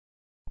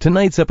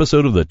Tonight's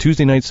episode of the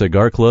Tuesday Night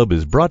Cigar Club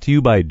is brought to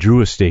you by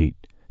Drew Estate.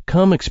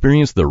 Come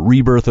experience the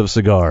rebirth of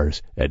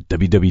cigars at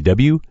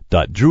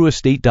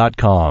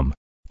www.drewestate.com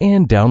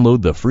and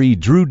download the free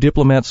Drew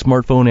Diplomat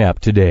smartphone app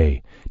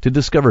today to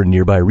discover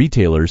nearby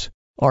retailers,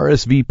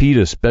 RSVP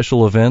to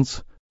special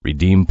events,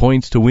 redeem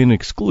points to win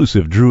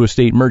exclusive Drew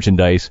Estate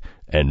merchandise,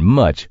 and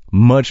much,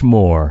 much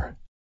more.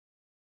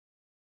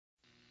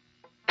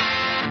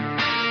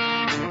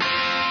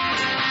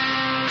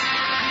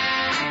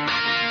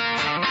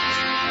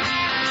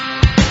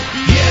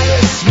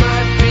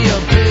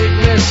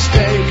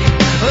 Mistake,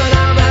 but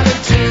I'm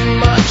having too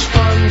much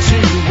fun to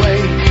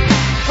wait.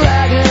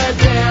 Flag her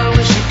down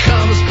when she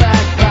comes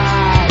back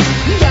by.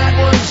 That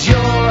one's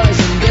yours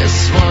and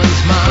this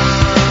one's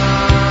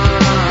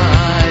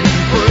mine.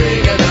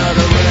 Bring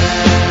another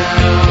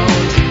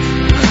round.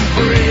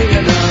 Bring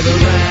another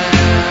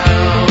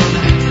round.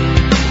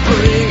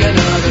 Bring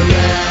another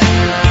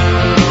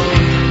round.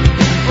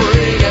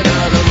 Bring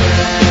another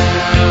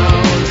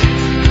round.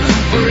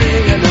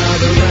 Bring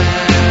another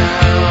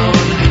round.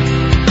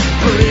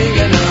 Bring another round. Bring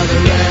another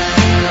round.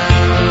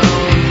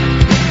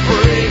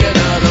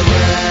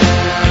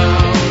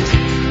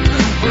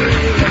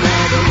 Bring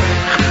another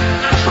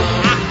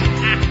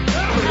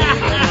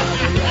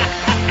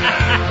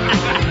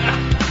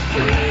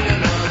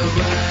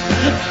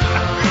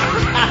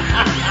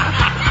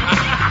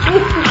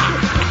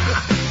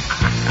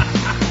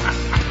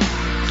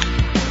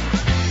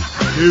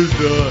Here's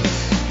the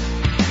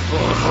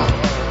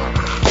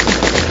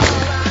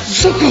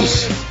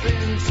suckers.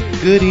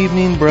 Good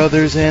evening,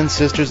 brothers and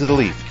sisters of the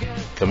Leaf.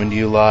 Coming to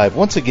you live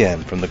once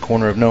again from the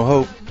corner of No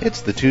Hope, it's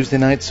the Tuesday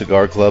Night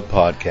Cigar Club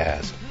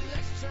podcast.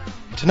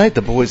 Tonight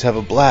the boys have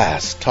a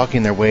blast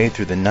talking their way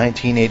through the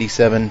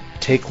 1987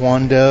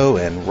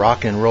 taekwondo and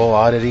rock and roll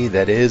oddity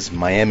that is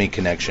Miami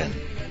Connection,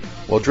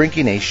 while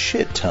drinking a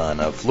shit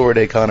ton of Flor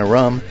de Cana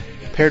rum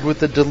paired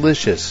with a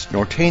delicious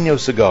Norteño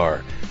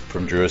cigar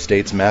from Drew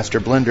Estate's master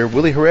blender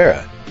Willie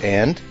Herrera.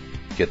 And,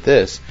 get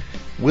this,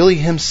 Willie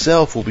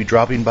himself will be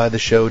dropping by the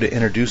show to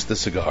introduce the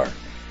cigar.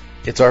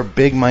 It's our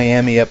big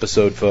Miami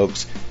episode,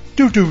 folks.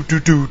 Do.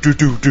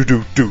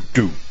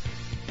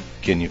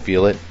 Can you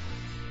feel it?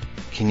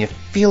 Can you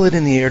feel it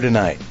in the air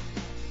tonight?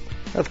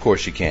 Of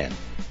course you can.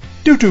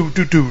 Do.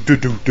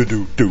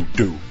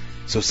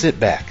 So sit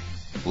back,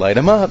 light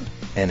 'em up,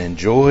 and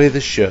enjoy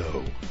the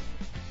show.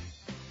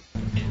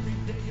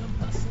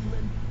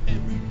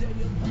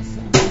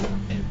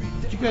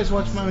 Did you guys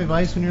watch Miami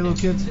Vice when you were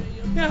little kids?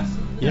 Yeah.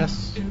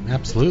 Yes,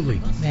 absolutely.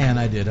 Man,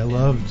 I did. I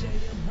loved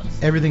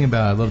everything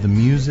about it. I loved the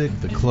music,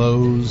 the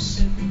clothes.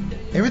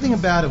 Everything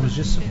about it was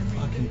just so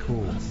fucking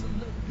cool.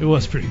 It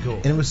was pretty cool.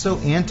 And it was so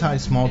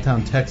anti-small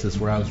town Texas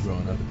where I was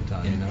growing up at the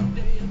time, you know?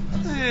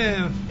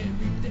 Yeah.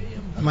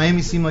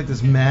 Miami seemed like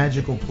this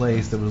magical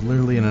place that was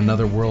literally in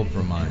another world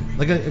from mine.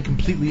 Like a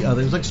completely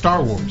other. It was like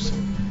Star Wars.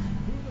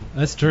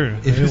 That's true.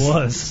 It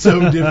was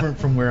so different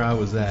from where I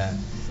was at.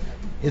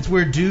 It's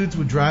where dudes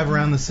would drive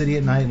around the city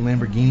at night in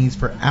Lamborghinis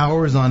for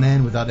hours on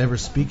end without ever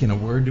speaking a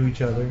word to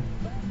each other.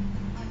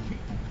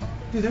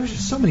 Dude, there was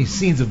just so many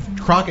scenes of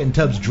Crockett and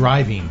Tubbs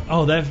driving.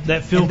 Oh,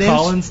 that Phil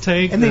Collins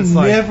take? And they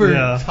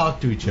never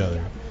talked to each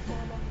other.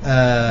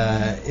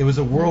 It was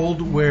a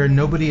world where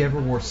nobody ever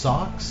wore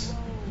socks.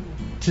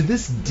 To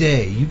this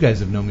day, you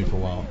guys have known me for a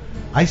while,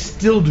 I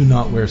still do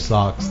not wear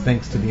socks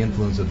thanks to the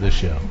influence of this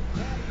show.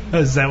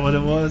 Is that what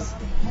it was?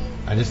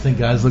 I just think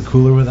guys look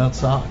cooler without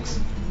socks.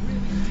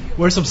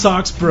 Wear some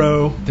socks,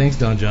 bro. Thanks,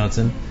 Don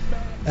Johnson.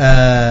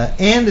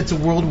 And it's a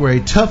world where a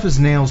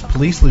tough-as-nails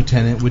police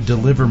lieutenant would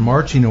deliver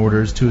marching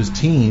orders to his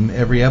team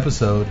every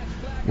episode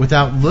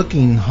without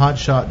looking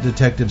hotshot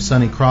Detective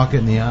Sonny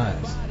Crockett in the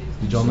eyes.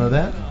 Did y'all know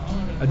that?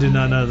 I did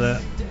not know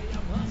that.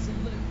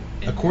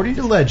 According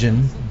to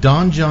legend,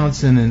 Don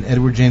Johnson and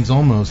Edward James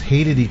Olmos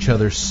hated each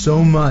other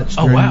so much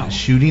during the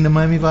shooting of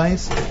Miami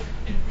Vice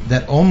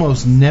that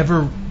Olmos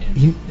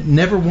he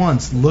never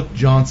once looked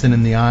Johnson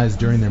in the eyes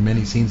during their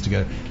many scenes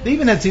together. They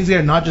even had scenes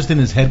together, not just in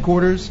his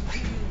headquarters,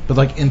 but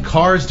like in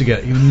cars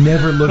together. He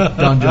never looked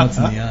Don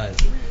Johnson in the eyes.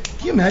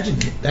 Can you imagine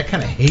that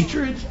kind of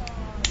hatred?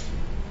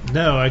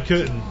 No, I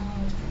couldn't.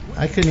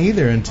 I couldn't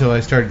either until I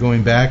started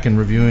going back and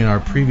reviewing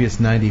our previous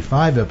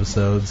 95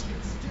 episodes.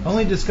 I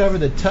only discovered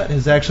that Tut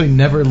has actually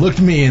never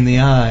looked me in the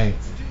eye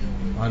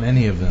on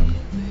any of them.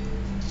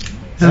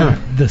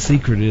 The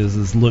secret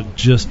is look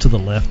just to the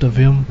left of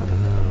him.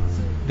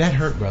 That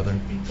hurt, brother.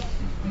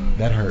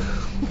 That hurt.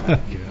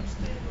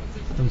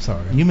 I'm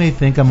sorry. You may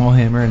think I'm all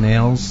hammer and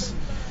nails.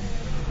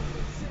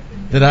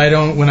 That I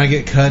don't, when I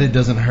get cut, it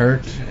doesn't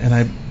hurt.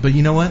 But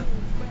you know what?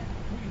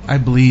 I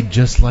bleed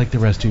just like the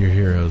rest of your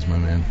heroes, my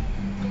man.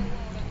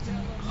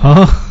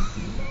 Huh?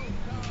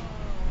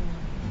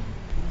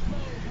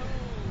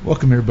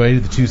 Welcome, everybody,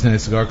 to the Tuesday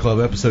Night Cigar Club,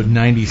 episode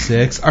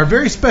 96. Our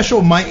very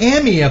special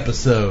Miami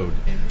episode.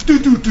 I can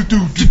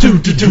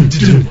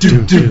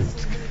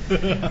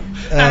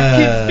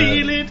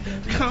feel it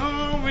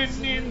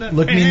coming in the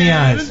Look me in the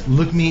eyes.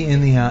 Look me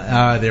in the eye.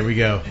 Ah, there we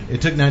go. It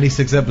took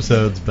 96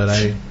 episodes, but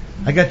I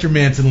got your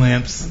Manson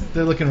lamps.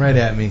 They're looking right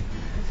at me.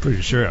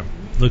 Pretty sure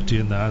looked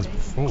you in the eyes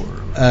before.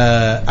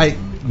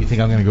 You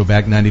think I'm going to go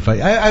back 95?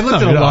 I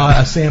looked at a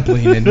lot of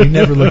sampling, and you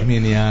never looked me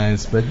in the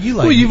eyes. But you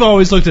like. Well, you've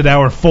always looked at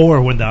hour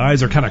 4 when the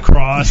eyes are kind of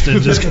crossed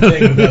and just.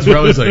 We're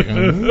always like.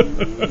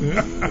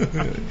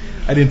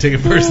 I didn't take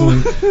it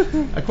personally.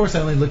 Of course, I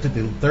only looked at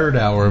the third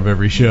hour of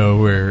every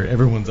show where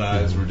everyone's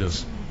eyes were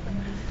just.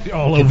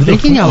 All over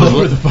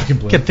the fucking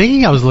place. Kept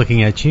thinking I was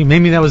looking at you.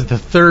 Maybe that was the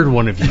third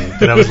one of you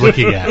that I was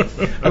looking at.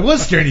 I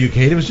was staring at you,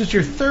 Kate. It was just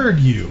your third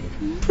you.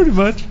 Pretty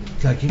much.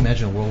 God, can you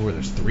imagine a world where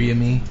there's 3 of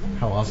me?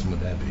 How awesome would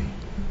that be?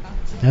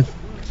 That's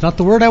not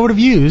the word I would have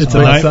used. It's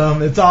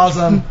awesome. It's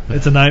awesome.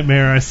 It's a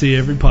nightmare I see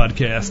every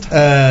podcast.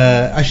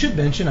 I should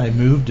mention I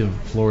moved to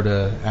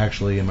Florida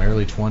actually in my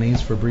early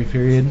 20s for a brief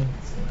period,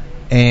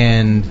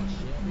 and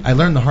I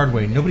learned the hard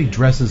way. Nobody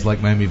dresses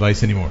like Miami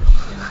Vice anymore.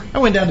 I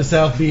went down to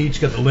South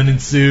Beach, got the linen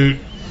suit,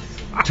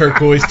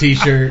 turquoise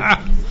T-shirt.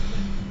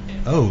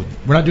 Oh,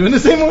 we're not doing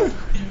this anymore?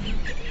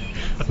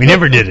 We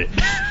never did it.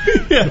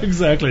 Yeah,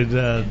 exactly. We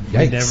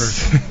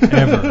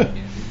never,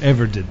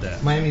 ever did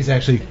that. Miami's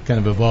actually kind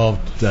of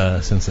evolved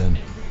since then.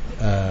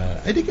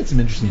 I did get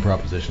some interesting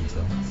propositions,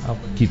 though. I'll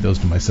keep those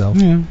to myself.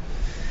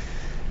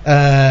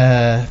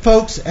 Yeah.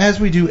 Folks, as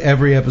we do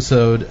every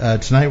episode,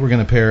 tonight we're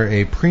going to pair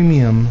a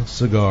premium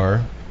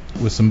cigar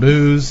with some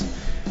booze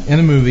and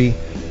a movie.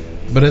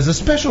 But as a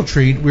special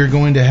treat, we're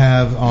going to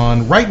have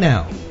on right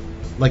now,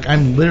 like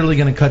I'm literally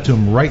going to cut to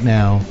him right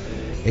now,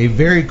 a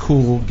very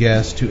cool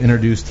guest to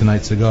introduce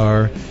tonight's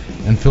cigar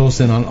and fill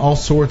us in on all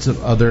sorts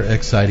of other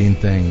exciting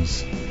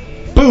things.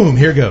 Boom,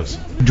 here goes.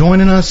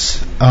 Joining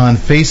us on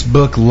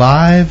Facebook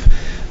Live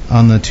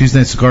on the Tuesday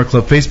Night Cigar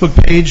Club Facebook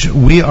page,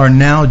 we are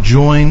now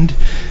joined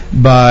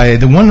by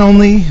the one and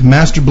only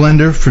master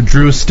blender for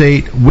Drew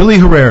Estate, Willie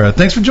Herrera.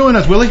 Thanks for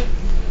joining us, Willie.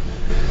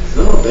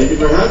 No, thank you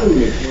for having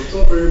me. What's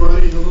up,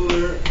 everybody? Hello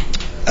there.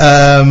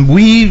 I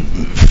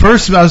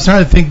was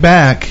trying to think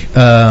back,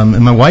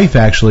 and my wife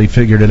actually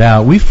figured it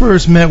out. We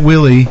first met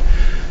Willie,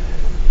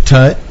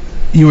 Tut.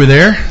 You were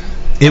there?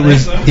 It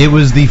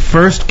was the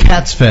first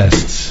Cats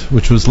Fest,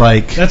 which was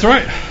like... That's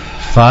right.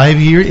 5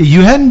 years.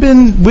 You hadn't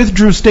been with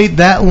Drew Estate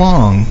that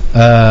long,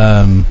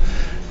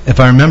 if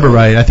I remember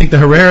right. I think the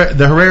Herrera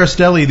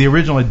Steli, the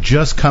original, had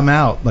just come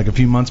out like a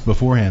few months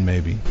beforehand,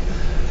 maybe.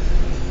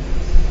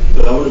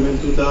 So that would have been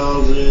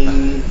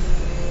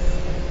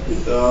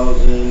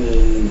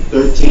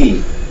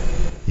 2013.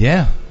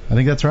 Yeah, I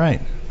think that's right.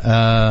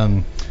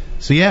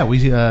 So yeah,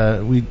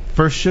 we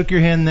first shook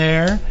your hand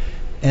there,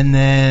 and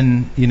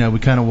then we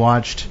kind of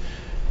watched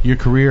your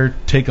career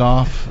take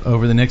off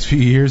over the next few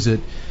years at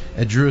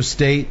Drew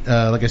Estate.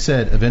 Like I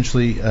said,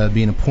 eventually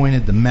being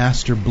appointed the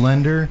master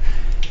blender,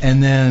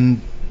 and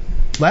then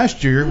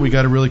last year we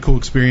got a really cool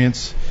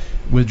experience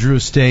with Drew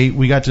Estate.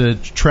 We got to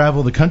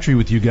travel the country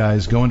with you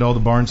guys, going to all the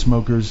barn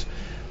smokers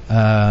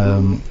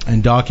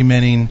and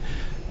documenting,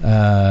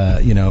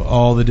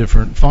 all the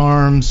different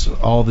farms,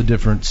 all the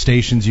different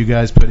stations you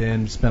guys put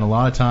in. Spent a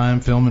lot of time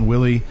filming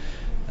Willie,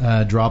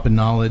 dropping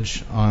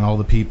knowledge on all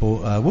the people.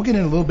 We'll get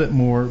in a little bit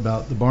more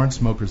about the barn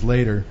smokers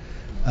later.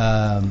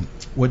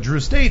 What Drew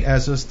Estate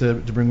asked us to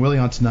bring Willie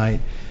on tonight,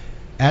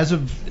 as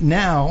of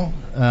now,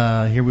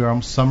 here we are,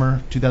 almost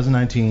summer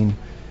 2019,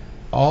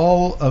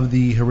 all of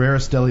the Herrera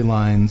Steli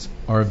lines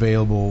are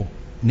available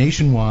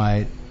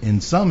nationwide,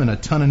 and some in a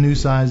ton of new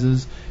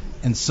sizes,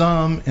 and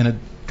some in a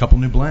couple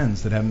new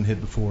blends that haven't hit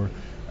before.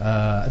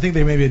 I think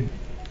they maybe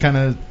kind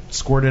of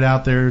squirted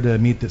out there to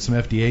meet some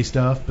FDA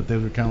stuff, but they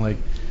were kind of like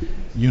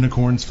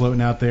unicorns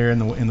floating out there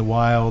in the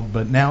wild.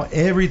 But now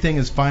everything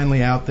is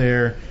finally out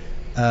there.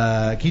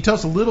 Can you tell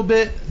us a little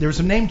bit? There were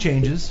some name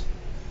changes,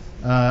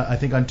 I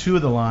think, on 2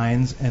 of the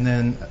lines, and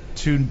then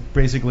 2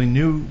 basically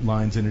new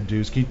lines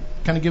introduced. Can you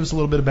kind of give us a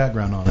little bit of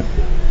background on it?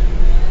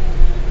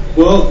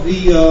 Well,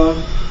 the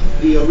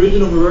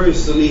original Herrera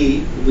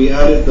Steli, we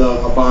added the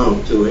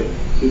Habano to it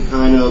to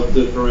kind of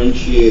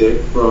differentiate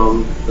it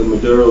from the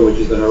Maduro, which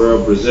is the Herrera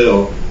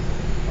Brazil.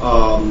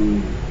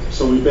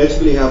 So we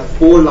basically have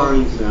 4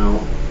 lines now.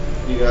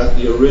 You got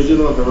the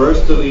original Herrera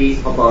Steli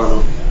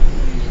Habano,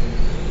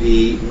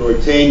 the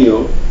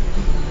Norteño,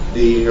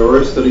 the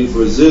Herrera Steli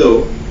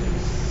Brazil,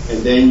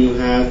 and then you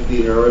have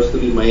the Herrera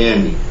Steli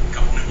Miami.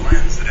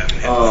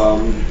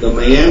 The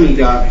Miami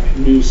got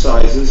new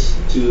sizes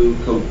to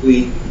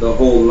complete the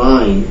whole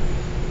line.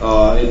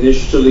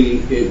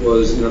 Initially, it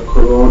was in a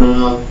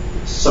Corona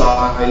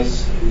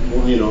size,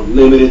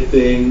 limited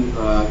thing.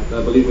 I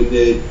believe we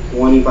did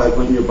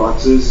 2,500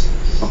 boxes.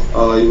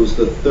 It was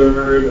the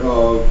third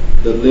of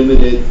the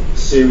limited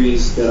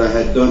series that I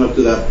had done up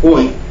to that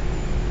point.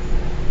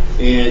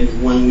 And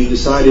when we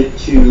decided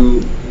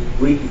to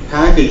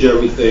repackage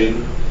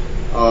everything,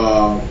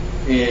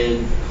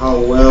 and how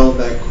well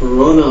that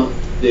Corona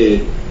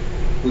did,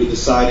 we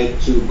decided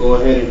to go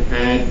ahead and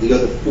add the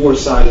other 4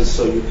 sizes,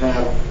 so you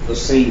have the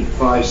same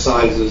 5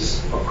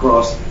 sizes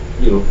across,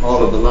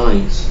 all of the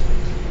lines.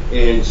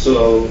 And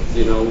so,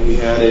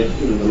 we added,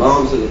 the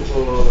Lanza, the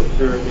Toro, the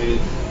Pyramid,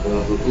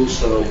 the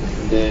Robusto,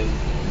 and then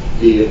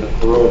the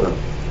Corona.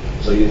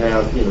 So you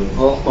have,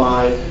 all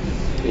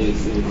 5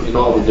 in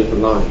all the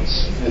different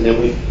lines. And then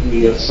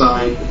we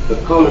assign the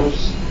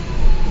colors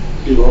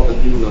to all the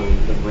new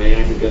lines. The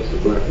Miami gets the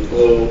black and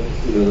gold,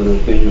 the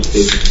Norteño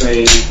stays the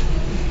same.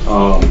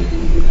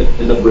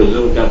 And the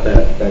Brazil got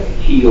that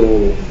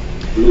teal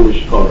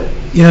bluish color.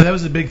 That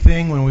was a big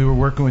thing when we were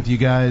working with you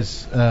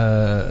guys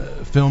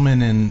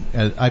filming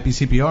at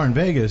IPCPR in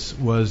Vegas,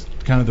 was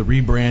kind of the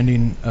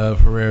rebranding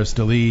of Herrera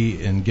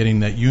Esteli and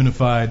getting that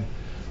unified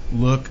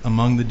look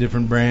among the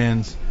different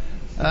brands.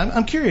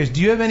 I'm curious,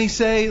 do you have any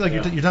say, like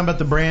you're talking about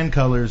the brand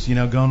colors,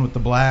 going with the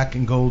black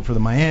and gold for the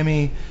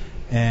Miami,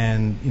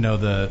 and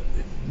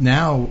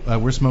now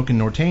we're smoking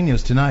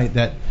Norteños tonight,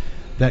 that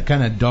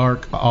kind of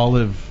dark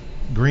olive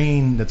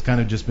green that's kind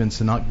of just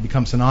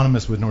become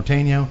synonymous with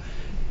Norteño.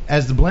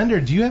 As the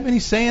blender, do you have any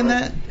say in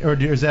that, or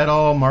is that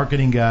all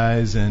marketing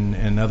guys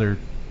and other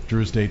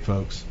Drew Estate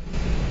folks?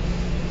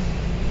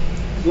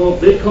 Well,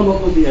 they come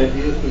up with the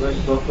ideas because I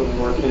stuff from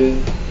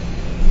marketing.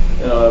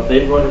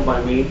 They run it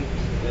by me,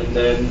 and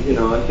then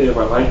I say if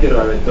I like it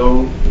or I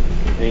don't,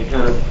 and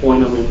kind of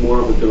point them in more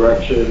of a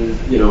direction,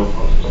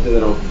 something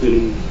that I'm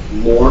fitting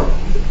more.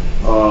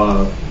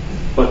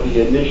 But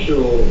the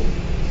initial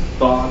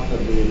thoughts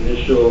and the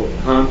initial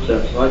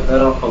concepts, like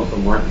that, all come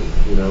from marketing.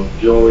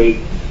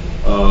 Joey.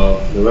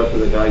 The rest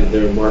of the guys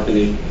there in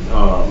marketing,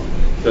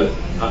 because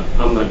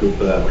I'm not good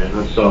for that, man.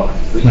 I'm sorry.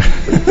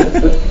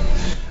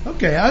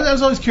 Okay, I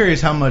was always curious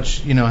how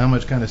much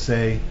kind of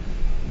say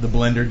the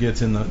blender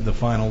gets in the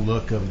final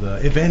look of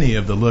if any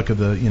of the look of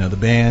the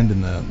band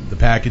and the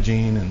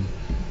packaging, and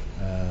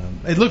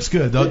it looks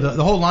good.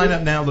 The whole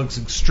lineup now looks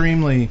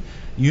extremely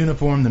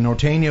uniform. The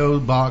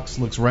Norteño box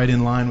looks right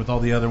in line with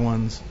all the other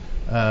ones.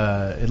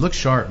 It looks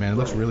sharp, man. It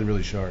looks really,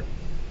 really sharp.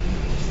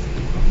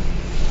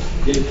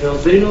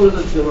 They know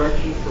the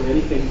direction for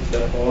anything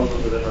that falls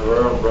under the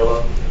Herrera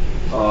umbrella.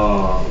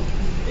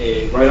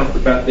 Right off the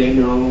bat, they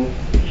know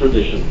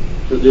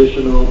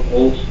traditional,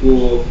 old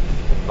school,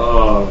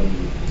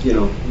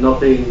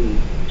 nothing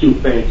too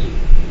fancy.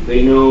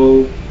 They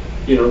know,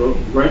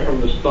 right from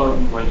the start,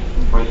 my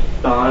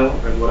style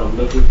and what I'm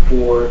looking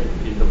for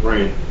in the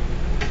brand.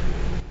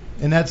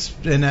 And that's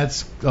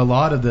a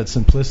lot of that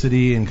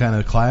simplicity and kind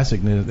of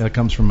classic that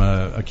comes from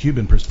a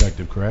Cuban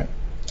perspective, correct?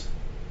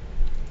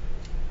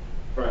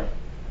 Right.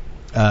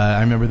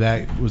 I remember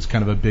that was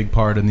kind of a big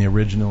part in the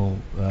original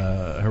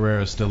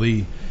Herrera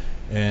Esteli,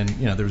 and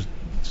there was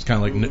just kind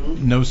of like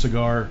no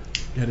cigar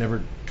had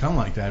ever come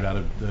like that out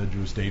of the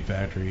Drew Estate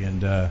factory,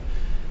 and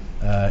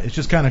it's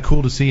just kind of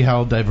cool to see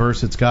how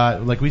diverse it's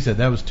got. Like we said,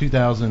 that was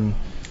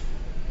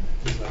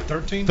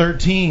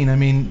 2013. I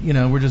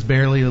mean, we're just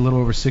barely a little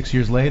over 6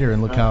 years later,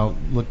 and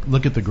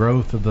look at the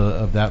growth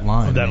of that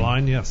line. Of that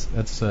line, yes.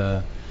 That's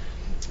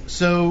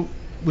so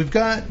we've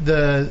got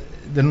the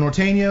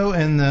Norteño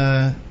and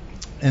the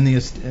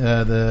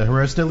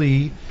Herrera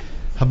Esteli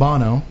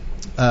Habano,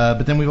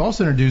 but then we've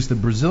also introduced the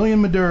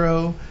Brazilian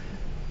Maduro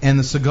and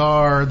the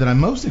cigar that I'm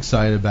most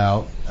excited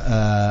about.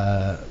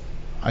 I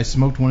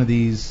smoked one of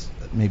these,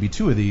 maybe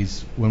two of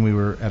these, when we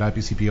were at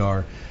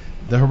IPCPR.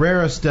 The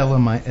Herrera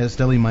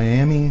Esteli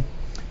Miami,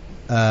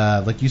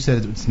 like you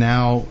said, it's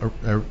now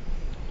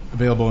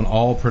available in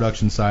all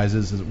production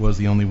sizes, as it was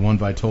the only one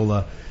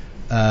Vitola.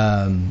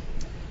 Am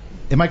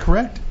I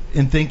correct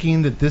in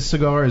thinking that this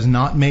cigar is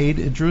not made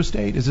at Drew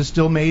Estate? Is it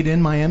still made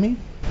in Miami?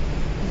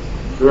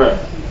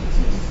 Correct.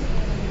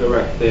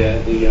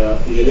 The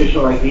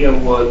initial idea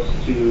was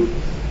to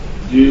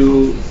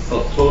do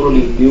a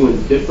totally new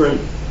and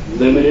different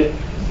limited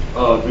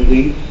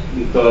release,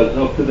 because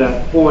up to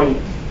that point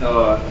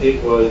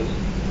it was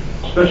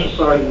special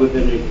size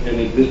within an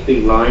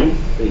existing line,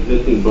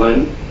 existing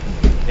blend.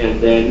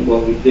 And then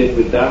what we did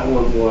with that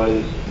one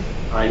was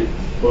I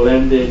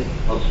blended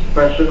a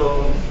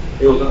special.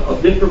 It was a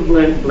different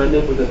blend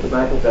blended with the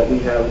tobacco that we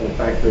have in the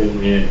factory in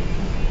Miami.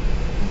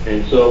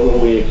 And so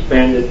when we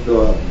expanded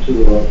to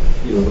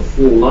the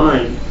full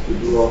line to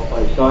do all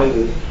 5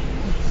 sizes,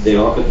 they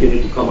all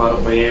continued to come out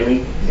of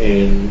Miami,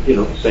 and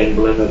same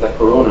blend as that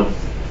Corona.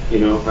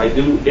 I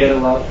do get a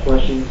lot of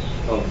questions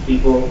of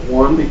people,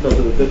 one, because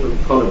of the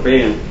different color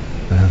band,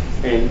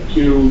 and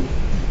two,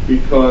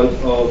 because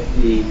of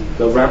the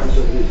wrapper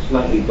is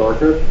slightly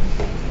darker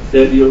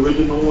than the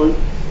original one.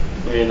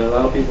 And a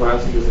lot of people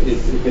ask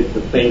if it's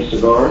the same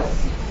cigar,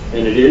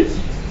 and it is.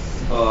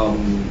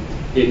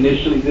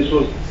 Initially, this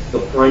was the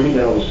priming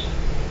that I was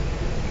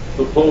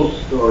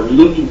supposed or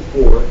looking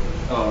for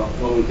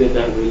when we did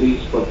that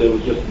release, but there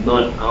was just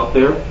none out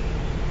there.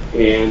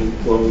 And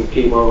when we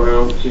came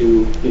around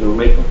to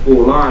make a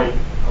full line,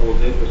 I was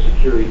able to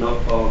secure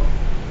enough of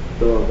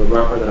the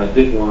wrapper that I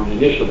did want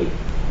initially.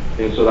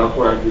 And so that's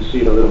why you see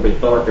it a little bit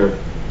darker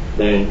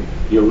than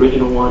the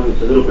original one.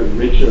 It's a little bit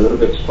richer, a little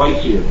bit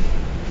spicier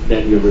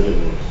than the original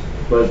ones.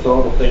 But it's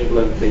all the same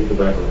blend, same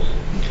tobaccos.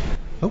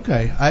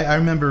 Okay. I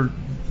remember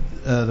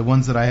the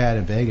ones that I had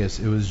in Vegas.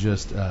 It was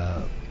just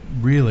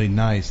really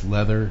nice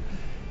leather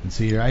and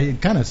cedar. I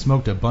kind of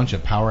smoked a bunch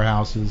of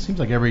powerhouses. Seems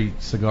like every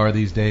cigar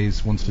these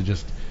days wants to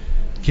just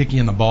kick you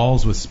in the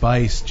balls with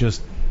spice,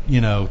 just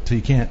till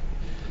you can't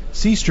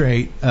C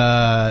Straight,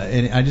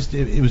 and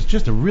it was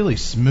just a really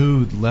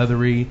smooth,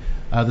 leathery.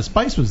 The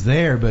spice was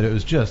there, but it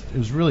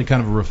was really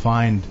kind of a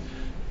refined,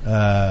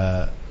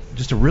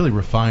 just a really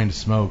refined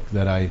smoke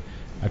that I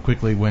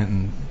quickly went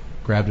and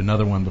grabbed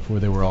another one before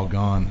they were all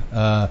gone.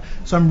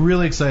 So I'm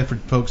really excited for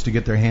folks to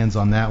get their hands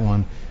on that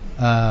one.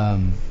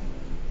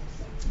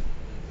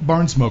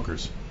 Barn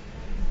Smokers.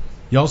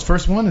 Y'all's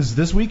first one is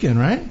this weekend,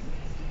 right?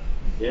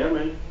 Yeah,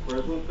 man.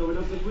 First one's coming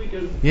up this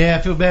weekend. Yeah,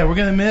 I feel bad. We're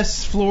gonna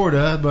miss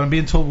Florida, but I'm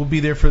being told we'll be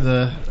there for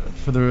the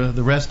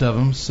rest of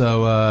them.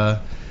 So I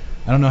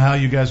don't know how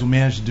you guys will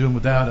manage to do them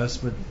without us,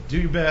 but do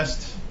your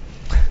best.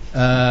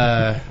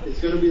 It's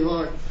gonna be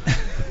hard.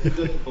 It's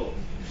difficult.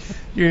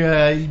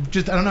 I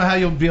don't know how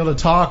you'll be able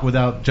to talk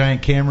without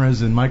giant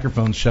cameras and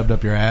microphones shoved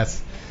up your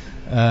ass.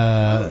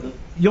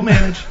 You'll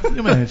manage.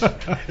 You'll manage.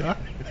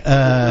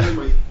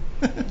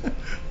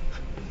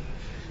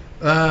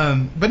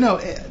 But no,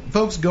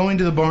 folks, going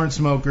to the Barn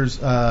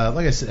Smokers,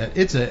 like I said,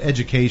 it's an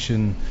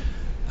education.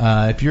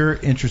 If you're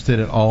interested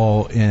at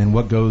all in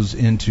what goes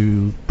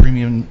into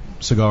premium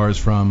cigars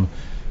from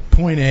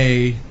point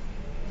A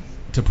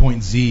to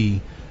point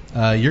Z,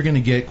 you're going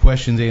to get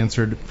questions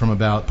answered from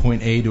about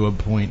point A to a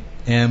point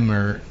M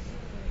or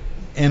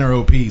N or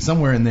OP,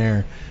 somewhere in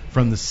there,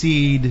 from the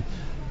seed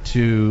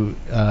to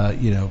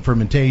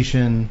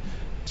fermentation,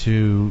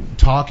 to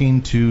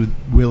talking to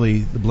Willie,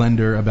 the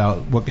blender,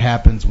 about what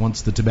happens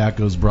once the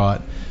tobacco is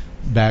brought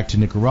back to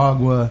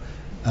Nicaragua.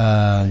 You're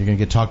going to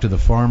get to talk to the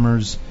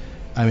farmers.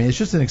 I mean, it's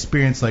just an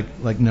experience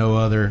like no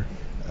other.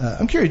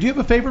 I'm curious, do you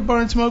have a favorite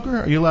barn smoker?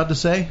 Are you allowed to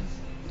say?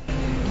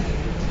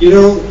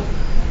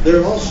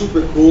 They're all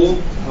super cool.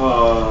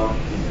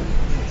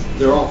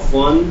 They're all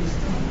fun.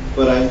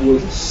 But I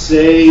would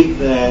say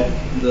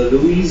that the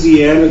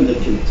Louisiana and the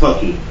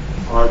Kentucky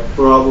are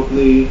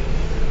probably,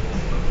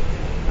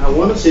 I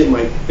want to say,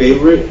 my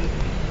favorite.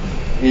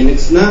 And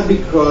it's not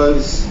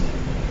because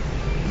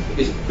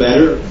it's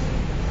better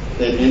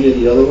than any of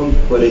the other ones,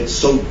 but it's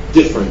so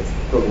different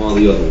from all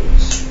the other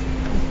ones.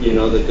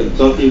 The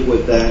Kentucky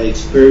with that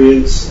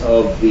experience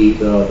of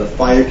the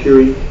fire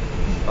curing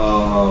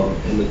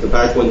and the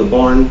tobacco in the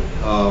barn,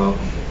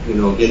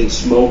 getting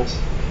smoked.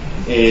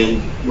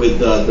 And with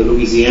the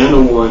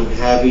Louisiana one,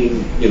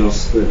 having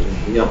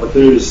the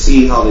opportunity to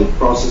see how they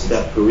process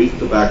that Perique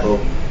tobacco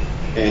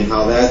and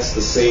how that's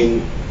the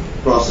same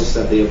process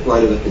that they apply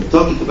to the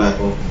Kentucky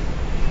tobacco,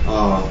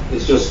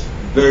 it's just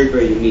very,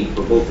 very unique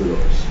for both of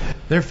those.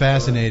 They're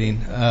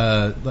fascinating.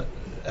 I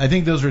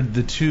think those are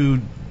the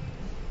two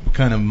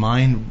kind of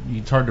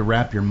it's hard to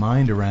wrap your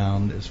mind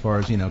around as far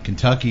as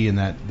Kentucky and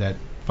that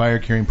fire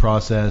curing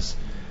process.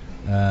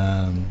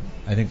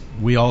 I think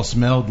we all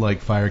smelled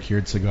like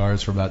fire-cured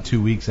cigars for about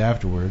 2 weeks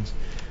afterwards.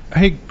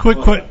 Hey, quick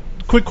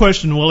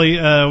question, Willie.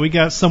 We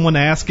got someone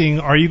asking,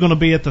 are you going to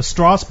be at the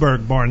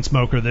Strasburg Barn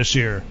Smoker this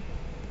year?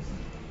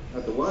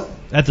 At the what?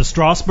 At the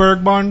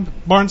Strasburg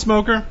Barn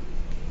Smoker?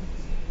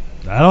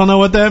 I don't know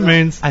what that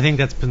means. I think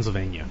that's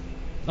Pennsylvania.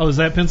 Oh, is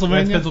that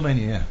Pennsylvania? That's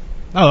Pennsylvania, yeah.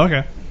 Oh,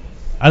 okay.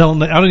 I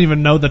don't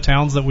even know the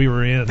towns that we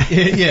were in.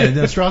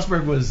 Yeah,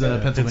 Strasburg was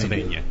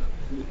Pennsylvania.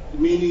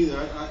 Me neither.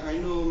 I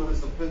know them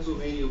as the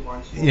Pennsylvania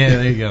Barn Smoker. Yeah,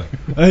 there you go.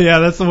 Yeah,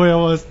 that's the way it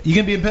was. You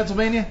gonna be in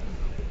Pennsylvania?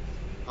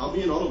 I'll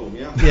be in all of them,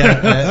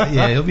 yeah.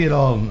 Yeah, he'll be at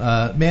all of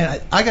them.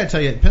 Man, I gotta tell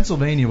you,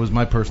 Pennsylvania was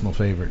my personal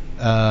favorite.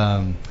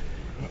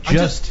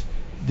 Just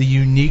the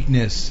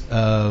uniqueness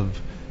of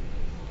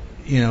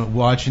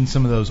watching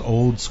some of those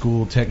old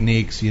school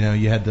techniques. You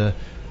had the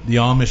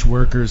Amish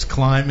workers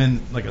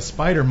climbing like a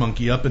spider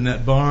monkey up in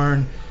that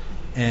barn.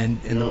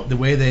 And the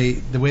way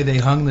they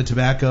hung the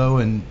tobacco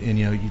and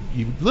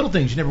you little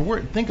things you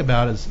never think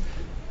about is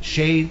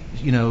shade,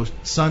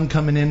 sun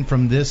coming in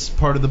from this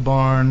part of the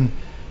barn.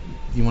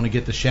 You want to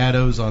get the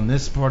shadows on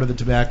this part of the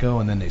tobacco,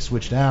 and then they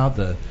switched out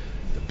the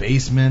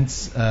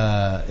basements.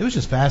 It was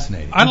just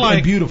fascinating.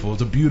 And beautiful.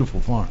 It's a beautiful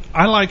farm.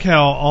 I like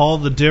how all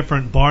the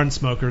different barn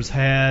smokers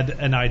had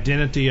an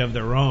identity of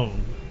their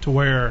own, to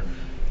where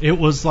it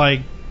was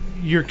like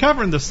you're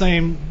covering the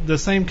same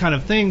kind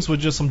of things with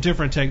just some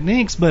different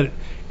techniques, but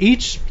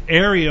each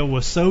area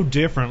was so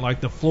different. Like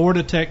the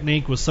Florida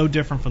technique was so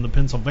different from the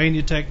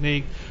Pennsylvania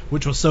technique,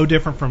 which was so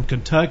different from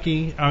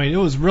Kentucky. I mean, it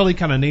was really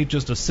kind of neat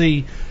just to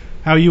see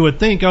how you would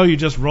think, you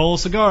just roll a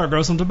cigar,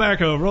 grow some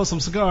tobacco, roll some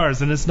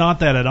cigars, and it's not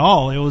that at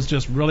all. It was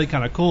just really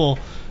kind of cool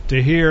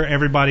to hear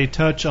everybody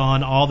touch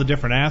on all the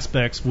different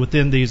aspects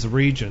within these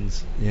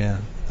regions. Yeah.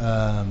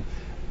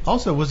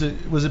 Also, was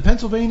it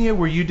Pennsylvania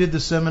where you did the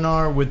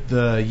seminar with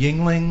the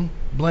Yuengling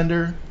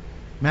blender,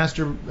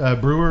 master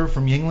brewer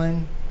from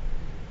Yuengling?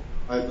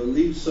 I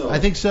believe so. I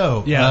think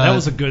so. Yeah, that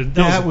was a good.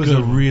 That was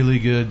a really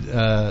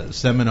good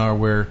seminar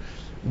where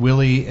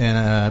Willie and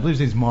I believe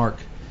his name's Mark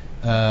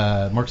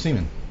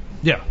Seaman.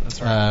 Yeah,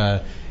 that's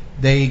right.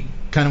 They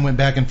kind of went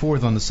back and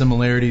forth on the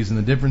similarities and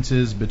the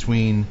differences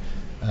between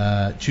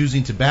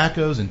choosing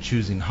tobaccos and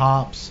choosing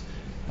hops.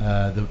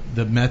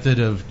 The method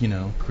of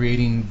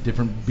creating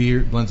different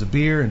blends of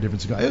beer and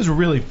different cigars. It was a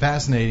really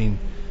fascinating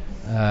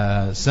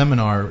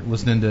seminar,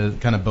 listening to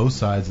kind of both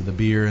sides of the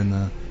beer and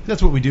the.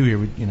 That's what we do here.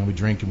 We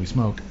drink and we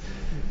smoke.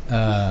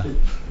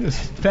 It's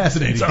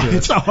fascinating.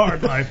 It's a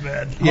hard life,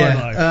 man.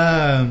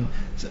 Life.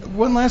 So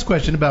one last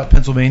question about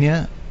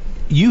Pennsylvania.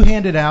 You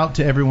handed out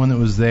to everyone that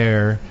was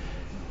there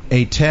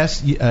a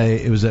test.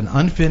 It was an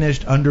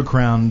unfinished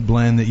Undercrown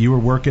blend that you were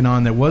working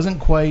on that wasn't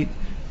quite.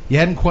 You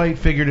hadn't quite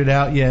figured it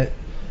out yet,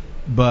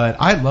 but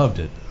I loved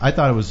it. I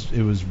thought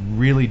it was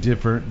really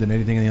different than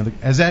anything in the other.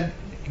 Has that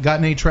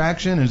gotten any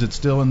traction? Is it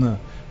still in the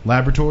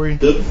laboratory?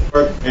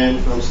 And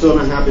I'm still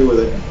not happy with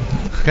it.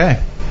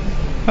 Okay.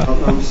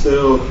 I'm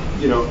still,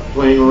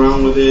 playing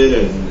around with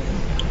it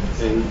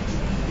and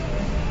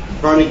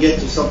trying to get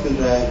to something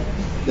that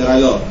I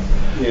love,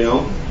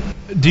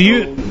 Do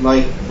you I don't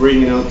like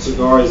bringing out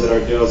cigars that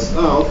are just,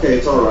 okay,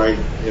 it's all right,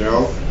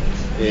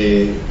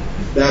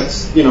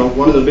 that's,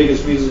 one of the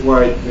biggest reasons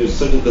why there's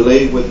such a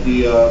delay with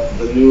the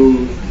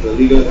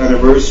legal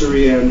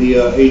anniversary and the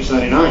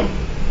H99.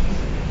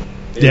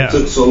 It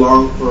took so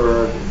long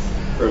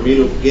for me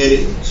to get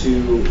it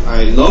to,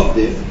 I loved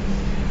it,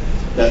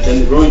 that then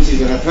the growing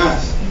season had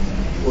passed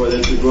for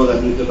them to grow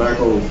that new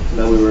tobacco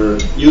that we were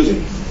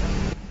using.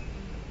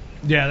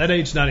 Yeah, that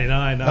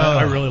H99,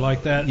 I really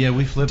like that. Yeah,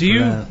 we flipped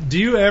that. Do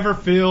you ever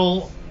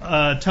feel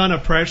a ton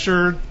of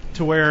pressure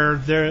to where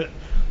there,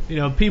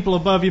 people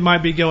above you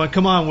might be going,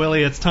 come on,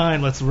 Willie, it's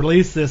time, let's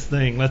release this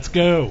thing, let's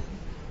go?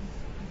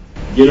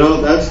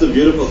 That's the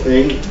beautiful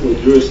thing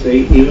with Drew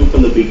Estate, even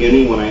from the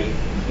beginning when I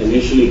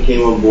initially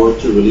came on board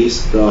to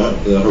release the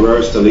Herrera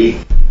Esteli.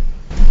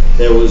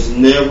 There was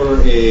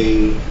never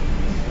a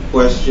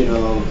question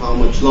of how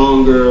much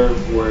longer,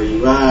 where are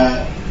you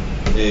at,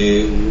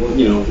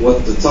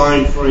 what's the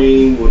time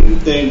frame, what are you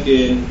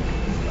thinking.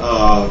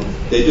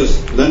 They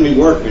just let me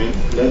work, man.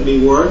 Let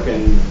me work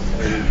and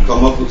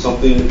come up with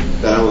something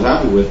that I was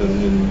happy with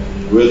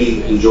and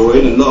really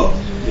enjoyed and loved,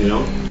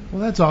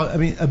 Well, that's all. I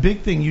mean, a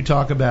big thing you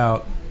talk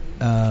about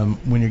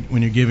when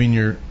you're giving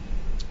your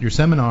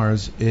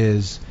seminars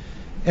is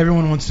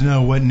everyone wants to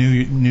know what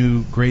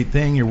new great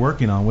thing you're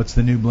working on. What's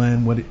the new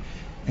blend?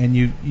 And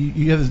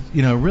you have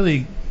a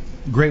really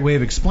great way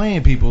of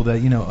explaining to people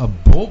that a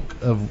bulk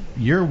of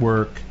your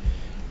work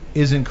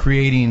isn't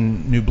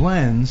creating new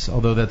blends,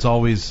 although that's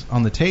always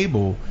on the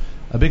table.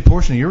 A big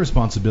portion of your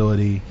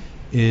responsibility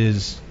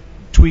is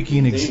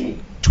tweaking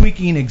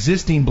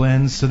existing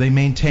blends so they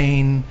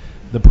maintain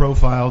the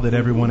profile that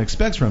everyone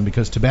expects from,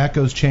 because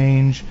tobaccos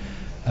change,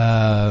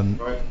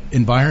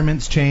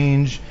 environments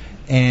change.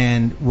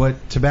 And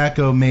what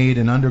tobacco made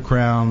an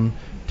Undercrown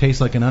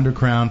taste like an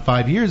Undercrown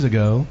 5 years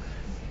ago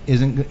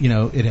isn't,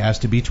 it has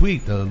to be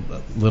tweaked a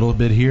little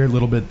bit here, a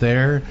little bit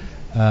there.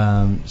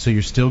 So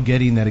you're still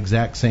getting that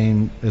exact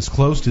same, as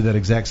close to that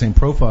exact same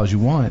profile as you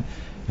want.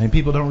 And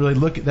people don't really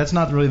look at, that's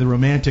not really the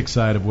romantic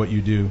side of what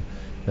you do.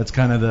 That's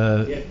kind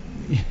of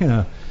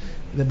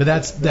but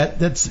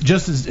that's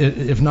just as,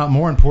 if not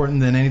more important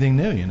than anything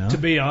new, To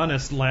be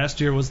honest,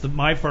 last year was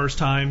my first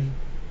time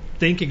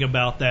thinking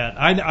about that.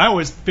 I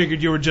always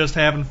figured you were just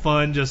having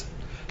fun, just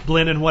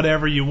blending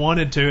whatever you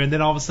wanted to, and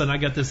then all of a sudden I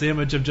got this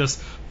image of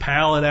just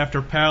pallet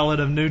after pallet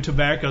of new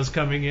tobaccos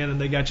coming in, and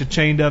they got you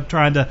chained up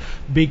trying to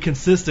be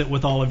consistent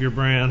with all of your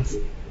brands.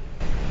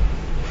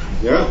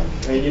 Yeah,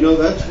 and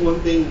that's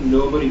one thing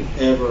nobody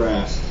ever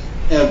asked,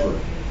 ever,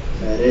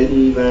 at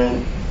any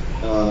event,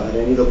 at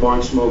any of the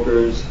barn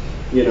smokers.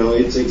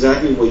 It's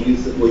exactly what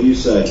you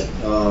said.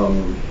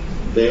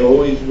 They're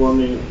always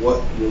wondering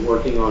what you're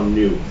working on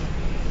new.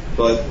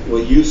 But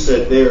what you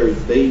said there,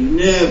 they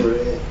never,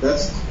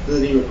 that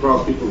doesn't even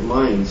cross people's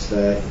minds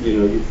that,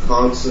 you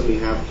constantly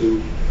have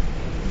to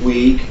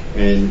tweak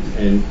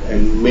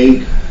and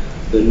make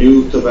the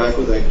new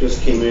tobacco that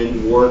just came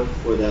in work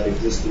for that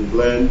existing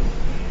blend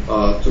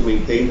to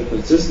maintain the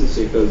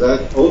consistency, because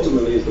that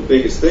ultimately is the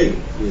biggest thing,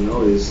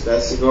 is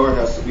that cigar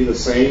has to be the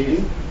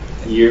same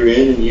year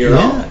in and year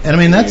out. And I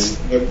mean,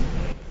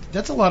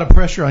 that's a lot of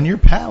pressure on your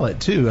palate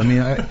too. I mean,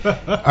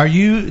 are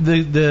you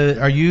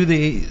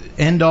the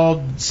end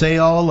all say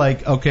all,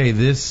 like, okay,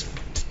 this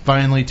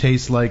finally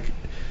tastes like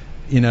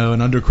an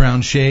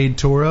Undercrown shade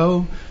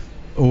Toro,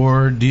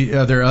 or are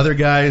there other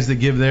guys that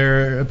give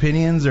their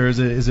opinions, or is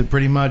it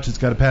pretty much it's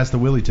got to pass the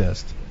Willie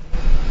test?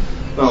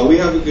 Well, we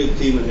have a good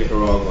team in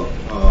Nicaragua.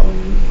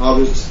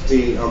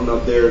 Obviously, I'm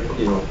not there,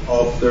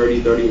 all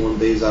 31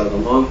 days out of the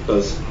month,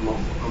 because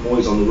I'm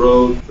always on the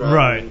road, traveling,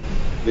 right,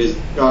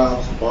 visit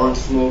shops, barn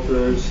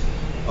smokers,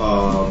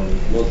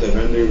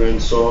 multi-vendor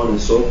events, so on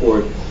and so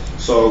forth.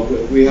 So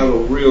we have a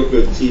real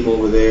good team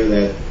over there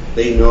that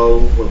they know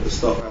what the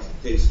stuff has to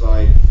taste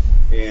like.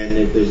 And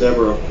if there's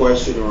ever a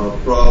question or a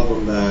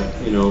problem that,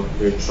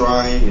 they're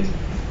trying and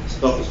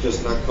stuff is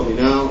just not coming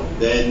out,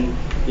 then,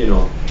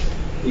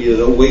 either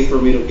they'll wait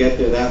for me to get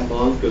there that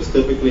month, because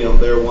typically I'm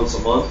there once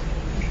a month.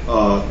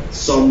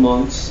 Some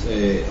months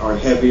are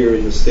heavier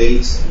in the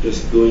States,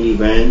 just doing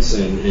events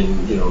and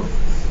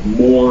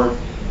more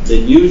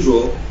than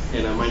usual,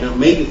 and I might not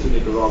make it to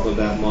Nicaragua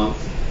that month.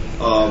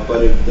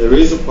 But if there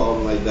is a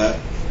problem like that,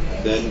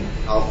 then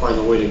I'll find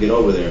a way to get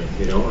over there,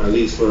 at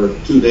least for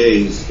 2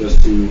 days,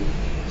 just to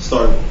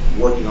start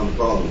working on the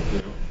problem. You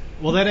know?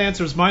 Well, that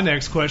answers my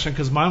next question,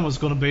 because mine was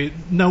going to be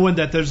knowing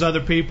that there's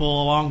other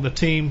people along the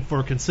team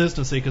for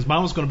consistency. Because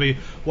mine was going to be,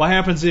 what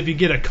happens if you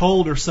get a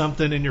cold or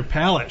something and your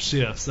pallet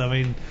shifts? I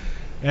mean,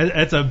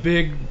 that's a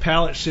big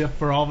pallet shift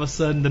for all of a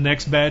sudden the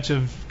next batch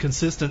of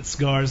consistent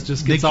cigars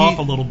just gets off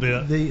a little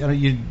bit.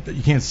 You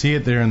can't see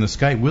it there in the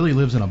Skype. Willie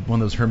lives in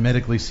one of those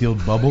hermetically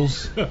sealed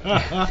bubbles. He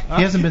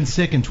hasn't been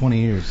sick in 20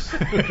 years.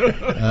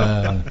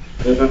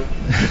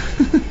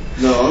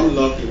 No, I'm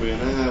lucky, man.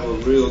 I have a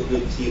real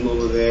good team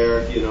over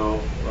there. You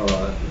know,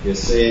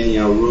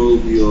 Yesenia,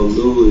 Rubio,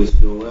 Luis,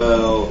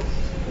 Joel,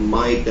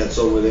 Mike, that's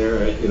over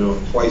there, you know,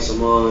 twice a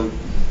month,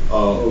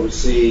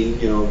 overseeing,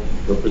 you know,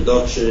 the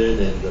production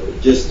and the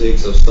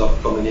logistics of stuff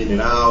coming in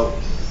and out.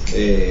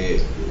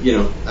 You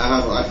know,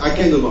 I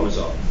can't do it by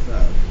myself,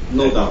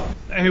 no doubt.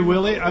 Hey,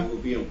 Willie,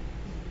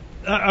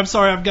 I'm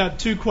sorry, I've got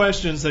two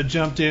questions that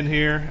jumped in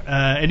here,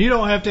 and you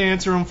don't have to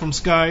answer them from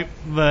Skype,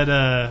 but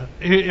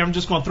I'm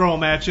just going to throw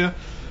them at you.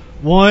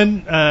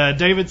 One,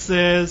 David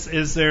says,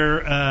 is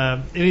there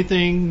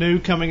anything new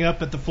coming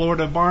up at the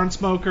Florida Barn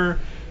Smoker?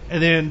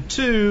 And then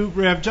two,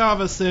 Rev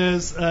Java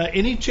says,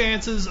 any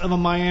chances of a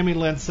Miami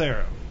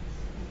Lancero?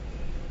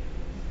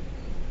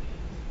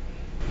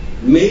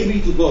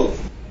 Maybe to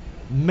both.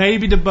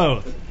 Maybe to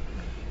both.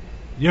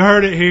 You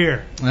heard it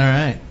here. All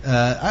right.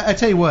 I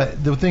tell you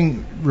what, the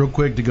thing real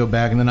quick to go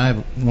back, and then I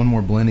have one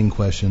more blending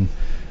question.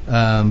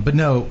 But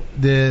no,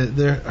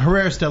 the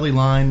Herrera Steli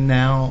line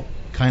now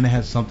kind of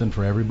has something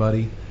for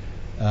everybody.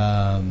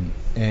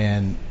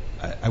 And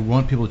I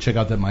want people to check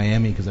out that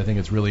Miami because I think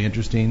it's really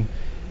interesting.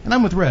 And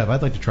I'm with Rev.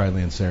 I'd like to try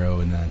Lancero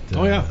in that.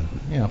 Oh, yeah.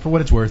 You know, for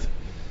what it's worth.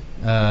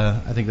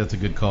 I think that's a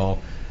good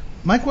call.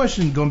 My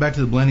question, going back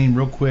to the blending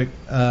real quick,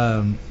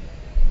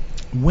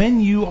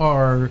 when you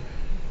are...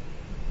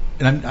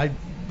 And I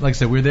like I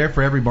said, we're there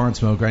for every barn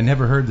smoker. I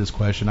never heard this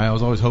question. I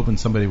was always hoping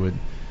somebody would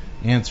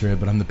answer it,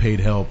 but I'm the paid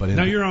help.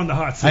 Now you're on the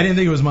hot seat. I didn't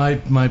think it was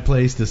my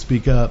place to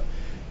speak up.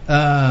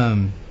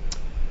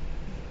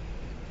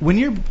 When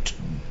you're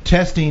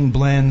testing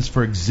blends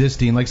for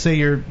existing, like say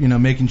you're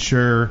making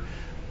sure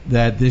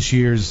that this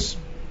year's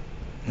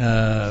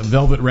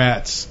Velvet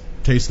Rats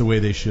taste the way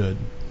they should,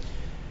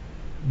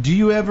 do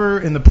you ever,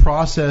 in the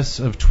process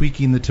of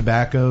tweaking the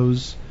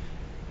tobaccos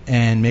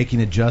and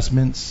making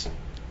adjustments,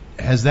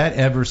 has that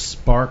ever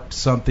sparked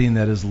something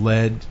that has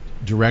led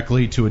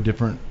directly to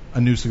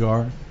a new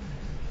cigar?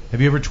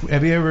 Have you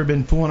ever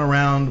been fooling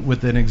around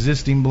with an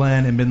existing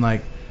blend and been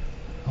like,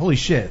 holy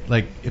shit,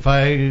 like if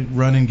I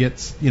run and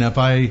if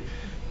I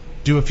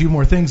do a few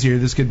more things here,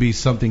 this could be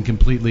something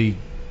completely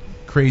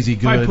crazy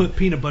good. If I put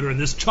peanut butter in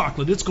this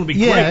chocolate, it's going to be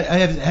great.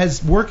 Yeah,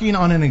 has working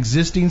on an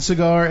existing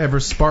cigar ever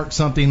sparked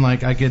something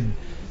like I could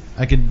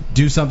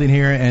do something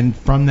here, and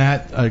from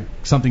that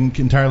something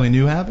entirely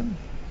new happen?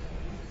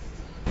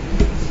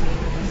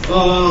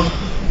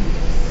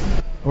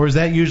 Or is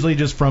that usually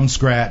just from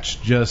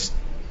scratch, just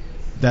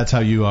that's how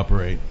you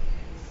operate?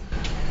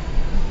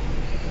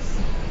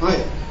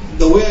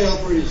 The way I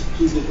operate is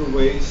two different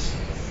ways.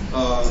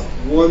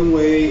 One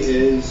way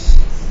is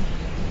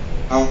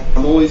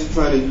I'm always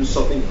trying to do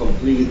something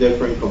completely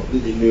different,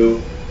 completely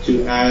new,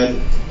 to add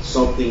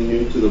something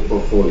new to the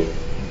portfolio.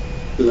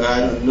 To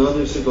add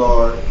another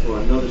cigar or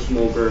another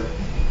smoker,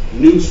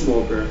 new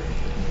smoker,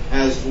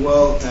 as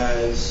well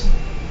as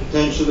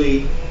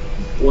potentially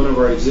one of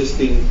our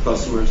existing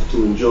customers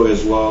to enjoy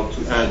as well,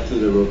 to add to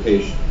the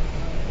rotation.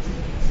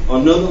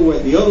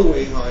 The other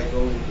way how I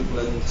go into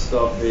blending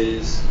stuff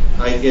is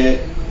I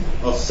get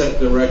a set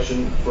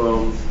direction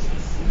from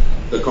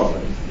the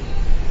company.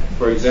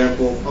 For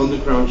example,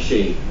 Underground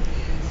Shade.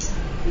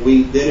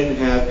 We didn't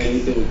have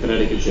anything with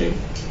Connecticut Shade.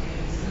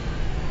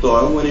 So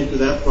I went into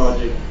that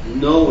project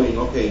knowing,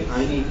 okay,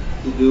 I need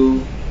to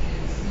do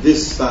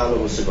this style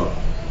of a cigar.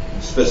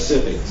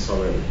 Specifics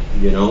already,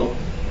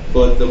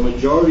 But the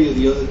majority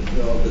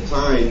of the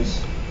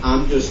times,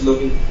 I'm just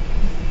looking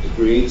to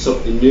create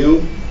something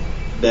new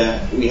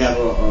that we have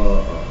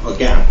a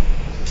gap,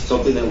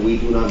 something that we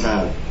do not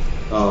have.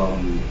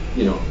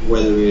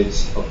 Whether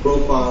it's a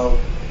profile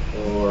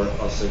or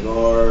a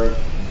cigar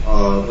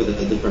with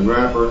a different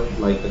wrapper,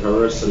 like the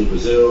Herrera Steli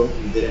Brazil.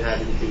 We didn't have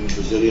anything with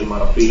Brazilian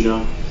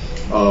Marapina.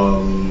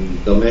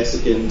 The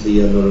Mexican, the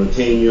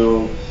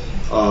Norteño,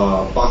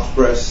 box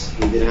press.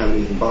 We didn't have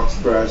anything box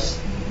press.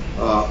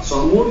 So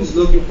I'm always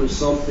looking for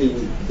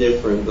something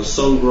different. The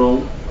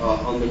sun-grown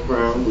on the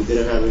crown. We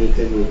didn't have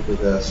anything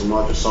with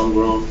Sumatra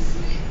sun-grown.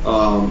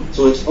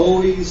 So it's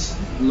always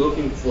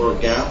looking for a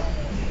gap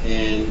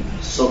and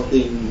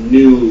something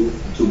new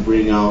to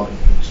bring out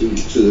to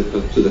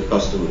the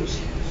customers.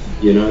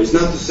 It's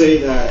not to say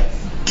that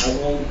I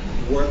won't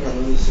work on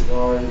other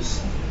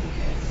cigars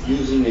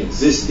using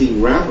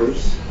existing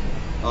wrappers,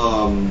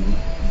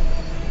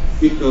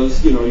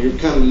 because you're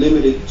kind of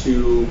limited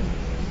to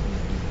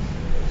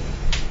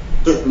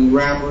certain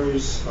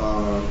wrappers.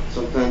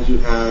 Sometimes you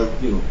have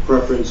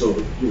preference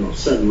over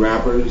certain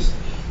wrappers,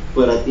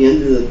 but at the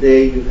end of the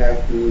day, you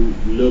have to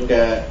look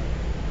at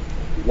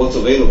what's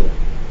available.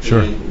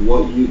 Sure. And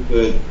what you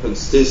could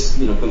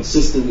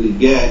consistently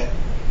get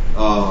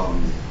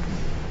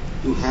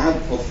to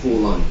have a full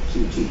line,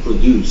 to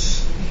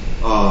produce.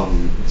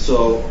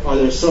 So are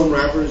there some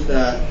wrappers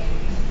that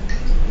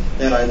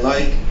I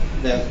like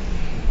that,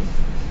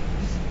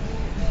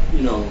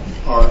 you know,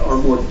 are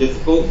more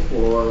difficult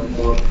or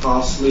more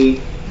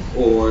costly,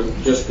 or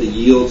just the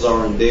yields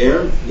aren't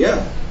there?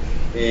 Yeah.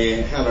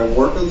 And have I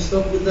worked on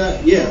stuff with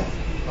that? Yeah.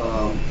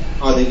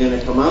 Are they going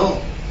to come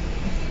out?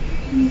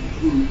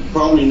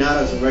 Probably not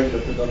as a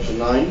regular production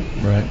line.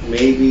 Right.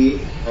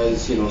 Maybe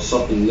as, you know,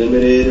 something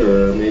limited,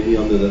 or maybe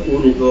under the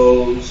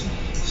Unigos,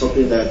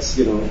 something that's,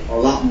 you know, a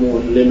lot more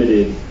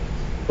limited.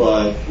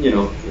 But, you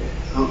know,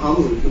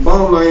 the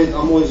bottom line is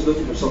I'm always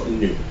looking for something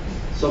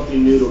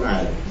new to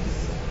add.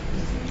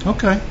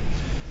 Okay.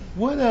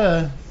 What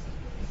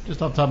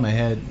just off the top of my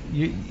head,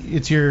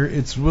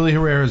 it's Willie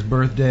Herrera's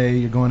birthday.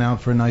 You're going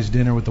out for a nice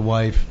dinner with the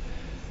wife.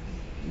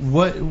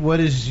 What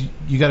is,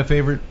 you got a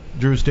favorite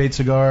Drew Estate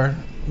cigar?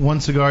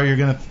 One cigar you're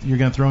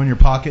gonna throw in your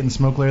pocket and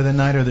smoke later that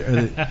night, or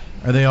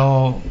are they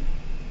all?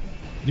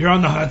 You're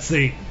on the hot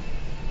seat.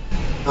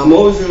 I'm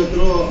always gonna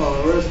throw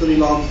a Restauranti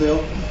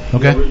Lonsdale,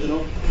 okay, the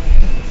original,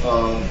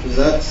 because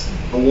that's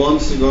the one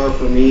cigar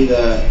for me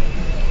that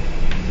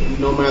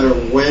no matter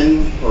when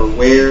or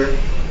where,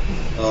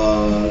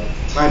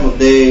 time of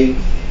day,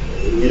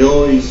 it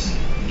always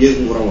gives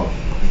me what I want.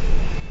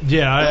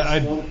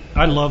 Yeah,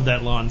 I love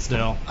that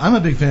Lonsdale. I'm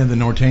a big fan of the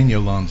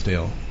Norteño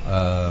Lonsdale.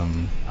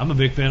 I'm a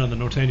big fan of the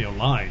Norteño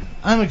line.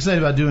 I'm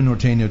excited about doing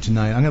Norteño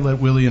tonight. I'm going to let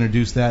Willie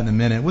introduce that in a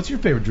minute. What's your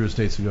favorite Drew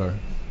Estate cigar?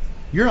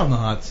 You're on the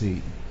hot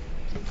seat.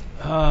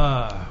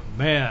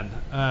 Man.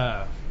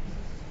 I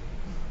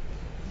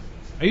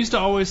used to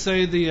always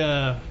say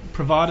the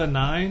Privada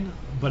 9,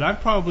 but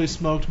I've probably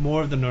smoked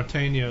more of the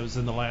Norteños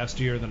in the last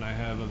year than I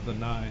have of the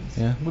 9s.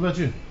 Yeah. What about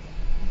you?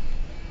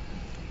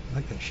 I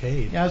like that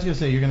shade. Yeah, I was going to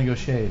say, you're going to go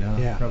shade, huh?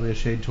 Yeah. Probably a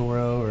shade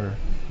Toro, or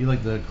you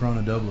like the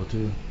Corona Doble,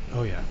 too.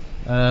 Oh, yeah.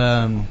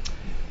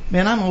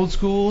 Man, I'm old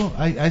school.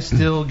 I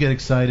still get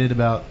excited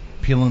about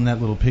peeling that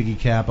little piggy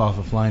cap off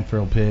a Flying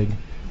Feral Pig.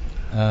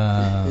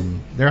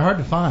 They're hard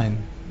to find.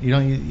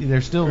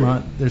 They're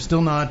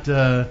still not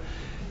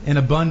in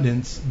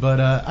abundance. But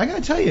I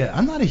gotta tell you,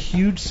 I'm not a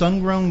huge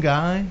sun-grown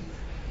guy,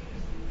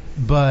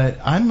 but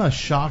I'm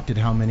shocked at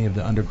how many of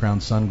the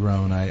underground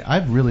sun-grown.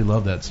 I really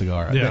love that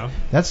cigar. Yeah.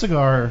 That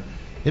cigar,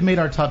 it made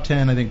our top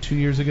 10, I think, 2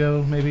 years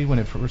ago, maybe, when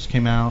it first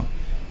came out,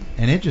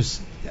 and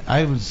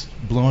I was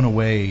blown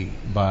away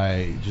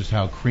by just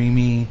how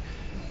creamy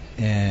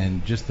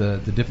and just the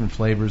different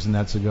flavors in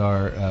that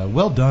cigar.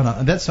 Well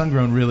done. That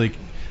sun-grown really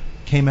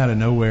came out of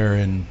nowhere,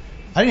 and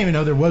I didn't even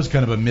know there was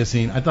kind of a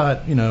missing. I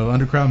thought,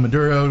 Underground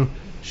Maduro,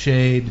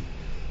 shade,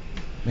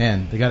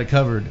 man, they got it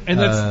covered. And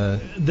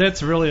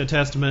that's really a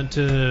testament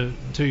to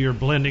your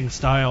blending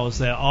style, is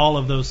that all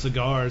of those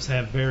cigars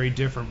have very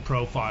different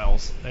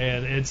profiles,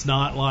 and it's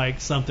not like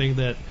something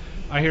that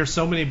I hear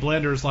so many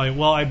blenders like,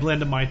 well, I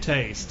blend to my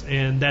taste,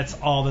 and that's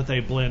all that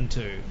they blend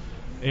to.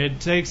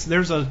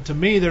 To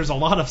me, there's a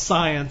lot of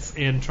science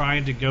in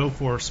trying to go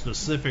for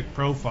specific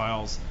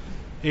profiles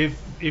if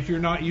you're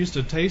not used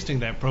to tasting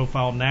that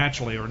profile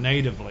naturally or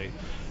natively.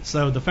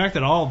 So the fact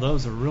that all of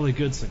those are really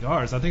good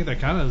cigars, I think that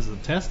kind of is a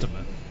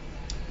testament.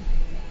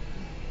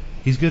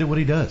 He's good at what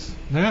he does.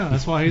 Yeah,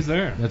 that's why he's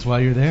there. That's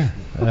why you're there.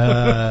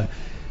 Man.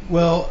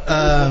 I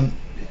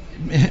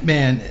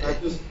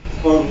just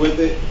fun with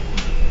it,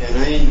 and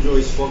I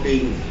enjoy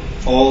smoking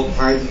all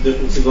kinds of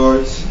different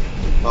cigars.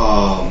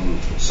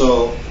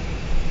 So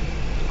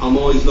I'm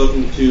always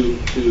looking to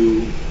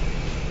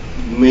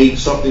make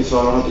something so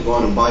I don't have to go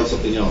out and buy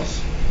something else.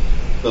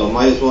 So I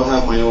might as well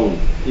have my own,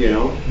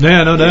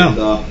 Yeah, no doubt.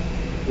 And,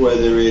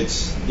 whether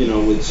it's,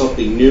 with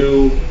something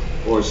new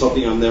or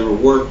something I've never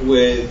worked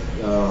with,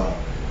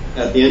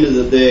 at the end of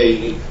the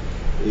day,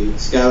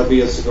 it's got to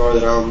be a cigar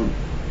that I'm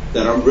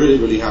really,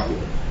 really happy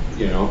with,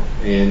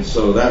 And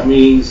so that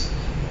means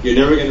you're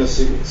never going to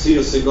see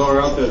a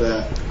cigar out there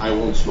that I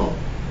won't smoke.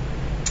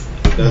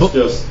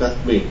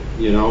 That's me,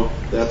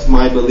 That's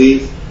my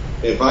belief.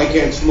 If I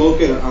can't smoke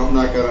it, I'm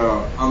not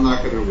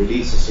gonna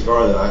release a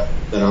cigar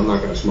that I'm not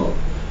gonna smoke.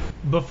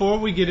 Before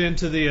we get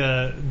into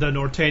the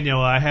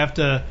Norteño,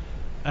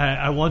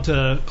 I want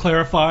to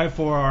clarify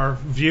for our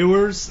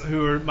viewers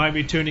who might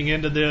be tuning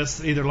into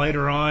this either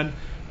later on,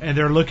 and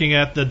they're looking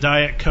at the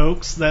Diet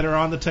Cokes that are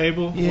on the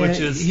table, yeah, which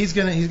is he's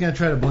gonna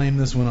try to blame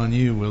this one on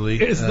you, Willie.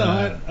 It's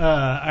not.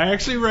 I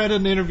actually read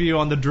an interview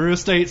on the Drew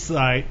Estate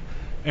site,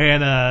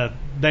 and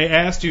they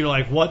asked you,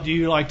 like, what do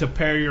you like to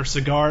pair your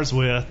cigars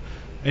with?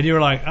 And you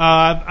were like,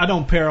 I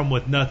don't pair them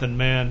with nothing,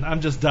 man.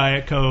 I'm just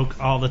Diet Coke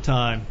all the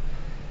time.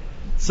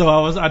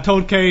 So I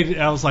told Kate,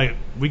 I was like,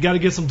 we got to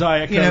get some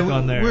Diet Coke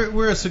on there.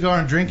 We're a cigar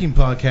and drinking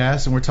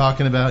podcast, and we're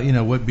talking about,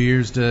 what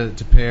beers to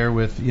pair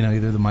with,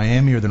 either the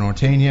Miami or the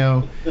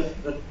Norteño.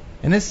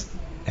 And this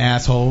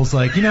asshole's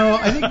like,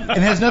 I think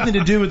it has nothing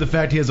to do with the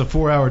fact he has a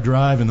 4-hour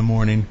drive in the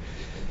morning.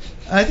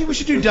 I think we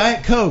should do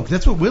Diet Coke.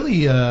 That's what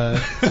Willie.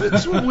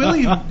 That's what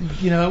Willie.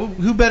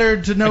 Who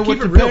better to know what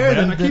to pair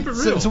than? I keep it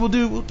real. So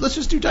let's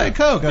just do Diet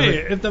Coke. Hey,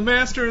 if the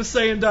master is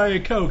saying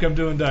Diet Coke, I'm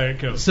doing Diet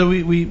Coke. So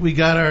we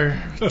got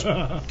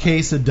our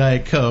case of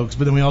Diet Cokes,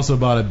 but then we also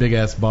bought a big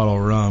ass bottle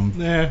of rum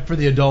for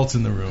the adults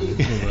in the room.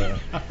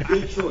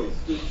 Good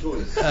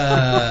choice.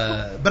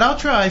 But I'll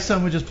try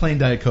some with just plain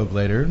Diet Coke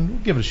later, and we'll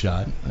give it a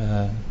shot.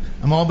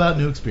 I'm all about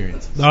new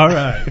experiences. All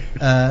right.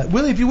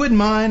 Willie, if you wouldn't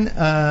mind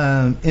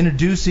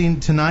introducing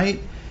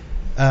tonight,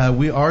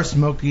 we are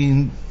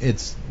smoking,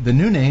 it's the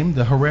new name,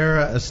 the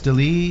Herrera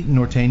Esteli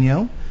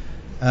Norteño.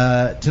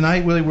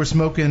 Tonight, Willie, we're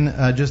smoking,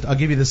 I'll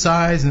give you the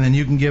size, and then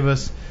you can give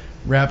us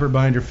wrapper,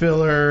 binder,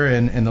 filler,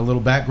 and a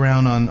little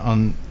background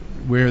on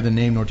where the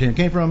name Norteño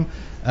came from.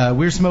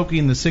 We're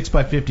smoking the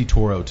 6x50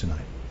 Toro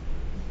tonight.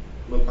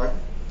 Okay.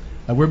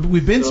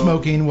 We've been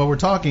smoking while we're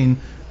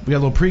talking. We got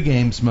a little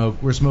pregame smoke.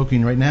 We're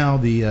smoking right now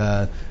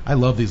I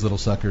love these little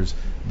suckers,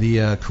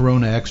 the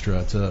Corona Extra.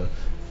 It's a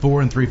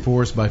 4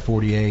 3/4 by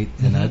 48,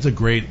 and it's a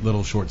great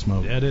little short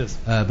smoke. Yeah, it is.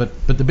 But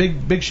the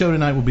big show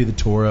tonight will be the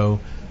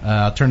Toro.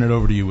 I'll turn it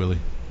over to you, Willie.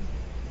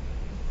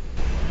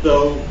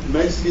 So,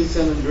 Mexican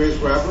San Andres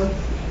wrapper,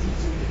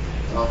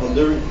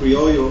 Honduran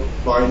Criollo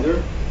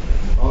binder,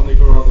 all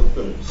Nicaraguan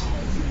fillers.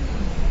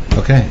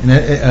 Okay. And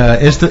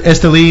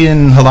Esteli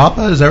in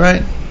Jalapa, is that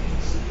right?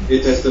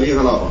 It's Esteli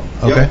and Jalapa.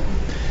 Okay. Yep.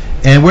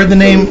 And where'd the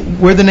name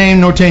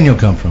Norteño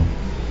come from?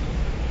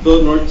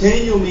 So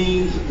Norteño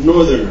means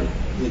northerner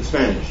in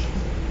Spanish.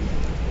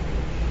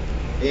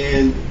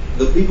 And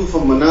the people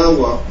from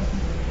Managua,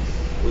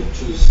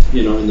 which is,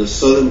 in the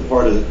southern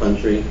part of the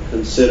country,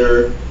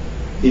 consider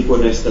people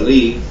in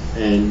Esteli,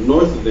 and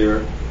north of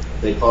there,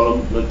 they call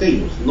them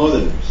Norteños,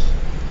 northerners.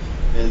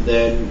 And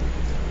then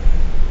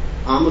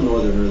I'm a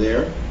northerner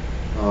there.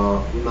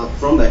 I'm not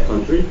from that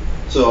country.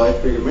 So I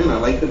figured, man, I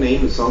like the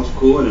name. It sounds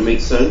cool and it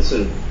makes sense,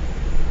 and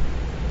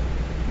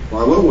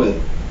I went with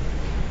it.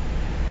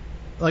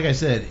 Like I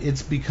said,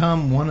 it's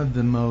become one of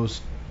the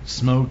most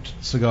smoked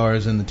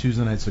cigars in the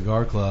Tuesday Night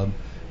Cigar Club.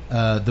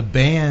 The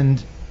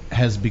band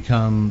has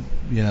become,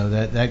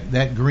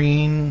 that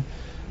green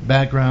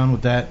background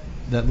with that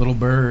little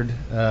bird.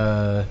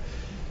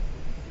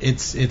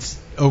 It's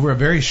over a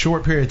very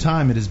short period of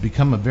time, it has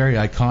become a very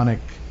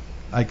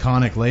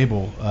iconic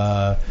label.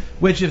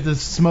 Which, if the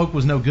smoke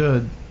was no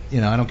good,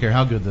 I don't care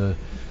how good the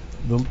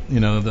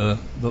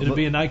it'd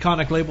be an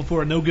iconic label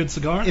for a no good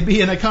cigar. It'd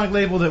be an iconic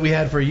label that we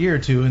had for a year or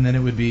two, and then it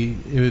would be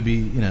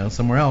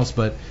somewhere else.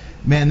 But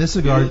man, this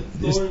cigar.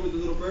 The story with the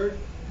little bird.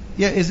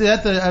 Yeah, is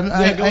that the?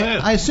 Go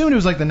ahead. I assumed it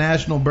was like the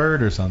national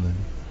bird or something.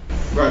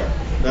 Right,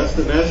 that's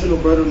the national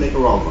bird of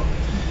Nicaragua,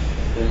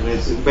 and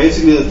it's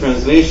basically the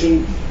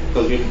translation,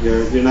 because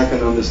you're not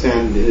going to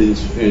understand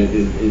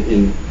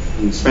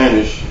in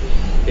Spanish,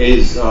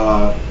 is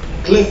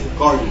cliff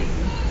guardian.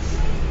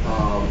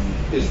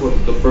 Is what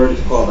the bird is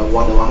called, a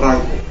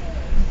guardabarranco.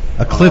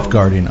 A cliff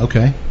guardian,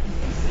 okay.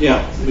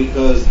 Yeah,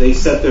 because they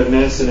set their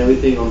nests and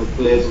everything on the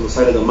cliffs on the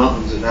side of the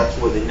mountains, and that's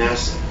where they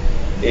nest.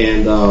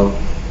 And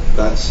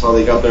that's how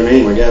they got their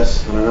name, I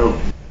guess. I don't know.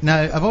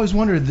 Now, I've always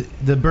wondered,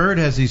 the bird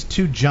has these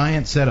two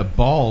giant set of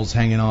balls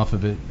hanging off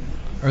of it.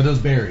 Are those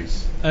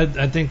berries? I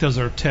think those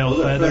are tail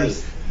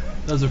feathers.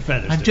 Those are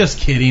feathers. I'm just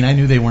kidding. I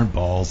knew they weren't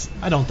balls.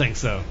 I don't think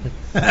so.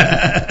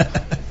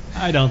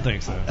 I don't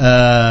think so.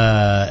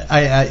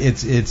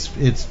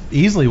 It's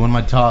easily one of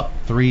my top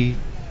 3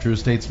 Drew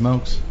Estate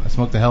smokes. I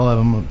smoked the hell out of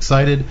them. I'm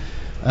excited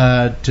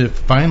to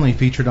finally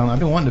feature it on. I've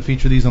been wanting to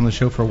feature these on the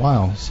show for a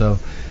while. So,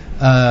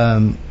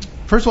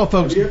 first of all,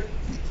 folks,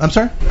 I'm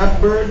sorry.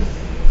 That bird.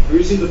 Have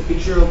you seen the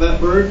picture of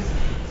that bird?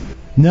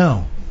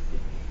 No.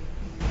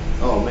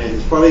 Oh man,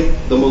 it's probably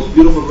the most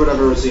beautiful bird I've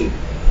ever seen.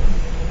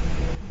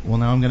 Well,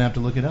 now I'm gonna have to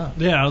look it up.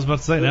 Yeah, I was about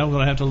to say, now I'm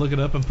gonna have to look it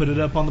up and put it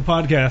up on the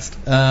podcast.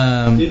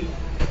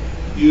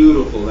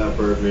 Beautiful, that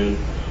bird, man.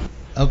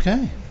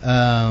 Okay.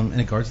 And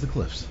it guards the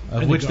cliffs,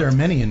 of which there are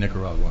many in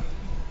Nicaragua.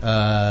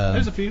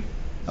 There's a few.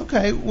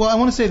 Okay. Well, I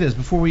want to say this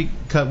before we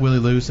cut Willie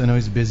loose. I know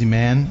he's a busy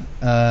man.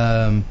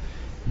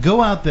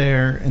 Go out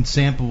there and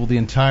sample the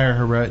entire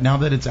Herrera. Now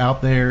that it's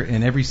out there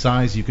in every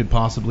size you could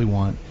possibly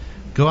want,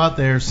 go out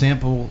there,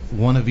 sample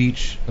one of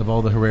each of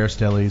all the Herrera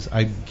Estelis.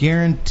 I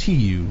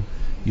guarantee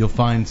you'll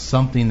find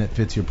something that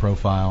fits your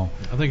profile.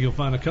 I think you'll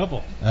find a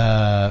couple.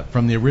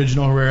 From the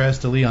original Herrera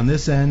Esteli on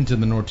this end to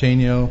the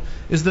Norteño.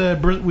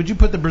 Would you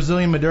put the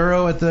Brazilian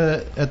Maduro at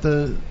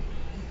the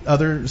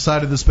other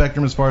side of the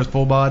spectrum as far as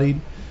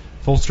full-bodied,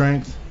 full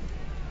strength?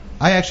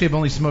 I actually have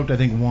only smoked, I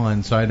think,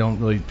 one, so I don't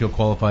really feel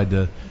qualified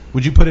to.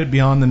 Would you put it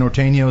beyond the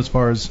Norteño as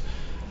far as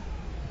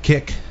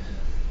kick?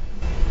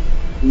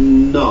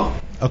 No.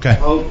 Okay.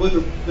 I would put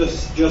it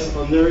just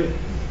under it.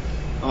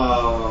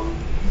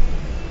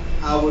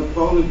 I would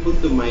probably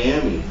put the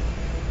Miami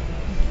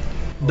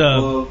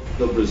above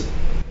the Brazil.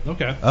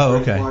 Okay. Oh,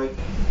 okay.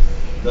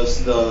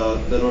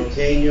 The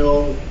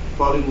Norteño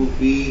probably would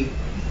be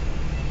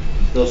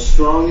the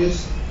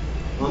strongest.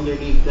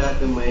 Underneath that,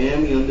 the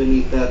Miami.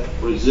 Underneath that,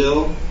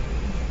 Brazil.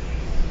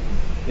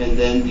 And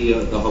then the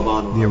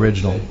Habano. The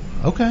original.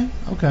 Okay.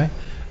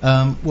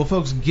 Well,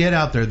 folks, get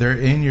out there. They're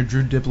in your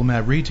Drew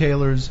Diplomat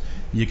retailers.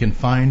 You can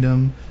find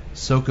them,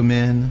 soak them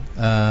in.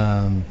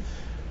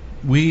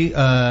 We've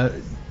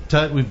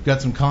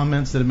got some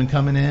comments that have been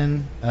coming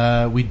in.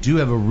 We do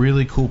have a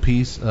really cool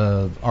piece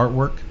of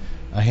artwork,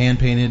 a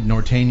hand-painted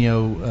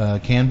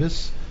Norteño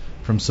canvas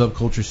from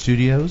Subculture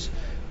Studios.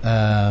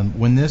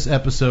 When this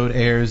episode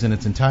airs in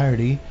its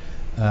entirety,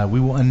 we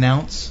will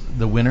announce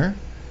the winner.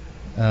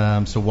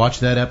 So watch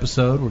that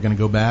episode. We're going to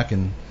go back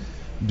and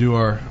do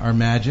our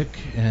magic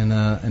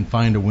and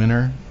find a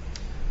winner.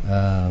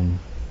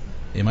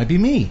 It might be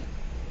me.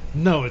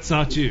 No, it's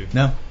not you.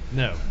 No.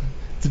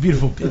 It's a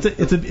beautiful.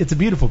 It's a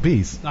beautiful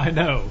piece. I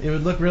know. It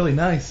would look really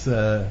nice.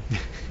 No.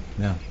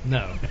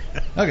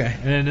 Okay.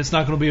 And it's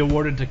not going to be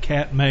awarded to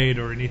Cat Maid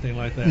or anything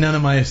like that. None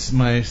of my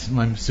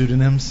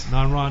pseudonyms.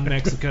 Non-Ron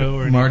Mexico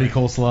or Marty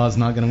Coleslaw is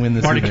not going to win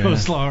this. Marty either.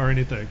 Coleslaw or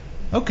anything.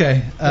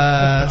 Okay.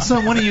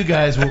 So one of you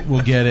guys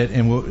will get it,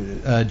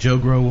 and Joe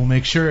Grow will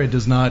make sure it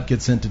does not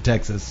get sent to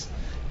Texas.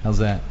 How's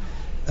that?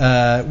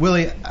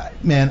 Willie,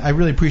 man, I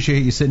really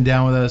appreciate you sitting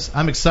down with us.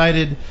 I'm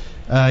excited.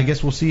 I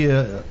guess we'll see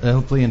you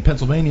hopefully in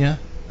Pennsylvania.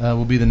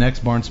 We'll be the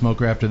next Barn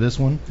Smoker after this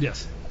one.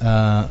 Yes.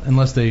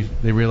 Unless they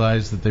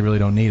realize that they really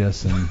don't need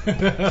us. And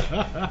what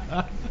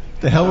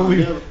the hell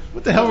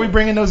are we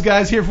bringing those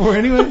guys here for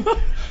anyway?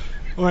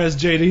 Or as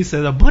JD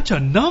said, a bunch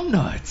of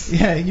numbnuts.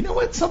 Yeah, you know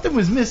what? Something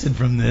was missing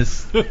from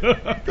this.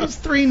 Those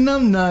 3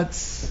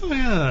 numbnuts. Oh,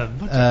 yeah, a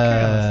bunch of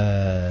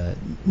cows.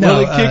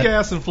 No, kick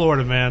ass in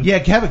Florida, man. Yeah,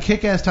 have a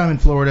kick-ass time in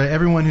Florida.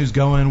 Everyone who's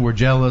going, we're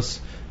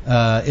jealous.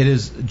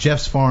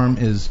 Jeff's farm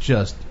is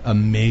just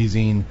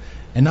amazing.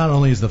 And not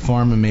only is the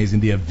farm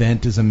amazing, the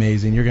event is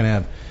amazing. You're going to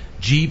have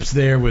Jeeps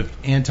there with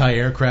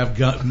anti-aircraft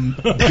guns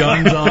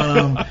on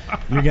them.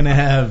 You're going to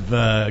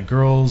have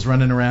girls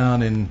running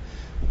around in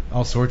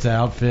all sorts of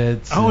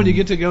outfits. Oh, and you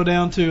get to go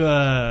down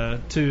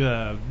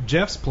to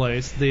Jeff's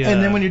place.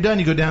 And then when you're done,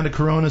 you go down to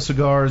Corona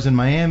Cigars in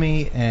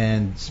Miami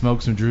and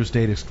smoke some Drew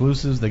Estate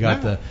exclusives. They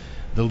got the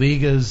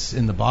Ligas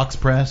in the box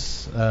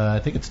press. I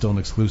think it's still an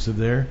exclusive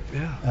there.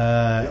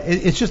 Yeah.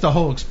 It's just a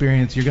whole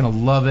experience. You're going to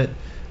love it.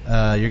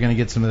 You're going to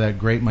get some of that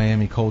great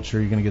Miami culture.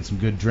 You're going to get some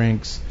good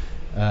drinks.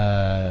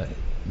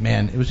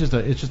 Man, it's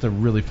just a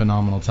really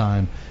phenomenal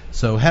time.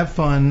 So have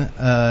fun,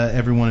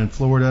 everyone in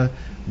Florida.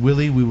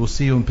 Willie, we will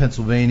see you in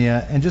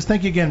Pennsylvania. And just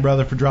thank you again,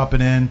 brother, for dropping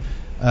in.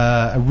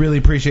 I really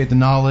appreciate the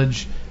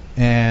knowledge,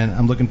 and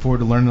I'm looking forward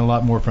to learning a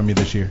lot more from you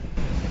this year.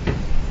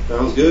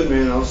 Sounds good,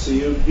 man. I'll see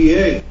you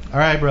in PA. All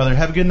right, brother.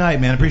 Have a good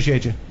night, man.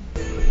 Appreciate you.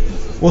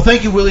 Well,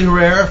 thank you, Willie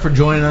Herrera, for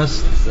joining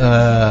us.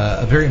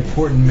 A very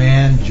important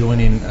man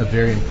joining a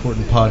very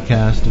important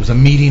podcast. It was a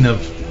meeting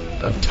of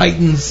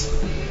titans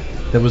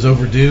that was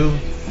overdue.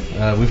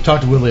 We've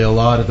talked to Willie a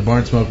lot at the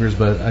Barn Smokers,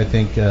 but I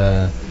think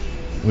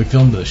we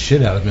filmed the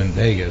shit out of him in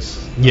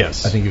Vegas.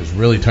 Yes. I think he was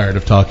really tired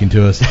of talking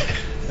to us.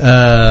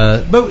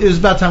 But it was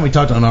about time we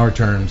talked on our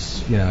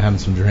terms, having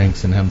some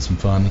drinks and having some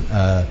fun.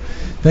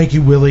 Thank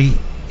you, Willie.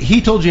 He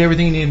told you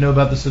everything you need to know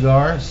about the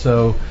cigar,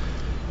 so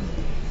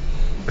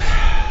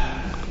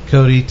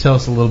Cody, tell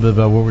us a little bit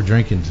about what we're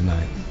drinking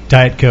tonight.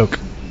 Diet Coke.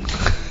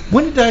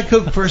 When did Diet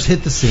Coke first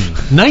hit the scene?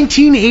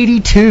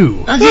 1982.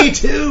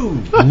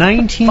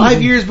 1982.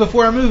 5 years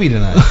before our movie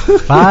tonight.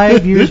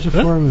 5 years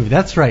before our movie.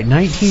 That's right.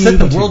 1982.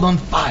 Set the world on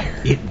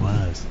fire. It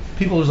was.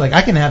 People was like,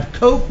 I can have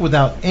Coke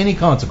without any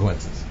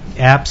consequences.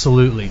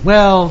 Absolutely.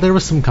 Well, there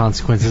was some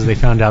consequences they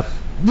found out.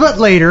 But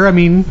later, I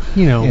mean,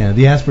 Yeah,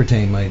 the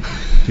aspartame might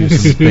do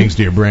some things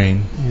to your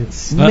brain.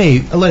 It's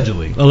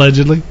allegedly.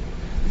 Allegedly.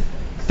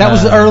 That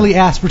was the early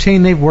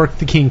aspartame. They worked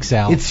the kinks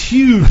out. It's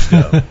huge,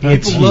 though.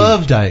 People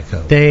love Diet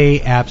Coke.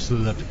 They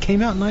absolutely loved it. It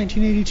came out in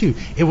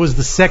 1982. It was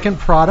the second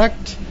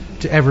product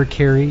to ever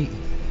carry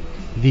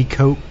the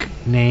Coke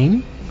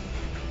name.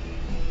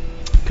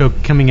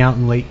 Coke coming out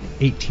in late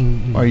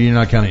 18... Or you're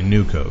not counting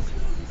New Coke.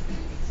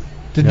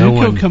 Did New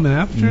Coke come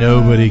after?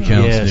 Nobody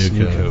counts yes,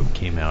 New Coke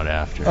came out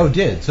after. Oh,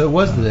 did? So it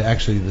was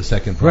actually the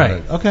second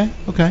product. Right.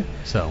 Okay.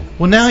 So.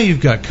 Well, now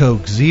you've got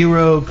Coke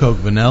Zero, Coke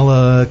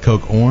Vanilla,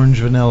 Coke Orange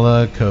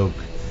Vanilla, Coke...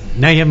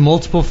 Now you have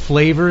multiple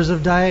flavors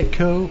of Diet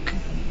Coke.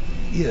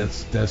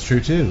 Yes, that's true,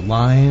 too.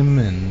 Lime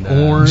and...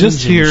 Orange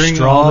Just and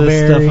hearing all this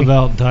strawberry. stuff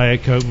about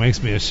Diet Coke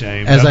makes me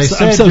ashamed. As I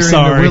said so during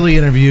sorry. the Willie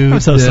interview, I'm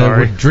so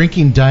sorry. We're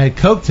drinking Diet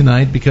Coke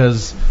tonight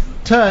because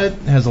Tut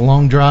has a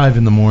long drive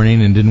in the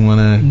morning and didn't want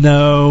to...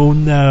 No.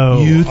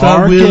 You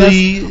thought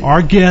Willie...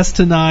 Our guest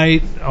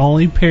tonight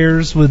only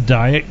pairs with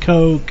Diet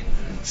Coke.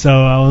 So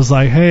I was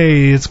like,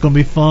 hey, it's going to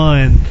be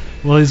fun.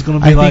 Well, he's going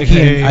to be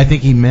I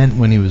think he meant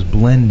when he was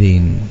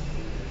blending,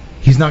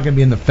 he's not going to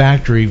be in the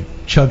factory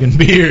chugging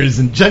beers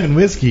and chugging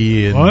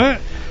whiskey. And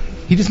what?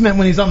 He just meant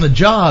when he's on the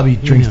job, he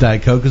drinks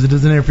Diet Coke because it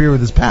doesn't interfere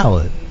with his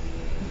palate.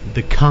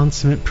 The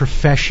consummate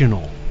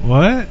professional.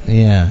 What?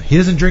 Yeah. He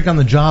doesn't drink on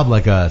the job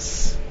like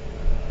us.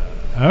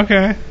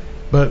 Okay.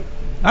 But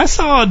I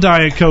saw a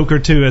Diet Coke or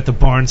two at the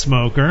Barn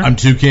Smoker. I'm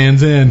 2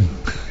 cans in.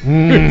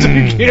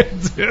 2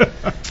 cans.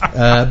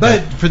 But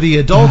for the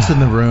adults in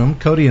the room,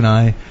 Cody and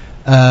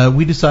I,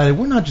 we decided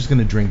we're not just going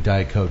to drink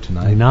Diet Coke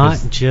tonight. Not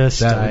just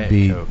that Diet would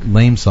be Coke.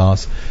 lame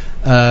sauce.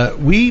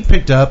 We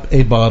picked up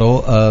a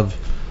bottle of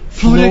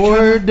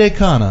Flor de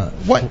Cana.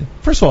 What?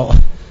 First of all,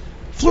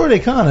 Flor de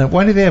Cana,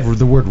 why do they have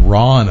the word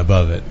Ron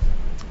above it?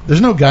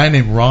 There's no guy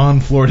named Ron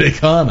Flor de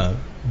Cana.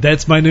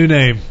 That's my new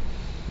name.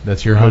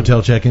 That's your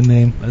hotel check-in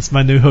name? That's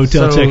my new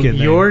hotel check-in name.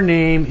 Your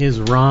name is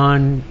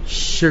Ron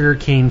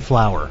Sugarcane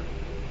Flower.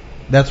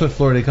 That's what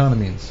Flor de Cana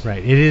means. Right.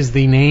 It is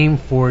the name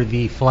for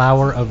the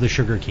flower of the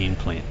sugarcane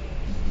plant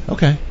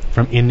Okay.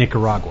 in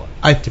Nicaragua,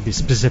 to be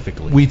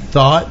specifically. We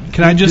thought...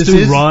 Can I just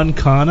do Ron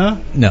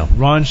Cana? No.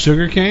 Ron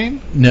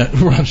Sugarcane? No,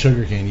 Ron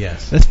Sugarcane,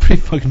 yes. That's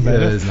pretty fucking bad.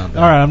 That is not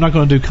bad. All right, I'm not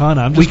going to do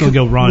Cana. I'm just going to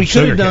go Ron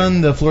Sugarcane. We could have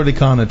done the Flor de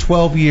Cana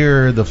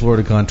 12-year, the Flor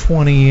de Cana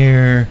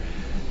 20-year.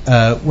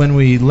 When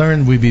we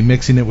learned we'd be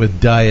mixing it with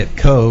Diet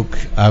Coke,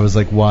 I was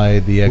like, why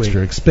the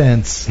extra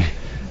expense?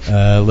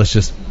 Let's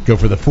just go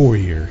for the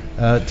 4-year.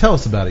 Tell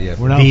us about it, yeah.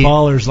 We're not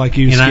ballers like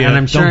you, Skip. And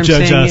I'm sure Don't I'm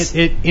judge saying us.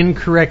 it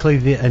incorrectly.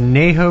 The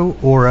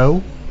Añejo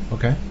Oro.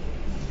 Okay.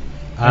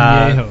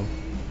 Añejo.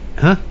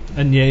 Huh?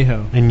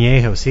 Añejo.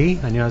 Añejo. See?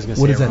 I knew I was going to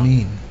say What does it that wrong.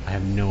 mean? I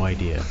have no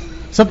idea.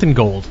 Something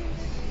gold.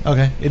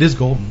 Okay. It is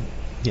golden.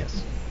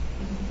 Yes.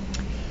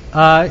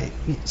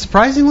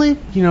 Surprisingly,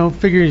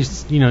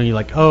 figures, you're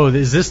like, oh,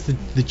 is this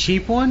the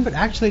cheap one? But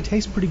actually, it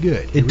tastes pretty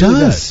good. It really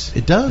does.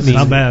 It does.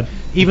 Not bad.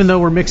 Even though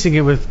we're mixing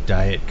it with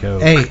Diet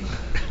Coke. Hey,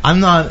 I'm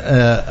not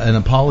an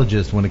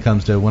apologist when it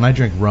comes to when I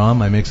drink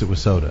rum, I mix it with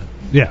soda.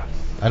 Yeah.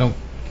 I don't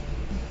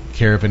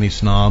care if any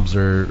snobs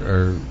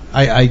or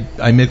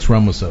I mix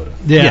rum with soda.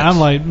 Yeah, Yes. I'm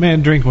like,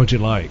 man, drink what you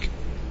like.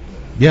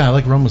 Yeah, I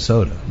like rum with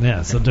soda.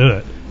 Yeah, so do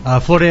it.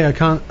 Flor de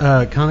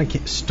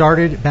Cana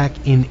started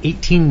back in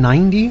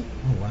 1890.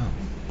 Oh wow.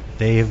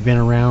 They have been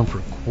around for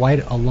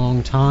quite a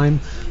long time.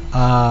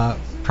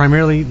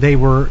 Primarily, they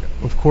were,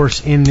 of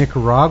course, in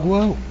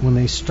Nicaragua when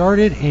they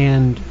started,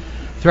 and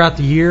throughout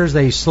the years,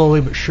 they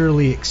slowly but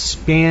surely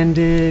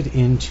expanded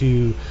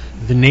into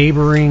the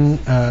neighboring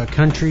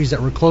countries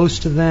that were close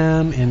to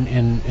them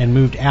and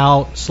moved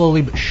out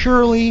slowly but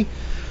surely.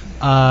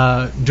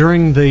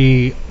 During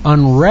the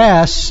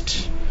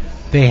unrest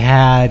they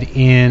had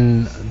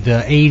in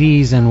the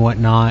 80s and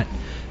whatnot,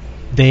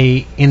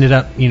 they ended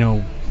up,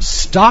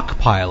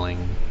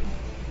 stockpiling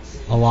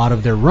a lot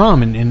of their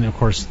rum, and of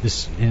course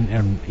this, and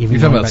even You're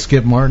talking about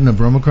Skip Martin of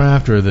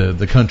Bromocraft or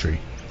the country?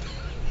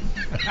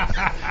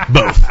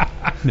 Both.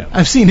 No.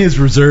 I've seen his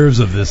reserves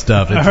of this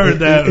stuff. I heard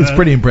that. It's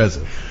pretty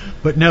impressive.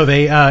 But no,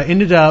 they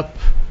ended up,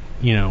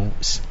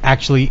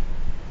 actually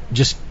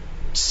just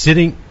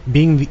sitting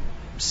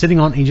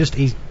on just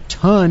a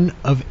ton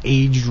of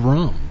aged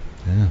rum.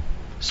 Yeah.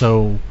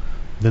 So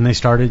then they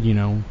started,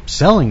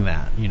 selling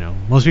that.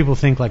 Most people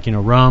think like,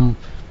 rum,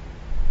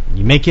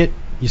 you make it,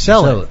 you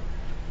sell it.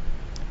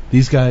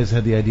 These guys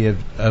had the idea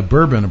of a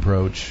bourbon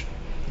approach,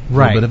 a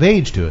Right. little bit of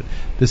age to it.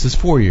 This is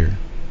 4-year.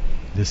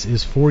 This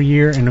is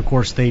 4-year, and of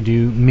course they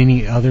do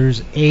many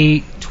others,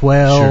 8,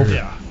 12, Sure.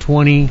 Yeah.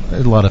 20.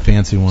 There's a lot of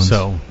fancy ones.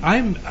 So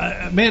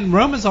Man,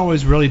 rum is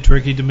always really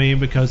tricky to me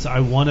because I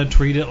want to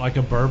treat it like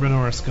a bourbon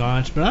or a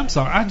scotch, but I'm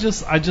sorry, I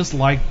just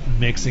like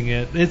mixing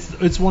it.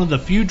 It's one of the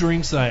few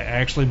drinks that I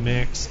actually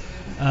mix.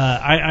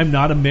 I'm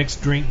not a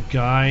mixed drink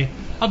guy.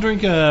 I'll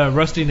drink a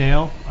Rusty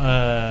Nail,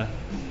 and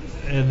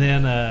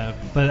then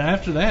but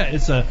after that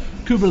it's a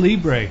Cuba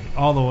Libre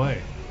all the way.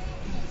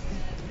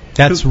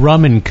 that's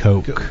rum and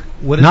Coke,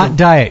 What is not a-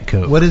 Diet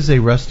Coke. What is a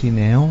rusty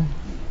nail?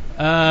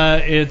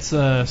 It's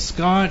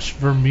scotch,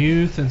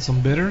 vermouth, and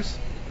some bitters.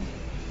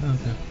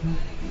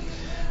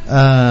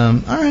 All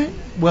right.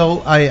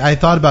 Well, I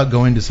thought about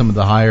going to some of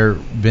the higher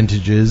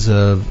vintages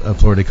of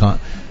Flor de Cana.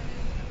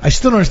 I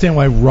still don't understand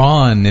why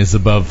Ron is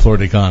above Flor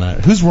de Cana.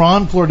 Who's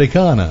Ron Flor de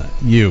Cana?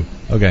 You.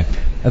 Okay.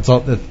 That's all.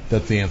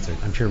 That's the answer.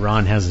 I'm sure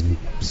Ron has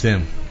It's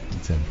him.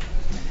 It's him.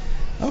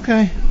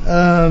 Okay.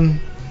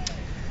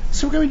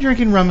 So we're going to be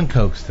drinking rum and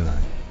Cokes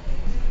tonight.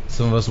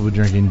 Some of us will be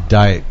drinking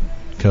Diet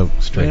Coke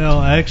straight.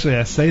 Actually,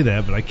 I say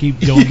that, but I keep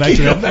going back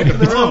to that. Back to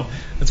the rum.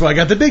 That's why I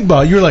got the big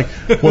bottle. You were like,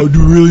 well,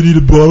 do we really need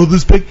a bottle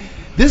this big?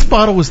 This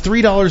bottle was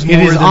 $3 more.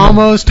 It is than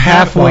almost the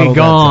half halfway bottle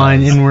gone,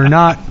 that size. and we're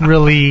not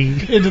really.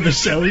 Into the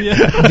show yet.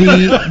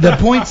 The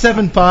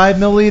 0.75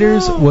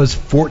 milliliters was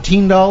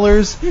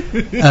 $14.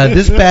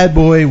 This bad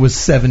boy was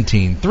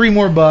 $17. $3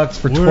 more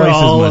for We're twice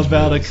all as much.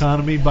 about booze.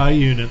 economy by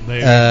unit,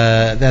 baby.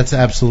 That's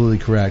absolutely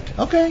correct.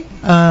 Okay.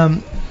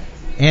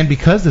 And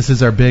because this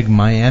is our big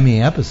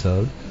Miami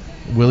episode,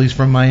 Willie's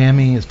from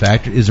Miami.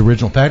 His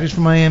original factory's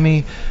from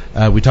Miami.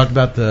 We talked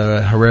about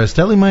the Jerez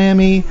Deli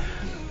Miami.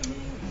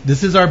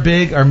 This is our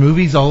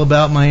movie's all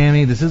about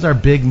Miami. This is our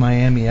big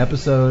Miami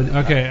episode.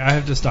 Okay, I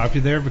have to stop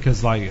you there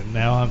because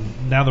now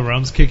the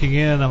rum's kicking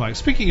in. I'm like,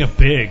 speaking of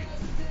big,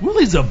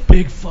 Willie's a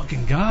big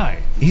fucking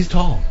guy. He's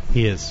tall.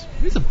 He is.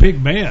 He's a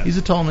big man. He's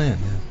a tall man.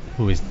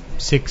 Who is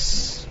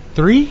 6'3",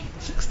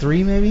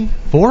 6'3", maybe.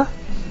 4?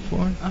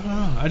 before? I don't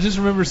know. I just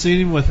remember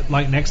seeing him with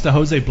like next to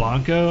Jose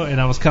Blanco,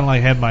 and I was kind of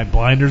like had my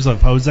blinders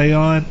of Jose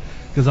on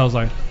because I was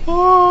like,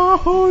 "Oh,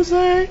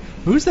 Jose,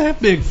 who's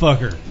that big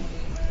fucker?"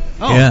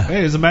 Oh, Yeah.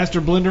 hey, he's a master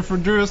blender for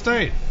Drew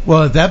Estate.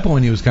 Well, at that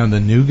point, he was kind of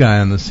the new guy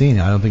on the scene.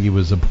 I don't think he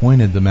was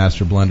appointed the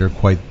master blender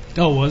quite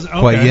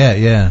yet.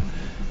 Yeah.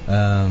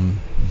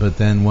 But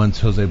then once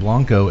Jose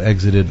Blanco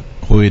exited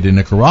Hoya de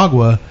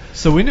Nicaragua,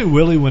 So we knew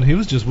Willie when he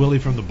was just Willie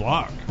from the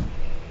block.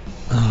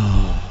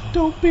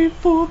 Don't be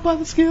fooled by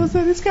the skills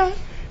that he's got.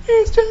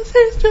 He's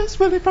just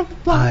Willie from the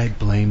block. I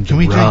blame the can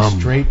we rum.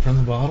 drink straight from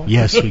the bottle?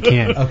 Yes, we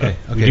can. Okay.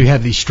 We do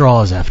have these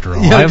straws after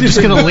all. Yeah, I'm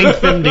just going to link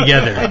them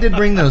together. I did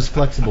bring those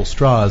flexible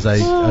straws. I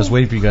was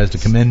waiting for you guys to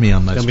commend me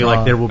on my It's straw. going to be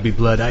like There Will Be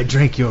Blood. I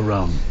drank your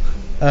rum.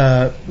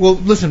 Well,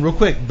 listen, real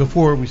quick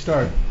before we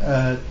start.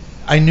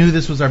 I knew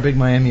this was our big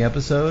Miami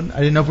episode. I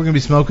didn't know if we're going to be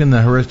smoking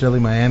the Jerez Deli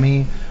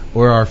Miami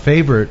or our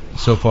favorite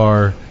so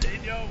far,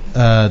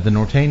 the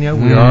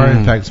Norteño. We are,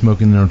 in fact,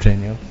 smoking the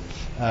Norteño.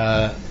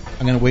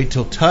 I'm going to wait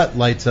till Tut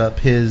lights up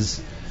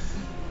his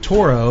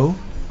Toro.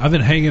 I've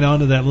been hanging on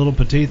to that little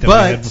petite that we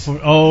had before.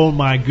 Oh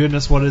my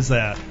goodness, what is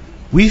that?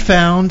 We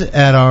found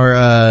at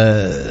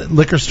our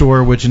liquor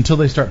store, which until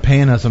they start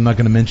paying us, I'm not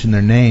going to mention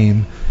their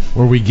name,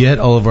 where we get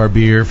all of our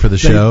beer for the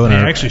show. They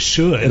actually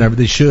should. And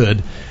they should.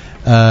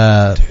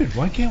 Dude,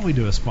 why can't we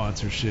do a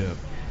sponsorship?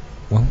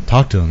 Well,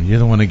 talk to them. You're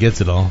the one that gets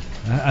it all.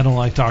 I don't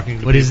like talking to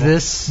people. What is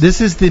this? This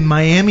is the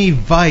Miami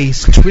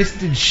Vice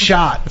Twisted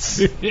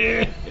Shots.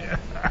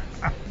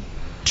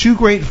 2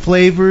 great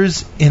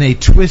flavors in a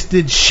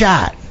twisted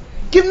shot.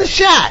 Give them the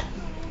shot.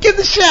 Give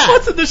them the shot.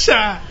 What's in the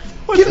shot?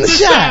 Give them the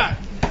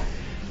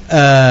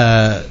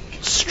shot.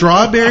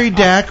 Strawberry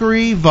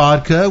daiquiri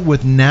vodka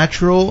with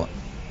natural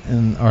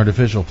and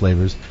artificial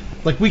flavors.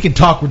 Like we can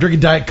talk. We're drinking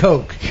Diet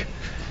Coke.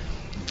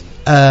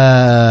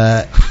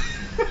 And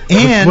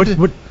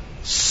What?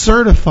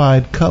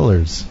 certified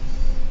colors.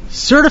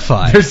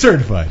 Certified? They're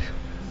certified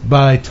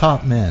by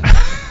top men.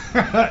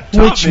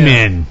 Which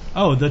men?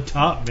 Oh, the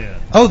top men.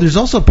 Oh, there's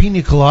also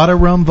pina colada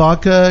rum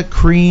vodka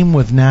cream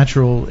with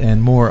natural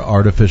and more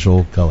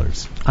artificial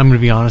colors. I'm going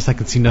to be honest, I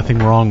can see nothing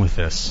wrong with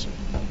this.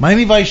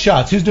 Miami Vice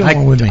shots. Who's doing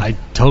one with me? I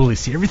totally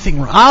see everything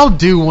wrong. I'll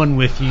do one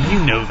with you.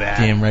 You know that.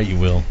 Damn right you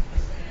will.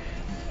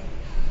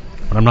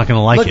 But I'm not going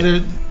to like Look,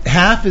 it.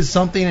 half is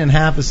something and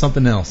half is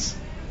something else.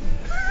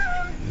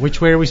 Which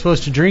way are we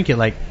supposed to drink it?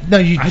 Like, No,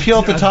 you peel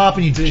at the top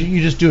and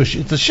you just do a.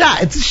 It's a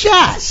shot. It's a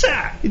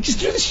shot. You just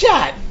do the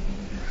shot.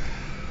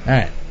 All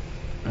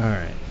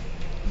right.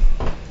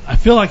 I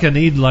feel like I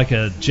need like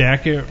a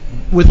jacket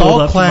With pulled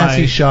all up to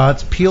classy my-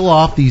 shots, peel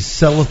off the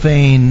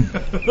cellophane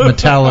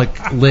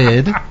metallic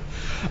lid.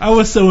 I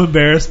was so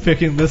embarrassed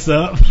picking this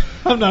up.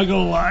 I'm not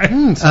gonna lie.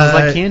 sounds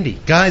like candy.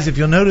 Guys, if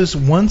you'll notice,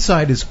 one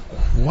side is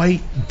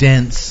quite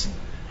dense.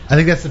 I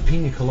think that's the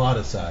pina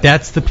colada side.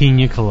 That's the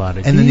pina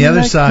colada. And then the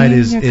other side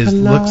is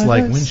looks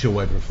like windshield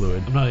wiper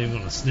fluid. I'm not even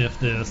gonna sniff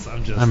this.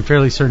 I'm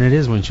fairly certain it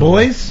is windshield.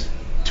 Boys,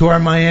 to our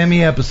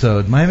Miami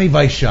episode, Miami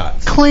Vice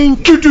shots.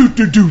 Clink.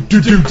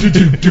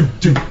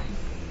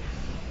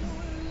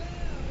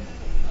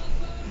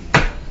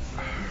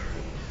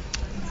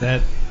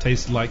 That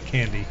tasted like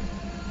candy.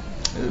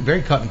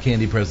 Very cotton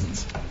candy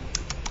presents.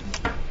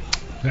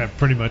 That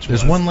pretty much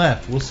There's was. one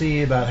left. We'll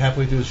see about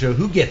halfway through the show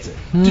who gets it.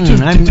 I'm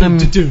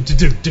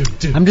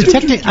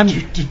detecting.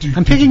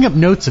 I'm picking up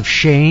notes of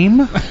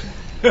shame.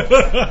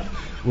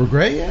 We're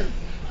great yet?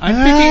 I'm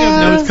picking up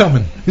notes. It's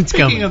coming. It's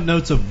Picking coming. up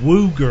notes of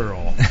Woo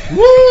Girl.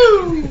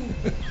 Woo!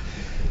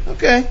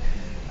 Okay.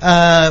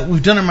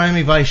 We've done our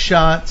Miami Vice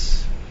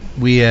shots.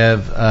 We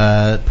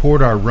have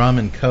poured our rum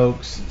and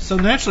cokes. So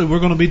naturally, we're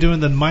going to be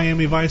doing the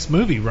Miami Vice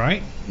movie,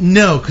 right?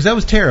 No, because that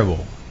was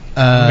terrible.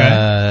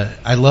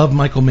 I love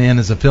Michael Mann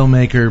as a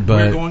filmmaker,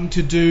 but We're going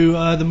to do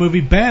the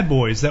movie Bad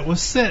Boys that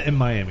was set in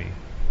Miami.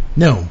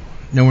 no,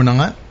 we're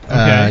not.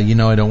 Okay. You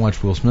know I don't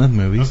watch Will Smith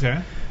movies.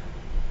 Okay.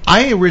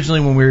 I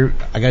originally,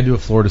 I got to do a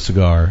Florida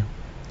cigar.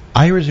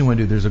 I originally wanted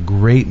to do. There's a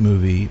great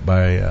movie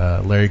by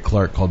Larry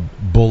Clark called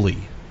Bully,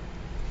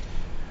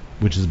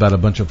 which is about a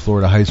bunch of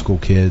Florida high school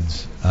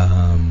kids.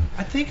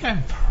 I think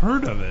I've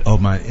heard of it. Oh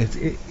my!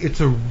 It's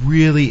a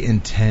really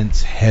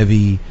intense,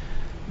 heavy,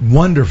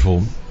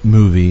 wonderful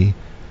movie.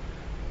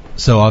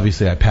 So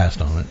obviously I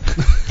passed on it.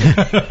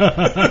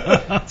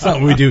 That's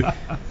not what we do.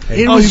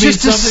 It was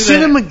just a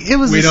cinema. It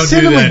was a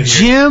cinema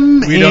gym.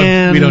 We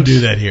don't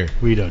do that here.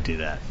 We don't do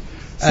that.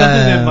 Something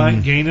that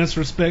might gain us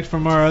respect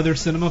from our other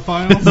cinema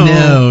files.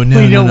 No,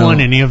 we don't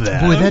want any of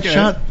that. Boy, that Okay.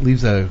 shot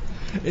leaves a.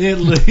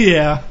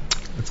 Yeah.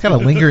 It's got a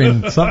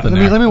lingering something.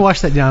 Let me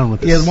wash that down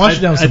with this. Yeah, wash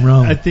it down with some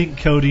rum. I think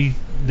Cody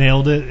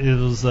nailed it. It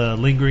was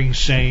lingering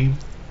shame.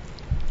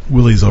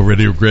 Willie's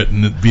already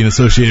regretting being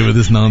associated with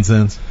this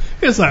nonsense.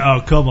 It's like,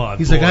 oh, come on.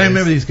 He's like, I boys.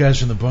 remember these guys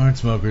from the Barn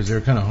Smokers. They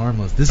were kind of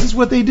harmless. This is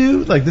what they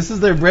do? Like, this is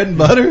their bread and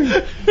butter?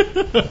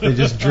 They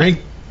just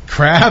drink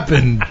crap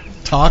and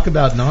talk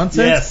about nonsense?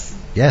 Yes.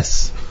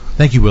 Yes.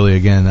 Thank you, Willie,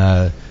 again.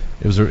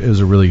 It was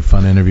a really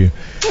fun interview.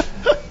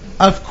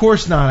 Of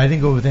course not. I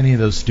didn't go with any of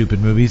those stupid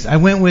movies. I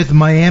went with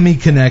Miami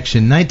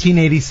Connection,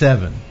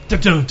 1987. I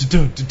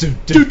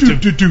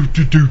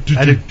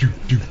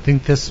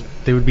think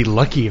they would be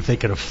lucky if they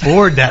could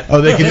afford that.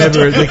 Oh, they can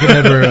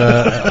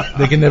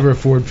never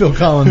afford Phil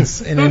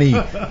Collins in any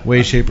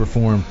way, shape, or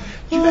form.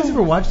 Did you guys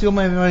ever watch The Old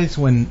Miami Vice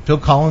when Phil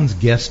Collins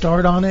guest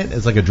starred on it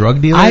as like a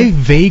drug dealer? I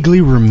vaguely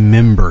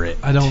remember it.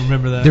 I don't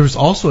remember that. There was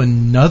also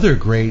another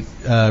great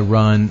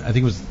run. I think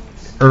it was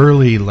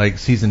early, like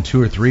season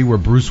 2 or 3, where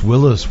Bruce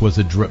Willis was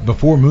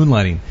before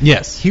Moonlighting.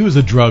 Yes, he was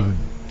a drug.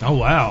 Oh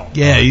wow.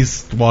 Yeah,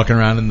 he's walking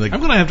around in the.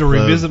 I'm gonna have to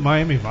revisit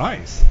Miami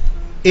Vice.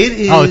 It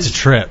is. Oh, it's a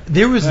trip.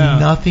 There was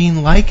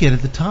nothing like it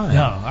at the time.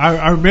 No,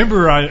 I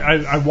remember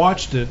I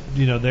watched it,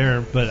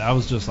 there, but I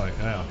was just like,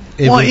 oh.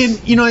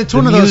 It's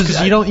one of those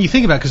because you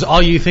think about it because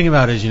all you think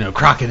about is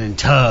Crockett and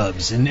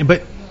Tubbs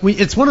but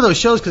it's one of those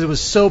shows because it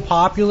was so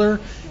popular.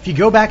 If you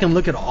go back and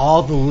look at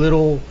all the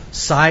little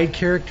side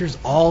characters,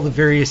 all the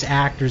various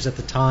actors at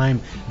the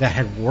time that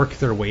had worked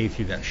their way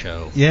through that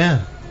show.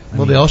 Yeah.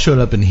 Well, they all showed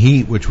up in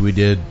Heat, which we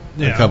did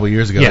a couple of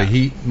years ago. Yeah.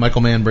 Heat, Michael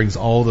Mann brings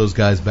all those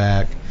guys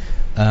back.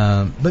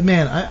 But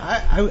man,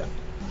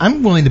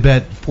 I'm willing to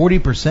bet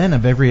 40%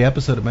 of every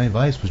episode of Miami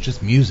Vice was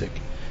just music.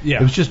 Yeah.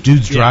 It was just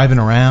dudes driving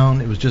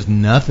around. It was just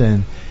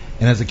nothing.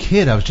 And as a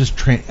kid, I was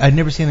just I'd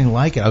never seen anything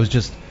like it. I was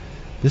just,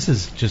 this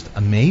is just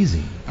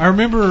amazing. I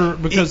remember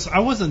because I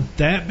wasn't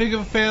that big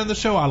of a fan of the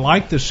show. I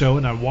liked the show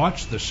and I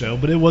watched the show,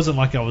 but it wasn't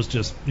like I was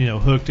just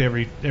hooked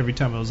every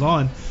time it was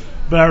on.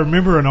 But I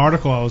remember an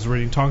article I was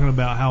reading talking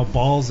about how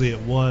ballsy it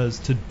was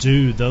to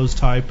do those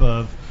type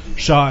of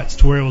shots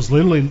to where it was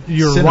literally,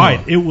 you're cinema.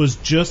 Right, it was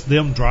just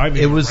them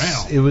driving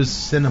around. It was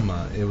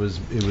cinema. It was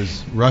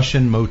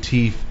Russian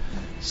motif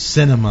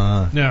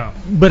cinema. Yeah.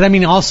 But I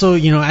mean, also,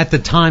 at the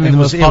time it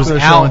was out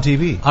on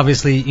TV.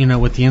 Obviously,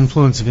 with the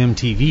influence of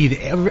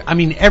MTV,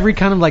 every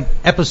kind of like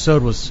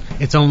episode was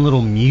its own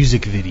little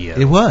music video.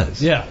 It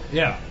was. Yeah.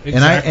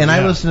 Exactly,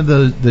 I listened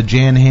to the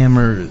Jan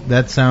Hammer,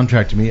 that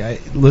soundtrack to me.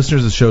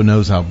 Listeners of the show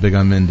knows how big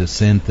I'm into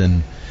synth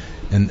and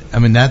I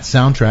mean that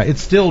soundtrack.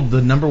 It's still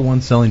the number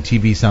one selling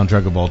TV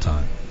soundtrack of all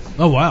time.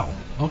 Oh wow.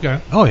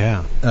 Okay. Oh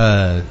yeah.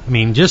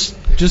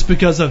 Just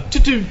because of all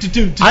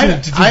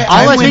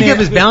I think of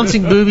is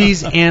bouncing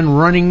boobies and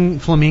running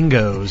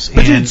flamingos.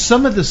 But dude,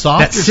 some of the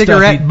softer that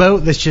cigarette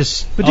boat that's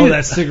just. But dude,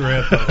 that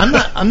cigarette boat.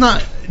 I'm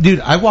not. Dude,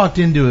 I walked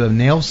into a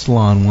nail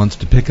salon once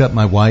to pick up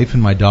my wife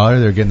and my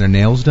daughter. They're getting their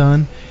nails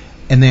done,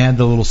 and they had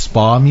the little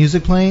spa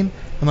music playing.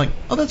 I'm like,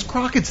 oh, that's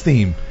Crockett's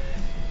theme.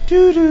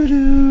 Do do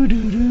do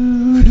do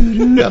do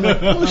do do. I'm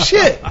like, oh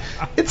shit,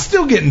 it's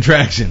still getting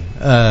traction.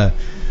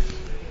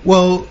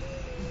 Well.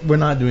 We're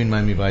not doing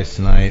Miami Vice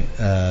tonight,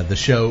 the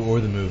show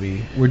or the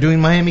movie. We're doing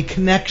Miami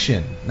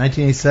Connection,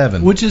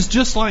 1987. Which is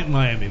just like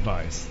Miami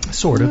Vice.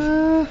 Sort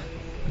of.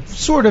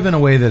 Sort of in a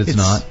way that it's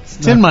not.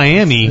 It's in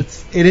Miami.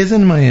 It is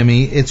in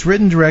Miami. It's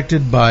written and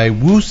directed by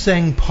Woo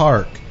Sang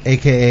Park,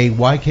 a.k.a.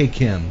 YK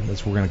Kim.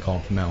 That's what we're going to call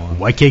him from now on.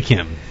 YK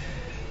Kim.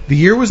 The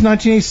year was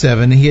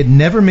 1987. He had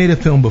never made a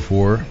film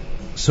before,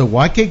 so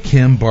YK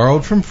Kim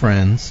borrowed from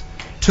friends,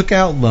 took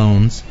out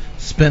loans,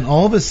 spent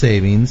all of his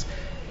savings.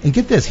 And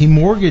get this, he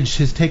mortgaged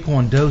his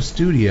Taekwondo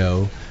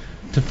studio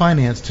to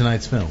finance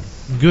tonight's film.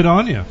 Good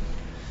on you.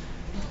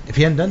 If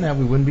he hadn't done that,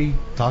 we wouldn't be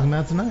talking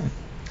about it tonight.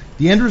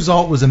 The end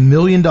result was $1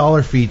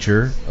 million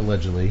feature,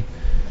 allegedly,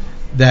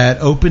 that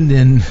opened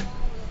in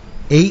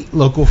 8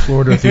 local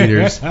Florida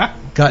theaters,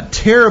 got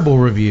terrible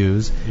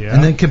reviews,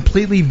 and then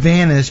completely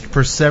vanished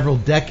for several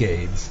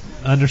decades.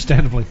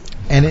 Understandably.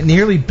 And it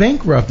nearly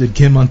bankrupted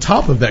Kim on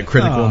top of that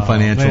critical and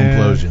financial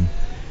implosion.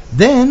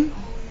 Then...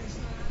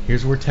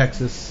 here's where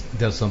Texas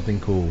does something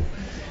cool.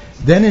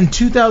 Then in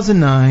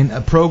 2009, a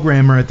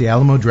programmer at the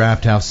Alamo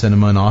Drafthouse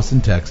Cinema in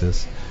Austin,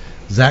 Texas,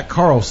 Zach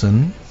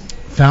Carlson,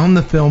 found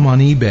the film on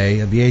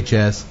eBay, a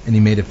VHS, and he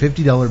made a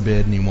 $50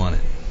 bid and he won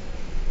it.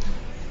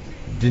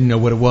 Didn't know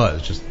what it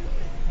was, just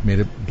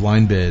made a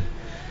blind bid.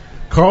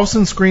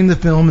 Carlson screened the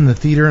film in the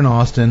theater in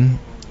Austin,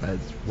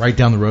 right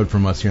down the road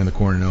from us here in the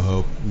corner of No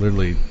Hope,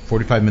 literally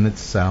 45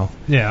 minutes south.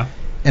 Yeah.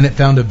 And it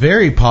found a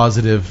very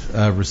positive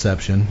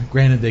reception.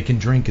 Granted, they can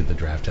drink at the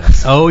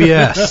Drafthouse. Oh,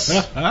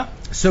 yes.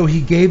 So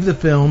he gave the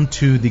film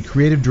to the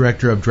creative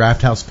director of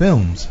Drafthouse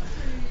Films,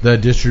 the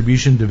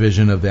distribution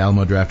division of the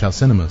Alamo Drafthouse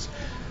Cinemas.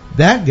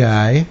 That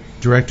guy,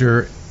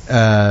 director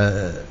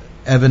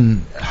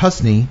Evan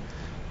Husney,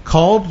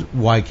 called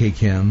YK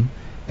Kim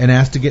and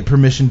asked to get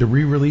permission to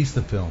re-release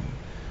the film.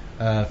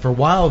 For a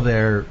while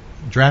there,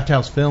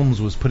 Drafthouse Films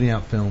was putting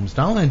out films,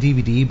 not only on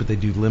DVD, but they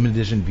do limited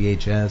edition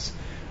VHS.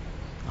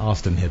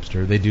 Austin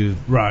hipster. They do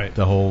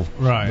the whole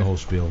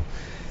spiel.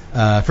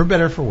 For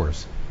better or for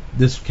worse.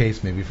 This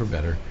case maybe for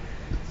better.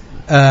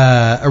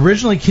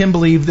 Originally, Kim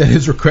believed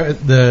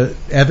that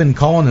Evan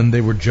calling him,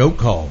 they were joke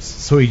calls,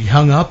 so he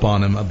hung up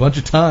on him a bunch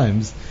of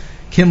times.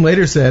 Kim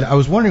later said, I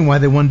was wondering why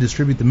they wanted to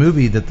distribute the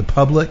movie that the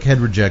public had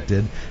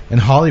rejected and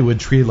Hollywood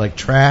treated like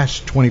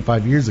trash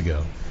 25 years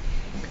ago.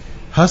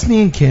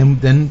 Husney and Kim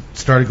then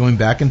started going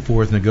back and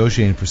forth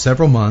negotiating for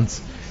several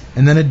months,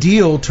 and then a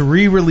deal to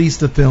re-release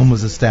the film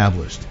was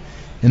established.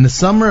 In the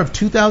summer of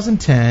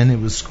 2010, it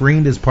was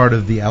screened as part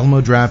of the Alamo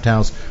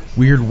Drafthouse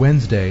Weird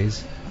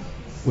Wednesdays.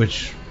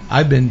 which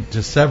I've been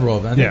to several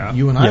of them. I think Yeah.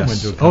 you and I Yes.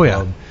 went to a couple Oh,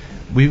 yeah. of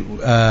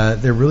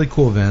them. They're really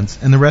cool events,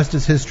 and the rest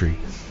is history.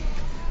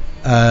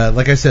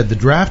 Like I said, the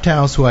Draft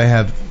House, who I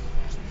have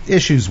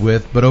issues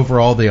with, but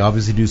overall they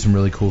obviously do some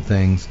really cool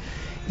things,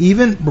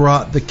 even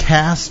brought the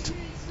cast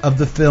of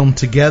the film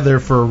together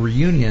for a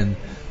reunion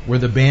where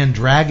the band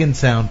Dragon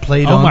Sound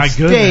played Oh, on my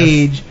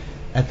stage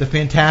at the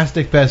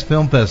Fantastic Fest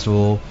Film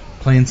Festival,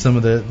 playing some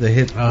of the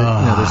hit,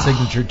 their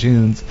signature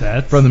tunes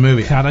That's from the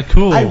movie. kind of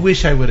cool. I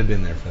wish I would have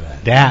been there for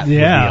that. That would be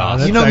Yeah, awesome.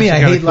 that's You know me, I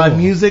actually hate kinda live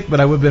cool. music, but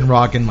I would have been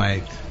rocking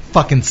my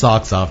fucking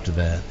socks off to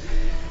that.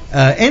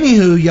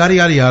 Anywho, yada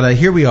yada yada.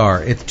 Here we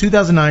are. It's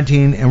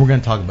 2019, and we're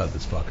going to talk about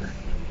this fucker.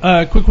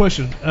 Quick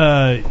question.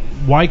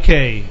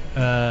 YK,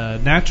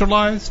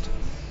 naturalized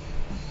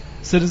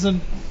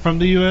citizen from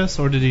the U.S.,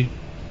 or did he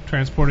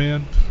transport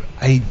in?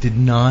 I did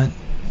not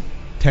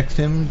text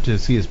him to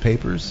see his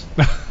papers.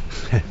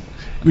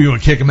 We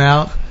want to kick him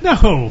out? No.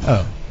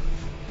 Oh,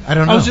 I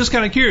don't know. I was just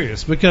kind of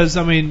curious because,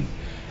 I mean,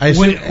 I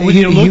assume when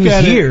you look he was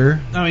at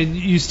here. it, I mean,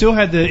 you still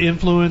had the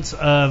influence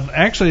of,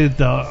 actually,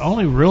 the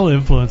only real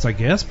influence, I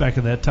guess, back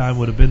in that time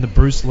would have been the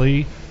Bruce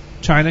Lee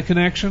China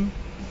connection,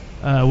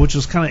 which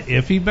was kind of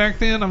iffy back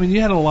then. I mean, you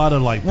had a lot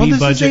of, like, Well, this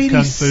is B-budget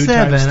kung fu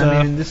type 87. stuff.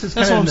 I mean, this is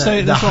That's kind what of I'm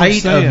saying. the That's what I'm height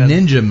of saying.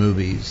 ninja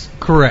movies.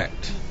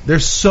 Correct.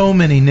 There's so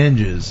many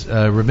ninjas.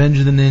 Revenge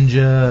of the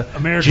Ninja,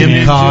 American Jim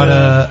Ninja.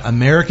 Cotta,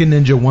 American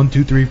Ninja 1,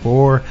 2, 3,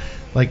 4.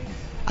 Like,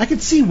 I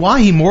could see why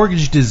he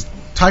mortgaged his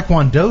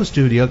Taekwondo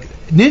studio.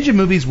 Ninja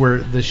movies were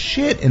the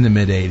shit in the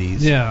mid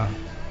 80s. Yeah.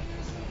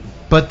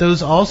 But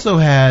those also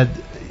had,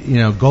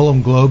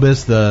 Golem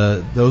Globus,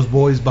 those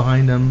boys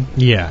behind them.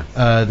 Yeah.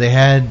 They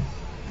had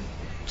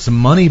some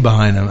money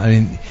behind them. I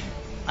mean,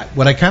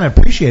 what I kind of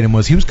appreciated him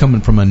was he was coming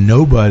from a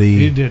nobody.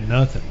 He did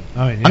nothing.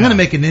 I mean, yeah. I'm going to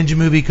make a ninja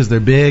movie because they're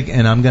big,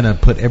 and I'm going to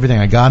put everything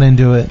I got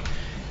into it.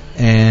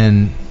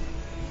 And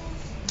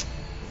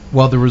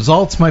while the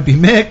results might be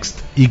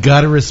mixed, you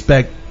got to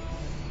respect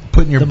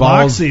putting your the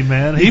balls. Moxie,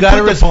 man. You He got put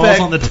to the balls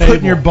respect on the table.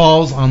 putting your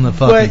balls on the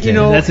fucking But,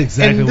 table. That's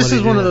exactly and this what he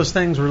is one of did. those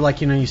things where,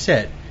 like, you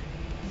said,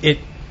 it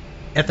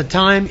at the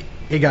time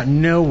it got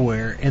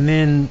nowhere, and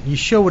then you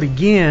show it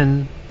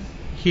again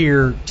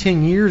here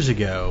 10 years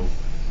ago,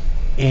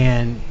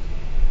 and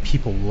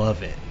people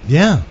love it.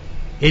 Yeah.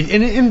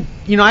 And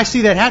I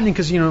see that happening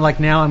because,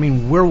 like now, I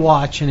mean, we're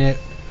watching it,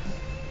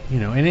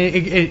 and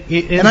it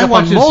ends And I up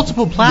watched on this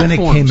multiple platforms.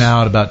 when it came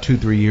out about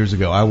 2-3 years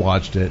ago. I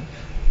watched it.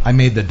 I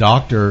made the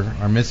doctor,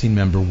 our missing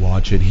member,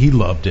 watch it. He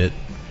loved it.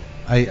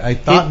 I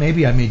thought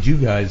maybe I made you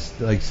guys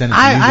send it to you guys.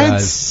 I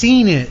had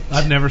seen it.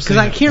 I've never seen because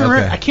I it. can't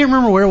remember. Okay. I can't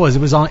remember where it was. It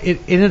was on. It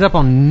ended up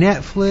on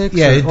Netflix.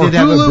 Yeah, it or did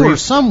have a Hulu brief or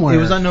somewhere. It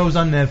was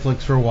on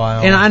Netflix for a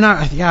while. And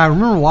I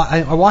remember.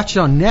 I watched it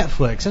on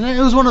Netflix, and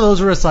it was one of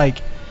those where it's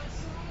like,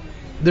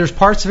 there's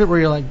parts of it where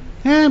you're like,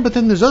 but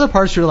then there's other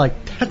parts where you're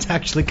like, that's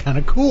actually kind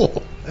of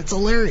cool. That's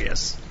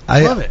hilarious.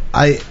 I love it.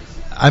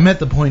 I'm at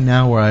the point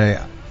now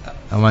where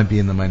I might be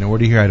in the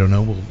minority here. I don't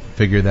know. We'll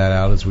figure that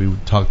out as we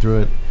talk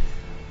through it.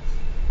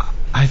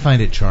 I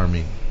find it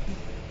charming,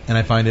 and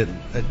I find it.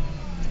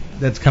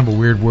 That's kind of a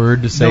weird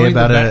word to say knowing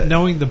about it.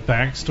 Knowing the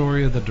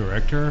backstory of the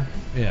director,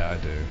 yeah, I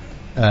do.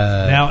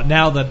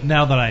 Now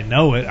that I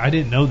know it, I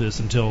didn't know this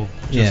until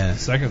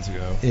just seconds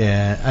ago.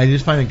 Yeah, I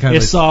just find it kind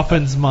of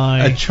softens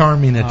my a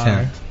charming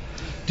attempt.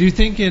 Do you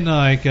think in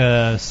like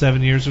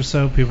 7 years or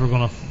so, people are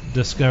going to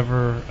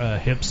discover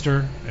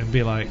Hipster and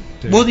be like,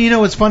 dude.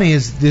 Well, what's funny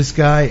is this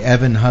guy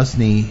Evan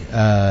Husney.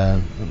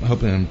 I'm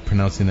hoping I'm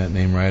pronouncing that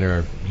name right,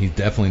 or he's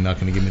definitely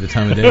not going to give me the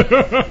time of day.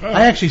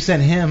 I actually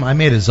sent him. I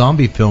made a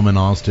zombie film in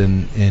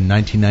Austin in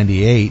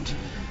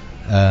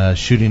 1998,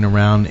 shooting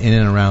around in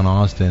and around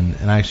Austin,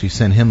 and I actually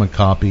sent him a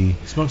copy.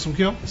 Smoke Some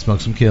Kill? Smoke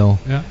Some Kill.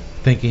 Yeah.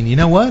 Thinking, you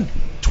know what?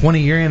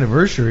 20-year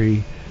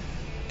anniversary,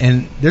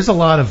 and there's a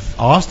lot of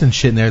Austin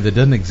shit in there that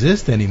doesn't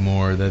exist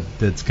anymore.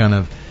 It's kind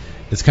of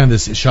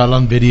this shot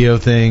on video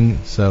thing.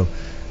 So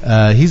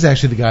he's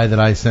actually the guy that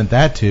I sent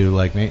that to.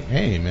 Like,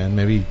 hey man,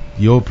 maybe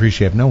you'll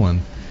appreciate. No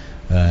one.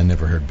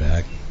 Never heard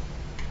back.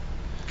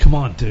 Come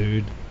on,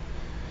 dude.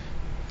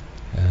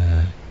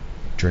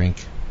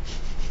 Drink.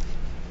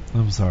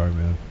 I'm sorry,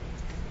 man.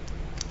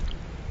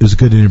 It was a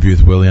good interview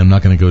with Willie. I'm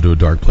not going to go to a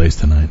dark place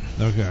tonight.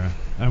 Okay,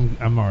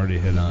 I'm already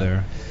headed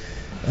there.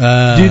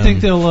 Do you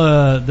think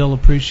they'll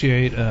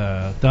appreciate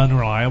the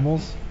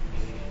Unreliables?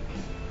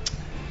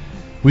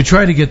 We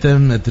tried to get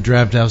them at the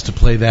Draft House to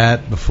play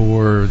that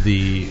before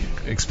the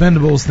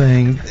Expendables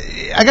thing.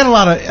 I got a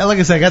lot of, like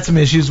I said, I got some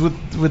issues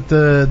with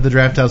the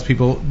Draft House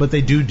people, but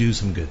they do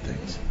some good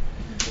things.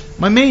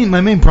 My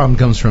main problem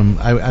comes from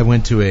I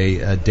went to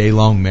a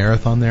day-long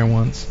marathon there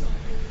once.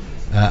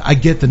 I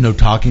get the no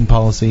talking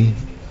policy.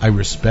 I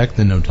respect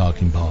the no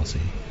talking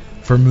policy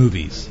for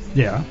movies.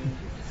 Yeah.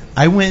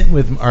 I went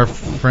with our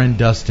friend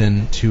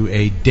Dustin to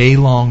a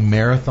day-long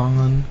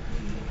marathon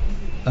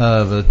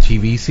of a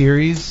TV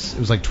series. It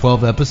was like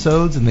 12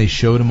 episodes, and they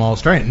showed them all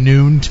starting at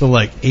noon till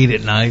like 8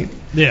 at night.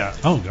 Yeah.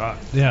 Oh God.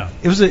 Yeah.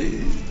 It was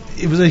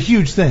a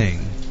huge thing.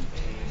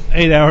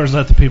 8 hours,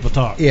 let the people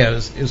talk. Yeah,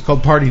 it was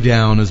called Party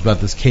Down. It was about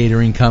this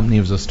catering company.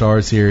 It was a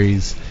Star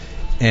series,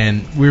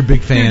 and we're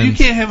big fans. Dude,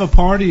 you can't have a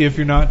party if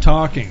you're not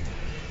talking.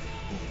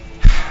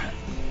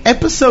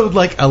 Episode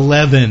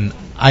 11,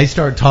 I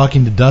start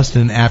talking to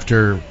Dustin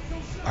after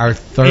our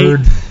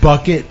third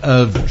bucket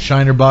of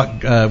Shiner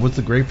Bock. What's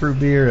the grapefruit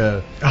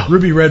beer?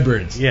 Ruby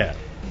Redbirds. Yeah.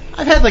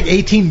 I've had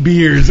 18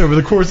 beers over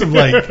the course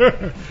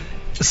of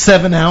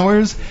 7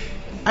 hours.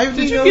 I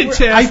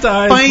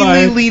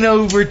finally lean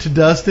over to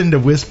Dustin to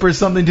whisper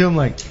something to him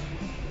hey,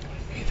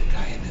 the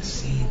guy in this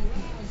scene.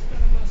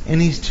 And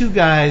these two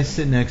guys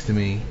sitting next to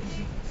me.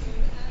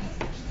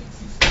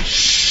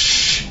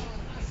 Shh.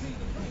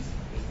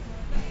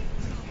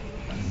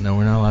 No,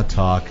 we're not allowed to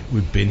talk.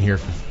 We've been here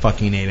for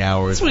fucking 8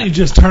 hours. That's when you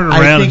just turn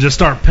around and just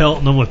start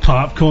pelting them with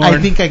popcorn. I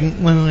think I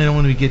can. Well, I don't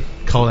want to get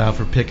called out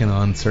for picking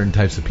on certain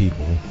types of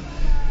people.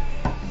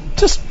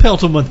 Just pelt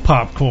them with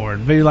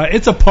popcorn. Be like,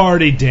 it's a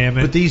party, damn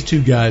it. But these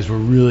two guys were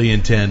really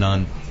intent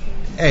on,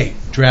 hey,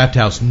 Draft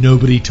House,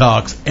 nobody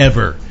talks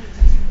ever.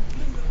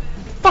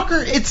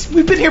 Fucker,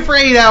 we've been here for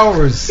 8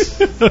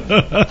 hours.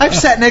 I've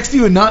sat next to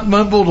you and not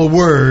mumbled a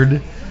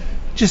word.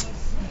 Just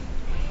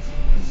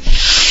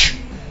shh.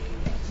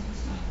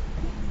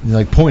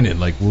 And pointed,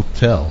 we'll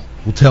tell.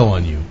 We'll tell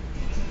on you.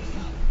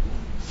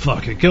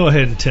 Fuck it, go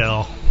ahead and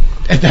tell.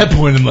 At that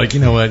point, I'm you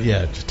know what?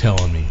 Yeah, just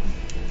tell on me.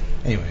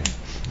 Anyway.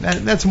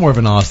 That's more of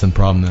an Austin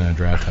problem than a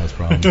Draft House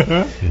problem.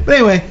 But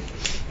anyway,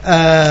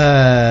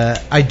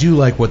 I do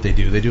like what they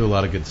do. They do a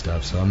lot of good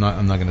stuff, so I'm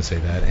not going to say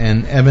that.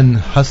 And Evan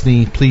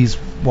Husney, please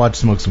watch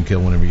Smoke Some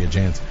Kill whenever you get a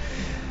chance.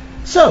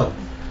 So,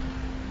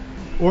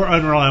 or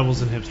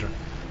Unreliables and Hipster.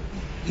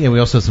 Yeah,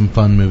 we also have some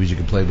fun movies you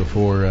can play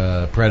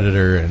before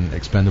Predator and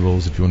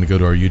Expendables. If you want to go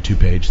to our YouTube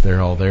page, they're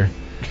all there.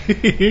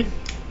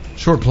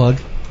 Short plug.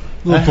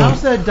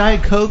 How's that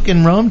Diet Coke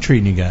and rum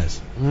treating you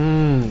guys?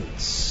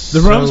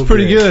 The rum's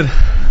pretty good.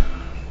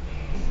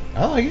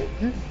 I like it.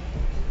 Yeah.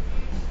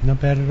 Not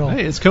bad at all.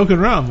 Hey, it's Coke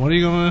and rum. What are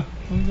you gonna?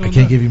 I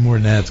can't give you more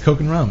than that. It's Coke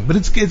and rum, but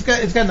it's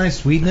got nice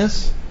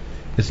sweetness.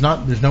 There's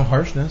no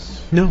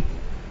harshness. No.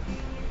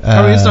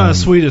 I mean, it's not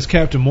as sweet as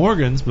Captain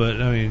Morgan's,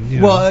 but I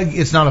mean, well,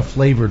 it's not a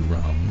flavored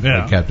rum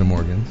like Captain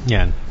Morgan's.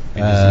 Yeah, it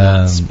is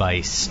not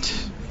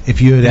spiced.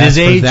 If you had asked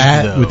for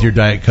that with your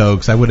Diet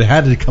Cokes, I would have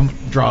had to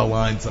draw a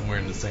line somewhere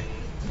in the same.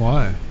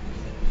 Why?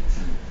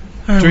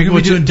 Drink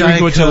what you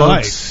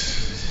like.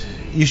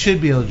 You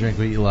should be able to drink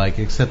what you like,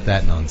 except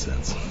that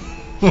nonsense.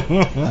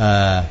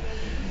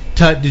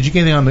 Tut, did you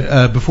get anything on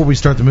the before we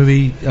start the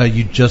movie?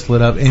 You just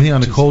lit up anything on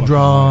the cold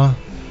draw?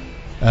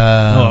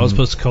 I was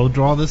supposed to cold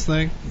draw this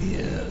thing.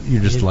 Yeah,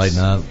 you're just lighting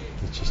up.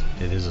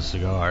 It is a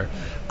cigar.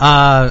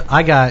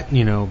 I got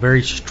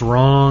very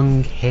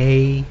strong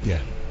hay.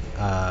 Yeah.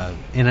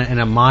 And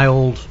a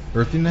mild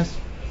earthiness.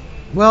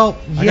 Well,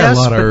 I got a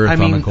lot of earth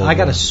on the cold I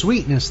got draw. a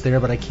sweetness there,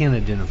 but I can't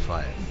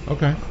identify it.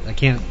 Okay. I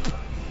can't.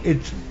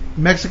 It's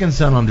Mexican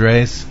San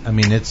Andres. I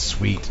mean, it's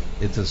sweet.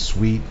 It's a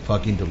sweet,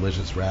 fucking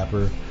delicious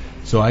wrapper.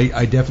 So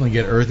I definitely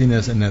get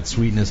earthiness and that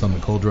sweetness on the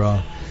cold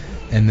draw.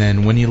 And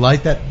then when you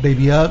light that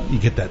baby up, you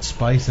get that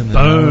spice in the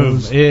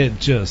nose. It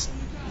just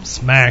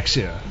smacks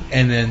you.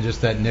 And then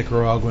just that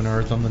Nicaraguan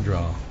earth on the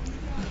draw.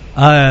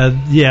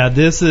 Yeah,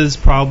 this is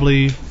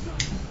probably,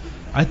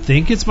 I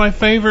think it's my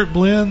favorite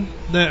blend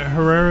that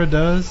Herrera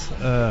does.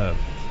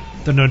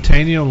 The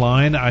Norteño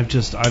line,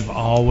 I've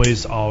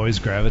always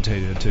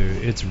gravitated to.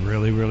 It's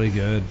really, really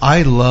good.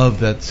 I love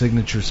that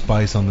signature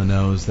spice on the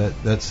nose.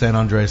 That San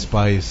Andres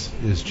spice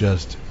is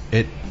just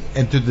it.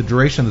 And through the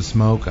duration of the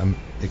smoke, I'm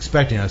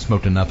expecting I've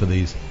smoked enough of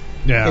these.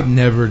 Yeah. It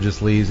never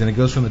just leaves, and it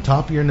goes from the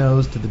top of your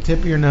nose to the tip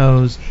of your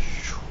nose,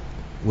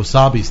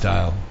 wasabi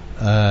style.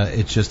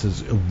 It's just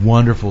a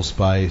wonderful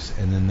spice,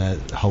 and then that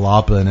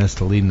jalapa and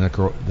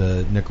Estelita,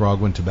 the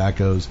Nicaraguan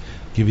tobaccos,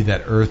 give you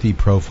that earthy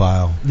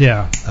profile.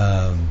 Yeah.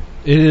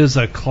 It is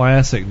a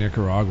classic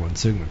Nicaraguan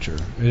signature.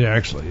 It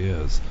actually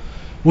is.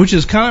 Which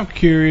is kind of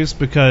curious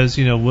because,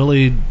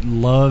 Willie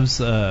loves...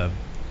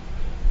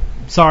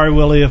 sorry,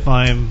 Willie, if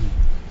I'm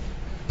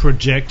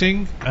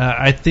projecting.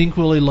 I think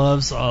Willie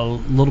loves a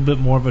little bit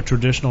more of a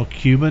traditional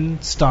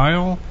Cuban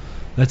style.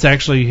 That's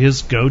actually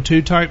his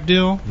go-to type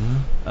deal.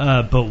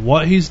 Mm-hmm. But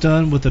what he's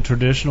done with the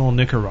traditional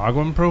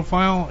Nicaraguan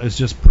profile is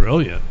just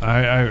brilliant.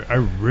 I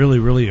really,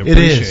 really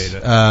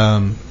appreciate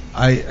it.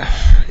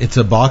 It's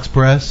a box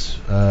press,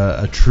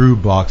 a true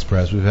box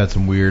press. We've had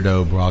some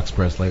weirdo box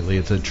press lately.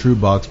 It's a true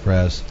box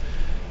press.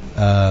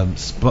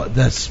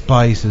 That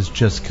spice is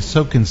just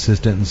so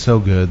consistent and so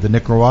good. The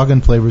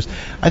Nicaraguan flavors.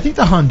 I think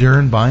the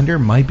Honduran binder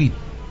might be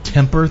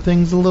temper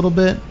things a little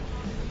bit.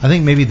 I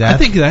think maybe that. I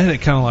think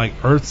that kind of like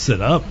earths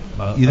it up.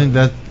 You think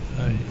that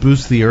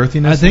boosts the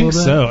earthiness? I think a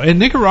little so. And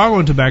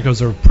Nicaraguan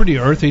tobaccos are pretty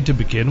earthy to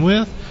begin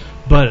with,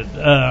 but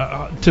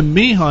to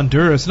me,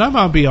 Honduras, and I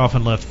might be off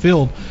in left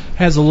field,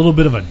 has a little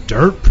bit of a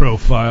dirt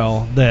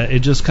profile that it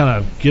just kind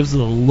of gives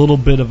it a little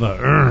bit of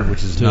a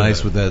which is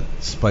nice with that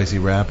spicy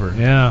wrapper.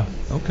 Yeah.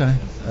 Okay.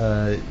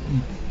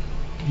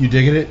 You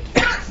digging it?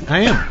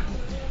 I am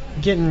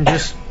getting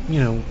just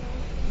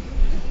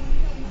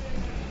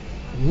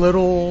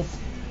little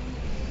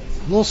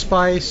Little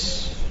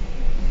Spice.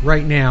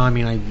 Right now, I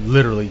mean, I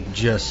literally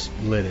just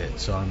lit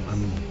it, so I'm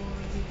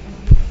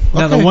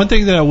Now, the one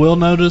thing that I will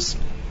notice,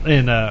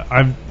 and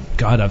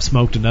I've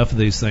smoked enough of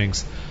these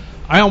things.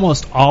 I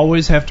almost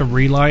always have to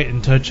relight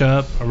and touch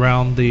up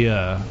around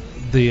the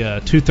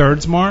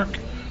 2/3 mark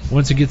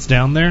once it gets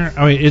down there.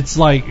 I mean, it's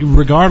like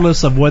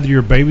regardless of whether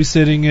you're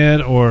babysitting it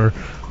or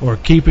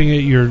keeping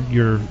it,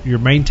 you're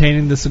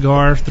maintaining the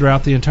cigar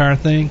throughout the entire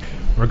thing.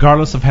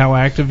 Regardless of how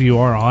active you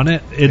are on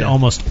it, it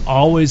almost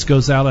always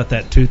goes out at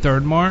that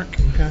 2/3 mark.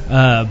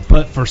 Okay.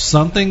 But for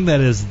something that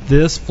is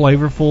this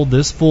flavorful,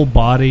 this full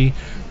body,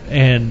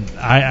 and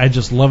I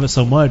just love it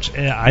so much,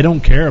 I don't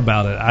care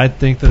about it. I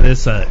think that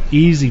it's an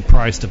easy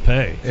price to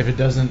pay. If it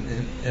doesn't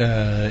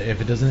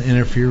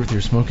interfere with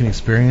your smoking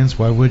experience,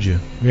 why would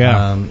you?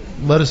 Yeah.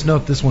 Let us know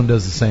if this one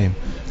does the same.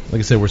 Like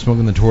I said, we're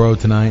smoking the Toro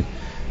tonight.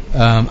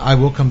 I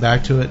will come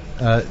back to it.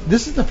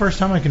 This is the first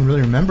time I can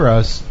really remember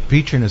us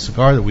featuring a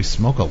cigar that we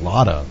smoke a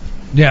lot of.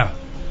 Yeah.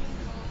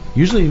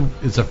 Usually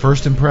it's a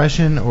first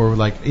impression or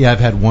like, yeah, I've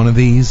had one of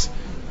these.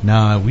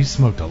 Nah, we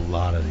smoked a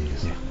lot of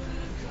these. Yeah.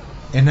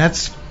 And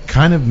that's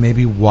kind of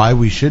maybe why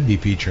we should be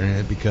featuring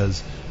it,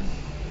 because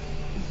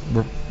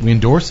we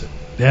endorse it.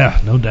 Yeah,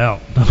 no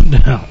doubt. No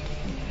doubt.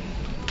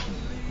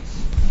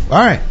 All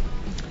right.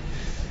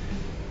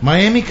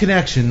 Miami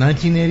Connection,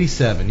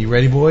 1987. You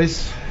ready,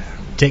 boys?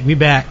 Take me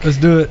back. Let's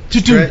do it.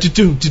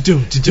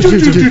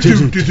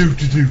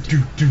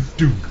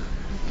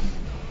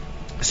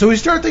 So we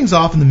start things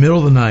off in the middle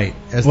of the night.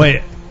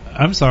 Wait,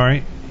 I'm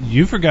sorry.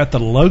 You forgot the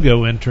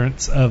logo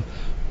entrance of...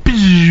 There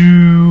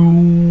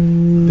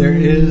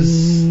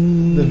is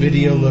the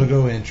video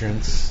logo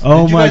entrance.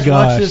 Oh, Did my you guys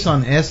gosh. watch this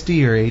on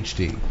SD or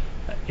HD?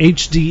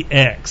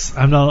 HDX.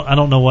 I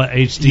don't know what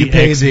HDX You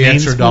paid the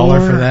means extra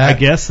 $1 for that? I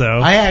guess so.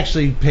 I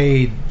actually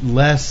paid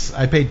less.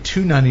 I paid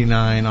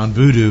 $2.99 on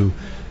Vudu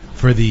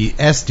for the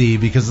SD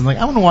because I'm like,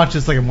 I want to watch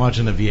this like I'm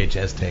watching a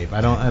VHS tape.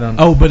 I don't.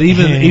 Oh, but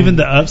even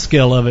the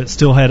upscale of it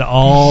still had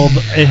all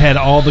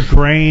the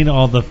grain,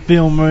 all the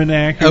film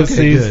inaccuracies.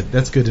 Okay, good.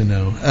 That's good to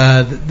know.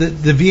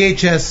 The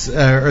VHS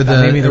or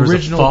the maybe there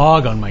original was a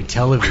fog on my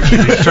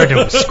television. It tried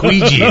to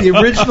squeegee. The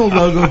original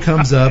logo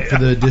comes up for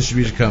the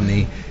distribution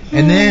company,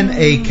 and then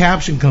a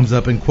caption comes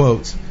up in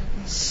quotes,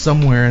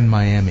 "Somewhere in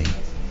Miami."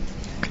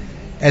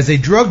 As a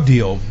drug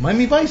deal,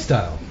 Miami Vice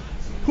style.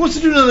 Who wants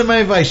to do another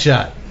Miami Vice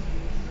shot?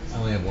 I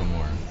only have one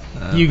more.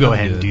 You go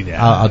ahead and do that.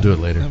 I'll do it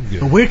later.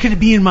 But where could it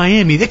be in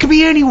Miami? That could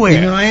be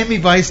anywhere. The Miami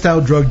Vice style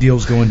drug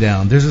deal's going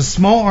down. There's a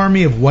small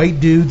army of white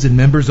dudes in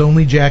members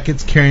only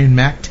jackets carrying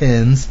Mac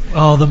 10s.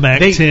 Oh, the Mac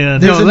 10.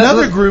 There's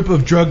another group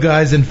of drug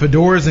guys in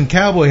fedoras and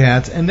cowboy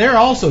hats, and they're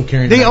also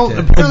carrying Mac 10s.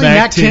 Apparently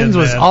Mac 10s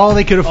was all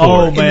they could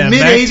afford. Oh, man. In the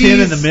Mac 10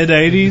 mid-80s, in the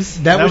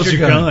mid-80s? That was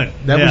your gun.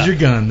 That was your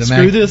gun. The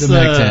Screw Mac, this the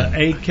Mac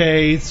 10.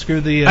 AK.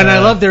 Screw the... and I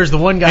love there's the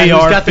one guy who's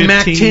got the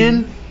Mac 10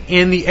 10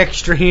 and the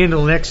extra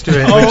handle next to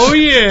it. Oh,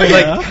 yeah.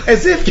 Like,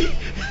 as if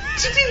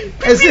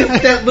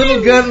that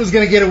little gun was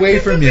going to get away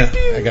from you.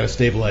 I got a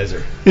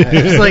stabilizer.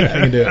 It's like, I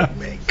can do it.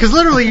 because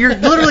literally your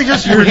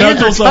hands are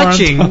knuckles are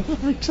touching.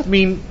 I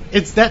mean,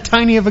 it's that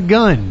tiny of a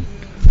gun.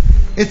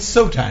 It's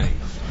so tiny.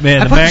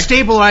 Man, I the put the Mac,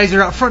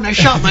 stabilizer out front and I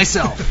shot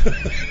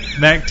myself.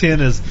 Mac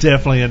 10 is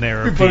definitely an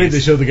error It'd be funny if they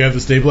piece. showed the guy with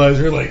the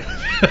stabilizer, like,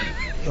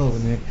 oh,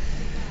 Nick.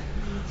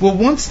 Well,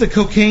 once the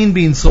cocaine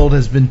being sold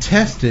has been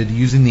tested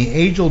using the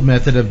age-old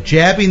method of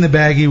jabbing the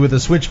baggie with a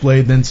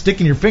switchblade, then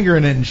sticking your finger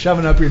in it and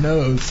shoving up your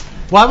nose.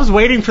 Well, I was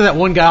waiting for that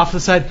one guy off the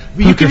side.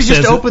 But you could have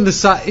just opened the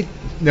side.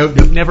 Nope.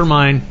 Never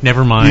mind.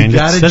 You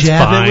gotta That's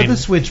jab fine. it with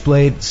a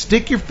switchblade,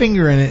 stick your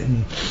finger in it,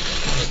 and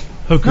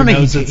Hooker No,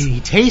 knows he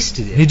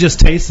tasted it. He just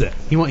tastes it.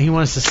 He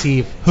wants to see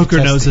if Hooker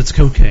to test knows it. it's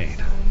cocaine.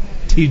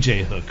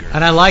 TJ Hooker.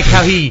 And I like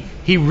how he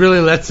really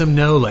lets them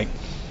know, like,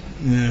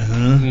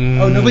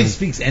 oh, nobody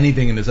speaks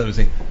anything in this other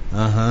thing.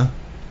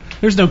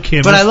 There's no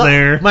chemist but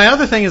there. My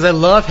other thing is I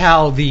love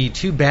how the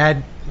two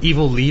bad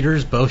evil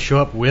leaders both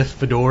show up with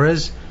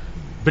fedoras,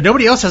 but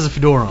nobody else has a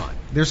fedora on.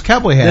 There's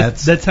cowboy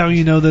hats. That's how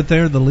you know that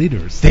they're the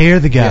leaders. They're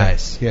the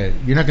guys. Yeah,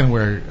 you're not going to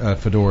wear a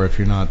fedora if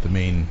you're not the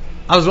main.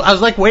 I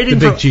was like waiting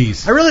The for big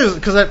cheese. I really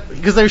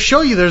because they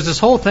show you there's this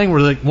whole thing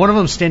where like one of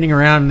them's standing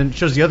around and then it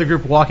shows the other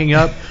group walking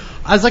up.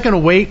 I was like gonna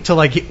wait till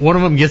like one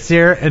of them gets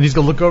there and he's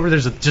gonna look over.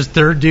 There's a just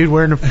third dude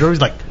wearing a fedora.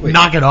 He's like,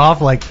 knock it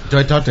off. Like, Do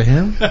I talk to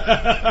him?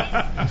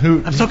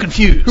 I'm so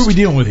confused. Who are we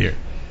dealing with here?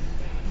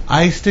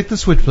 I stick the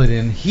switchblade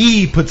in.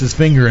 He puts his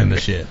finger in the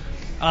shit.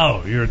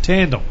 Oh, you're a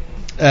tandem.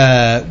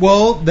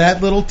 Well,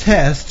 that little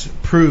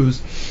test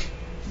proves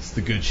it's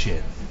the good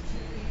shit.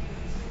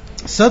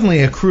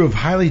 Suddenly, a crew of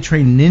highly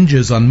trained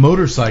ninjas on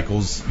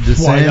motorcycles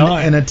descend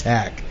not? and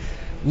attack.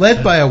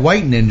 Led by a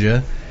white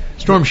ninja.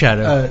 Storm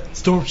Shadow.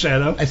 Storm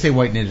Shadow. I say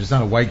white ninja. It's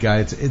not a white guy.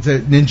 It's a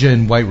ninja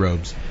in white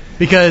robes.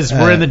 Because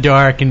we're in the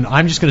dark and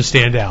I'm just gonna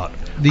stand out.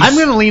 I'm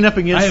gonna lean up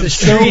against I am the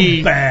so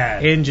tree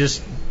bad. and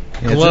just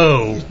Yeah,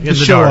 glow it's in the the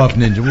show-off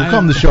dark. ninja. We'll call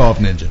him the show-off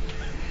ninja.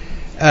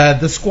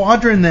 The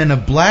squadron then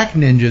of black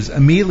ninjas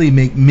immediately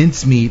make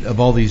mincemeat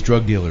of all these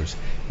drug dealers.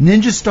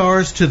 Ninja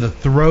stars to the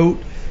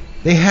throat.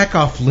 They hack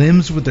off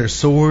limbs with their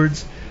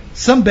swords.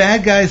 Some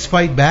bad guys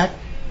fight back.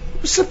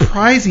 It was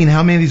surprising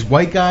how many of these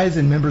white guys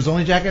in members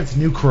only jackets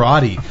knew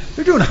karate.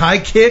 They're doing high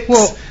kicks.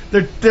 Well,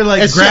 they're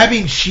like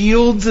grabbing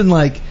shields and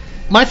like.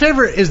 My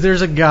favorite is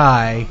there's a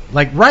guy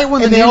like right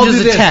when And the they all do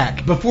ninjas this.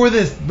 attack. Before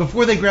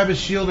they grab his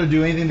shield or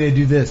do anything, they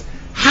do this.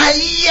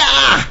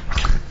 Hi-ya!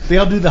 They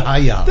all do the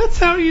hi-ya. That's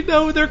how you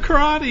know they're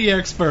karate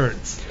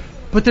experts.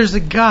 But there's a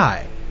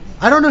guy.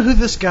 I don't know who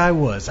this guy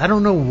was. I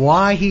don't know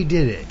why he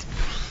did it.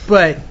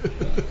 But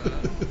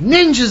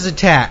ninjas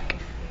attack.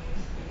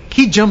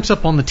 He jumps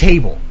up on the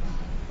table.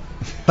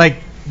 Like,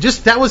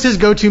 just that was his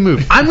go-to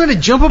move. I'm going to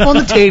jump up on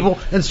the table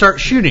and start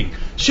shooting.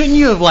 Shouldn't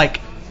you have,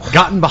 like,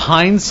 gotten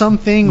behind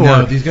something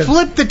No, or these guys-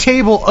 flipped the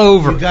table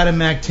over? You got a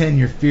Mac 10,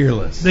 you're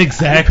fearless.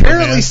 Exactly.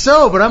 Apparently man.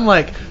 so, but I'm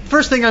like,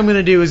 first thing I'm going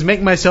to do is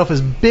make myself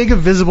as big a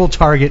visible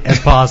target as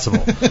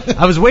possible.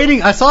 I was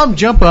waiting. I saw him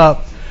jump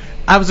up.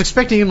 I was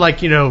expecting him, like,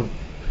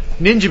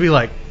 ninja be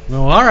like,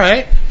 well, all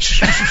right.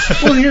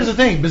 Well, here's the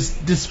thing.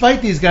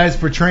 Despite these guys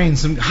portraying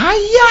some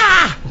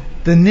hi-ya,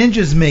 the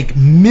ninjas make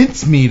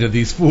mincemeat of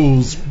these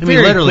fools. I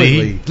mean,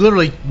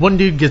 literally, one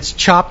dude gets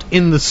chopped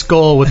in the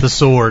skull with the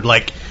sword.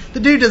 Like,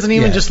 the dude doesn't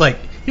even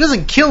he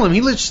doesn't kill him.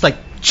 He just,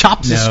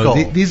 chops his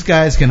skull. These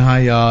guys can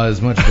hi-ya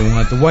as much as they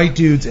want. The white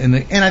dudes and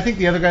I think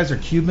the other guys are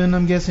Cuban,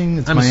 I'm guessing.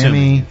 It's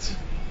Miami.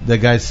 The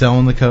guys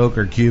selling the coke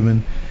are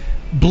Cuban.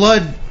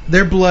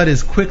 Their blood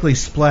is quickly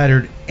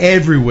splattered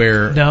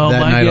everywhere that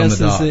night on the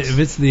docks. If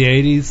it's the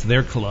 80s,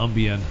 they're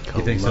Colombian.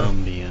 You think so?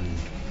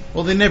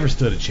 Well, they never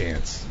stood a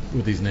chance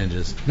with these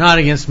ninjas. Not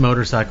against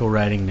motorcycle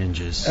riding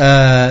ninjas.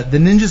 The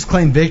ninjas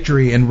claim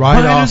victory and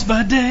ride Riders off.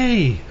 by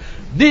day,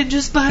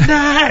 ninjas by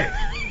night.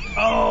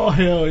 Oh,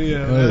 hell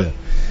yeah. Man.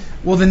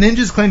 Well, the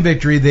ninjas claim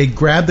victory. They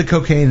grab the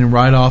cocaine and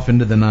ride off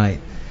into the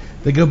night.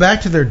 They go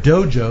back to their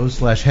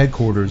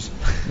dojo/headquarters,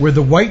 where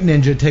the white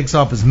ninja takes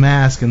off his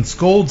mask and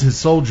scolds his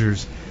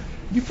soldiers.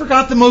 You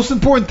forgot the most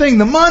important thing,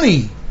 the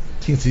money.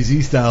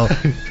 TNCZ style.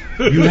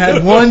 You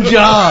had one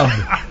job.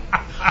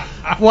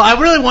 Well, I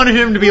really wanted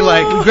him to be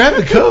like, grab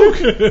the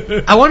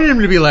coke. I wanted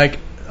him to be like,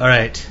 all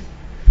right,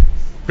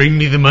 bring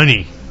me the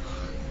money.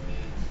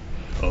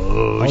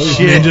 Oh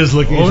shit! Ninjas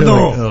looking at each other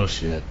like, oh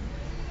shit.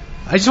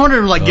 I just wanted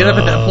him to get up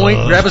at that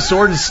point, grab a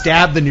sword, and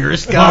stab the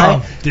nearest guy.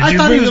 I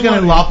thought he was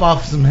going to lop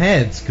off some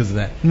heads because of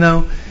that.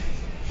 No,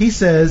 he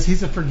says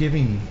he's a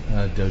forgiving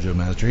dojo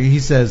master. He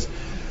says,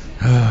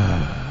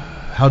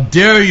 "How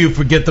dare you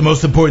forget the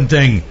most important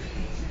thing?"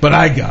 But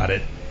I got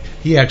it.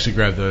 He actually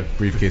grabbed the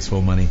briefcase full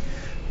of money.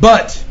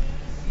 But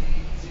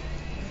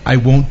I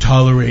won't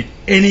tolerate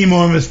any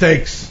more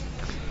mistakes.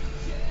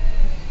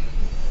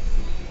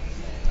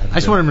 I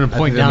just wanted him to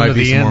point down there to might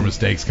be the some end. more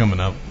mistakes coming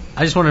up.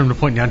 I just wanted him to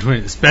point down to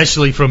it,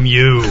 especially from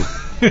you.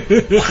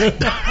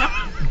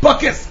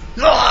 Buckus!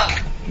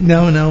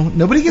 No,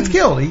 nobody gets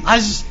killed.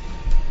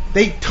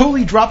 They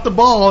totally dropped the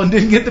ball and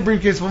didn't get the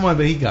briefcase full of money,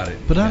 but he got it.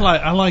 But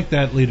I like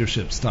that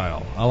leadership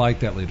style. I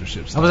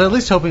was at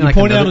least hoping you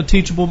point out a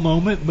teachable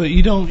moment, but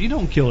you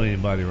don't kill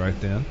anybody right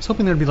then. I was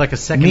hoping there'd be like a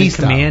second in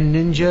command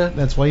ninja.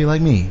 That's why you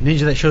like me.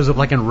 Ninja that shows up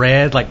like in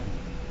red, like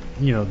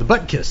the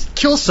butt kiss,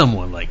 kill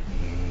someone. Like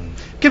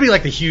could be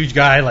like the huge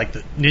guy, like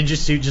the ninja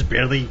suit just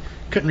barely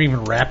couldn't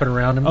even wrap it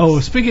around him. Oh,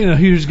 speaking of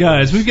huge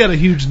guys, we've got a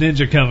huge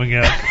ninja coming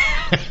up.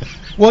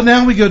 Well,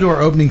 now we go to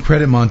our opening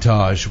credit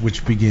montage,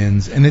 which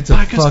begins, and it's a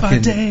Bikers by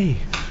day,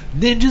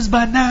 ninjas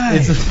by night.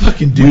 It's a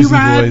fucking doozy, we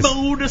ride boys.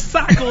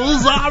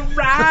 motorcycles, all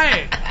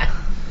right.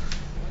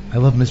 I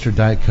love Mr.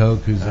 Diet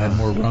Coke, who's had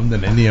more rum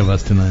than any of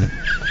us tonight.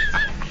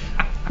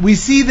 We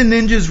see the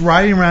ninjas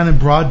riding around in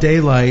broad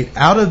daylight,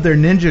 out of their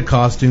ninja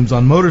costumes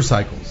on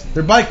motorcycles.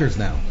 They're bikers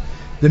now.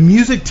 The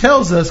music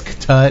tells us,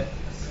 Tut,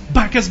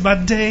 Bikers by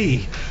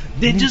day,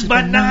 ninjas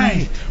by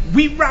night.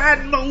 We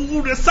ride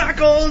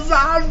motorcycles,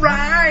 all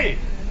right.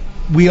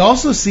 We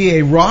also see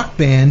a rock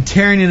band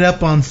tearing it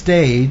up on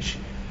stage.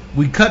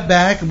 We cut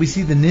back and we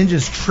see the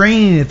ninjas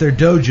training at their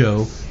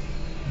dojo.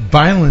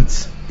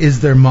 Violence is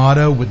their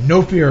motto, with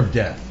no fear of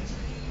death.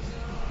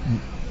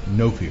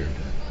 No fear of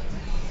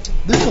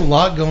death. There's a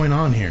lot going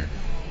on here.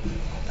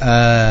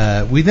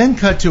 We then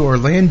cut to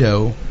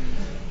Orlando,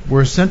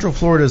 where Central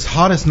Florida's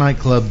hottest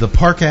nightclub, the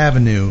Park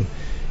Avenue,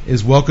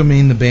 is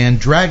welcoming the band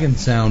Dragon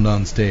Sound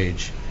on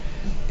stage.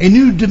 A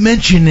new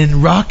dimension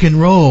in rock and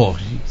roll.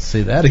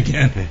 Say that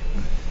again.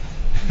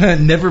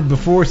 Never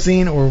before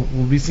seen or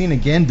will be seen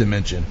again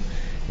dimension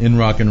in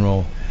rock and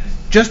roll.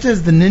 Just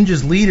as the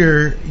ninja's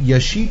leader,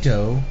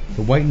 Yashito,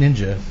 the white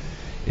ninja,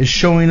 is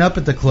showing up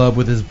at the club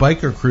with his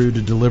biker crew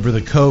to deliver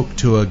the coke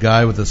to a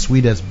guy with a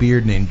sweet-ass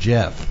beard named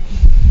Jeff.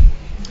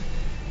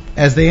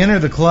 As they enter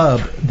the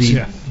club,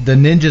 the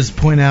ninjas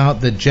point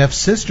out that Jeff's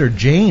sister,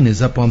 Jane,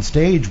 is up on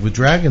stage with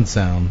Dragon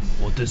Sound.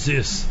 What is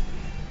this?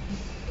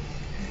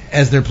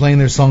 As they're playing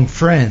their song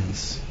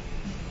Friends.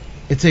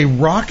 It's a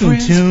rocking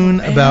Friends tune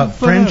forever. about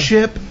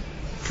friendship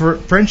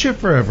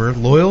forever,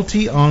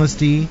 loyalty,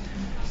 honesty,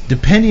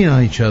 depending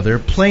on each other,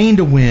 playing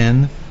to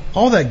win,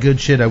 all that good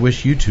shit I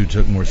wish you two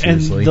took more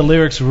seriously. And the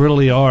lyrics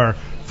really are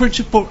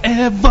friendship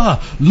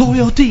forever,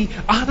 loyalty,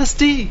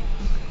 honesty.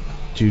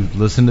 Did you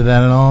listen to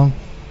that at all?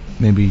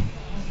 Maybe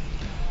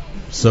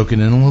soak it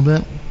in a little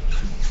bit?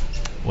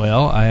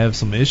 Well, I have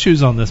some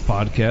issues on this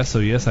podcast, so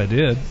yes, I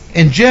did.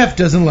 And Jeff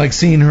doesn't like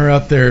seeing her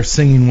up there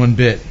singing one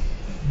bit.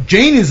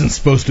 Jane isn't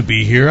supposed to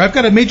be here. I've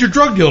got a major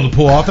drug deal to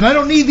pull off, and I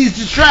don't need these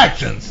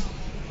distractions.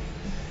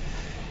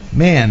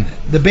 Man,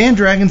 the band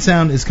Dragon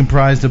Sound is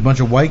comprised of a bunch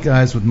of white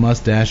guys with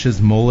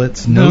mustaches,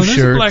 mullets, no shirts.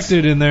 There's a black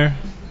dude in there.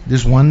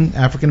 There's one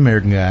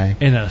African-American guy.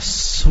 And a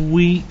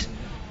sweet,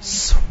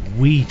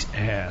 sweet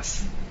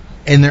ass.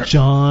 And they're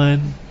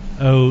John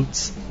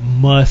Oates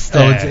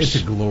mustache. Oh, it's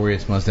a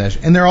glorious mustache.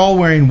 And they're all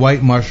wearing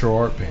white martial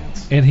art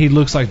pants. And he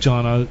looks like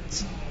John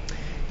Oates.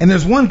 And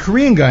there's one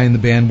Korean guy in the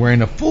band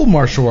wearing a full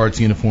martial arts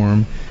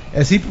uniform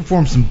as he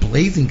performs some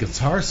blazing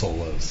guitar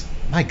solos.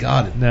 My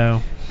God.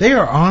 No. They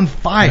are on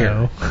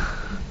fire. No.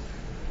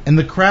 And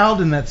the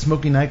crowd in that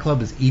smoky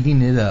nightclub is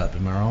eating it up.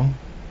 Am I wrong?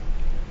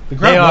 The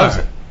crowd loves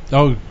it.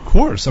 Oh, of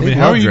course. I mean,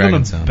 how are you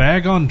going to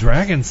bag on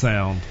Dragon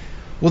Sound?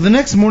 Well, the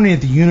next morning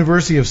at the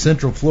University of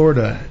Central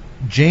Florida,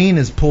 Jane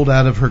is pulled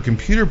out of her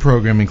computer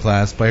programming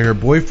class by her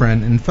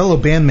boyfriend and fellow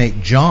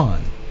bandmate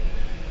John,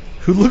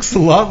 who looks a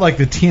lot like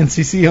the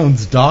TNCC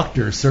owns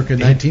Doctor circa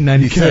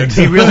 1996.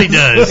 He really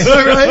does.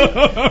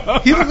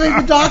 Right? He looked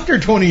like the Doctor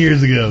 20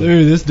 years ago.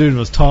 Dude, this dude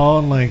was tall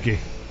and lanky.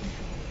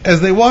 As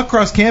they walk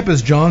across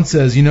campus, John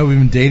says, "You know, we've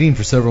been dating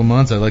for several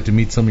months. I'd like to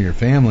meet some of your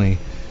family."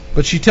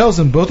 But she tells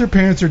him both her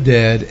parents are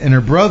dead, and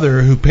her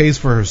brother, who pays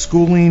for her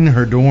schooling,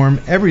 her dorm,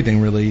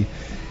 everything really,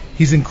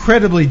 he's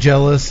incredibly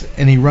jealous,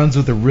 and he runs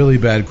with a really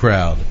bad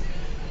crowd.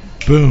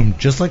 Boom,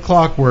 just like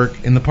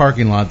clockwork in the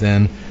parking lot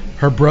then,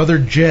 her brother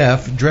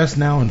Jeff, dressed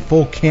now in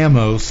full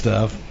camo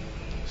stuff,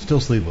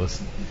 still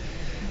sleeveless,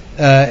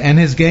 and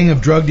his gang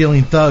of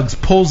drug-dealing thugs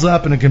pulls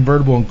up in a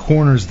convertible and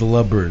corners the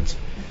Lovebirds.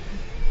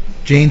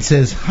 Jane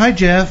says, "Hi,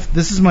 Jeff.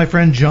 This is my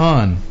friend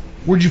John.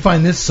 Where'd you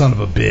find this son of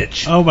a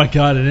bitch?" Oh, my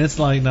God. And it's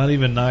like not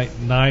even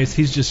nice.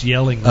 He's just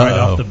yelling right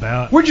off the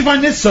bat. "Where'd you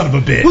find this son of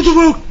a bitch?" What the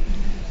fuck?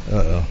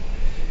 Uh-oh.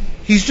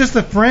 "He's just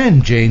a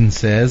friend," Jane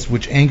says,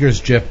 which angers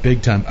Jeff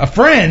big time. A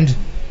friend?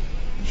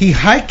 He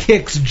high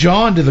kicks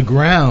John to the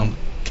ground.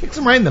 Kicks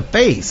him right in the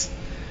face.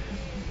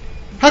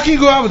 "How can you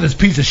go out with this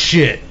piece of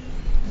shit?"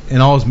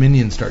 And all his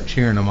minions start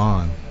cheering him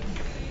on.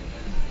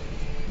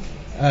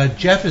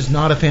 Jeff is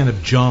not a fan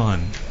of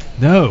John.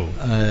 No.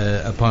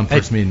 Upon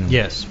first meeting him.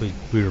 Yes,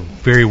 we were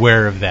very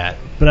aware of that.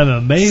 But I'm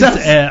amazed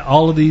at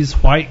all of these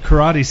white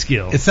karate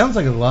skills. It sounds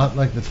like a lot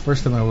like the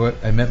first time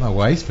I met my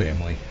wife's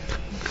family.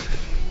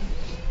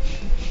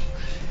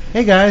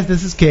 "Hey guys,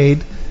 this is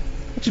Cade.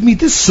 How'd you meet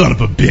this son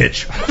of a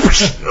bitch?"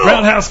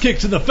 Roundhouse kick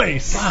to the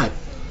face. God.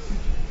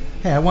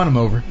 Hey, I want him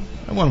over.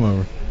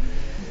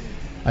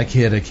 I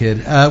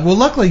kid. Well,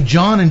 luckily,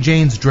 John and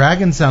Jane's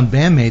Dragon Sound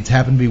bandmates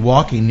happen to be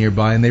walking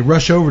nearby, and they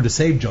rush over to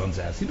save John's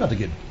ass. He's about to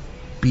get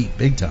beat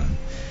big time.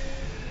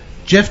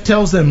 Jeff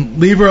tells them,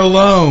 "Leave her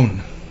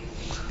alone."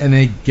 And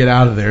they get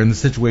out of there, and the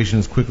situation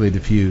is quickly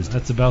diffused.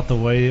 That's about the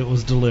way it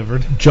was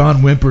delivered. John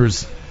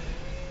whimpers,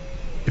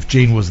 "If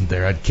Jane wasn't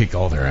there, I'd kick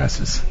all their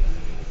asses."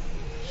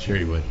 Sure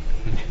you would.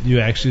 You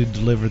actually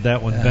delivered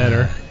that one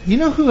better. You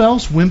know who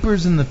else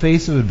whimpers in the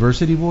face of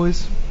adversity,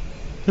 boys?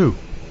 Who?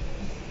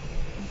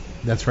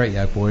 That's right,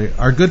 Yak Boy.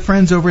 Our good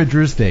friends over at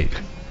Drew Estate.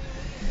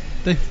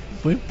 They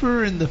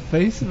whimper in the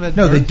face of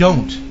adversity? No, they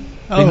don't.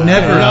 They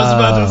never. I was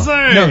about to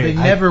say. No, they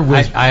never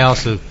whisper. I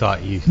also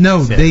thought you.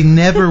 No, said. they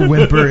never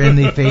whimper in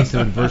the face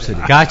of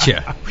adversity.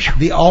 Gotcha.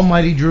 The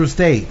almighty Drew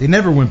Estate. They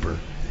never whimper.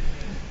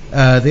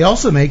 They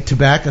also make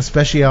Tobacco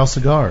Especial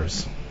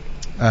cigars.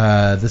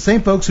 The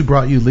same folks who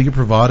brought you Liga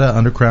Privada,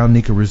 Undercrown,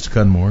 Nika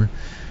Rustica, and more.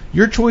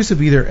 Your choice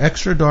of either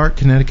extra dark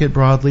Connecticut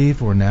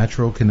broadleaf or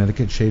natural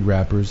Connecticut shade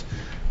wrappers,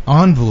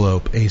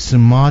 envelope, a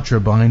Sumatra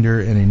binder,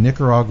 and a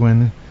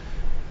Nicaraguan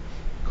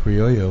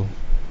Criollo.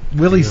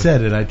 Willie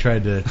said it. I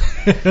tried to.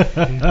 He did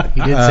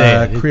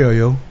say it.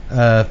 Criollo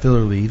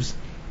filler leaves.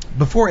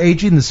 Before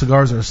aging, the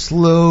cigars are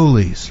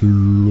slowly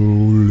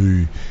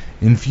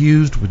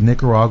infused with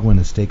Nicaraguan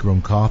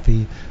estate-grown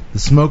coffee. The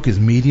smoke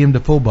is medium to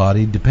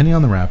full-bodied, depending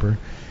on the wrapper.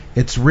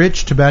 Its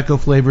rich tobacco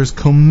flavors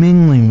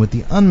commingling with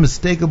the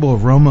unmistakable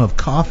aroma of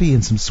coffee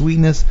and some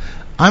sweetness.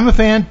 I'm a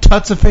fan.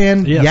 Tut's a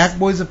fan. Yes. Yak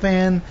Boy's a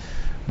fan.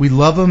 We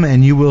love them,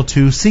 and you will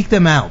too. Seek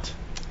them out.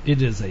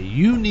 It is a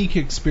unique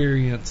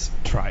experience.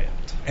 Try it.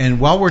 And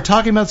while we're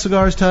talking about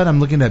cigars, Tut, I'm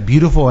looking at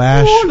beautiful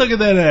ash. Oh, look at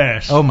that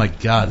ash. Oh, my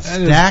God.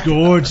 That is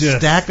gorgeous.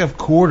 Stack of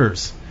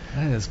quarters.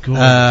 That is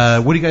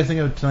gorgeous. What do you guys think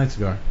of tonight's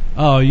cigar?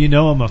 Oh, you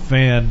know I'm a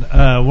fan.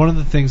 One of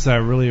the things that I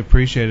really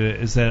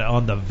appreciated is that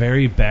on the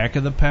very back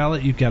of the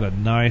palate, you've got a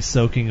nice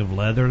soaking of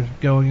leather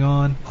going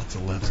on. Lots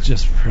of leather. It's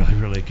just really,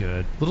 really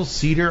good. Little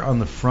cedar on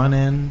the front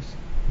end,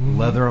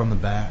 leather on the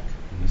back.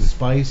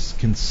 Spice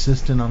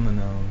consistent on the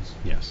nose.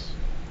 Yes.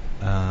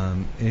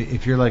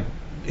 If you're like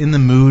in the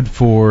mood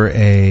for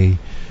a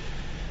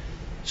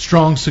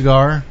strong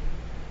cigar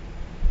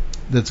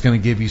that's going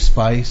to give you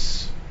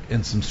spice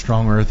and some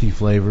strong earthy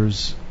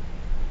flavors,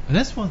 And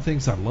that's one of the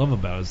things I love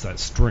about it is that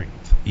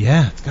strength.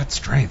 Yeah, it's got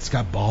strength. It's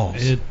got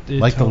balls. It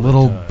like totally the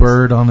little does.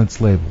 bird on its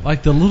label.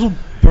 Like the little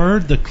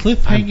bird, the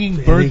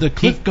cliff-hanging bird, the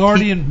cliff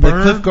guardian bird.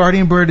 The cliff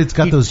guardian bird, it's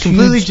got those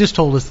completely huge, just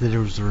told us that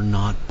those are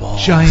not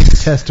balls.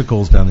 giant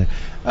testicles down there.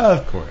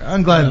 Of course.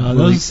 I'm glad Willie...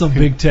 Those are some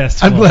big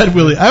testicles. I'm glad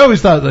Willie... I always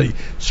thought, like,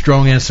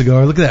 strong-ass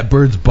cigar. Look at that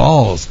bird's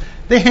balls.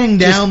 They hang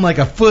down like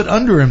a foot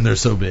under him. They're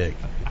so big.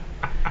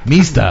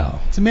 Me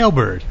style. It's a male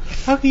bird.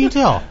 How can you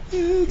tell?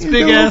 It's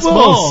big-ass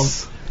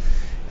balls.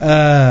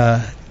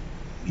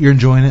 You're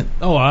enjoying it?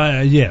 Oh,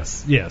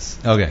 yes.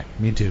 Okay,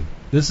 me too.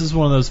 This is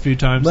one of those few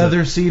times.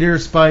 Leather, cedar,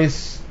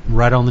 spice.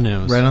 Right on the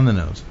nose. Right on the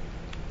nose.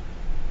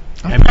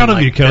 I'm proud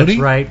of you, Cody. That's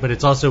right, but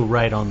it's also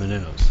right on the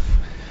nose.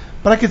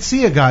 But I could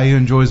see a guy who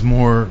enjoys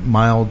more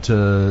mild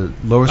to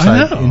lower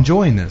side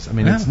enjoying this. I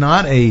mean, it's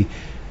not a,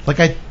 like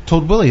I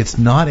told Willie, it's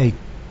not a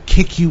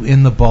kick you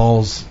in the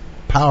balls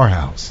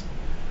powerhouse.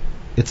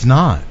 It's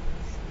not.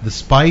 The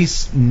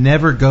spice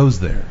never goes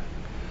there.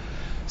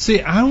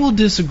 See, I will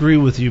disagree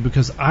with you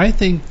because I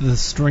think the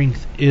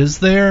strength is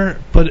there,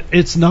 but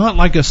it's not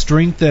like a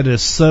strength that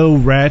is so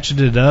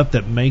ratcheted up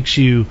that makes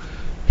you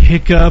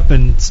hiccup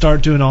and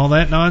start doing all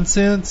that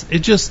nonsense. It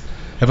just...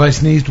 Have I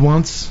sneezed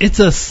once? It's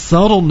a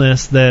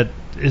subtleness that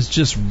is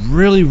just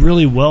really,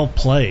 really well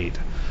played.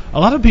 A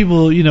lot of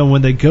people, you know,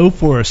 when they go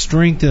for a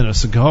strength in a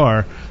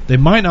cigar, they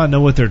might not know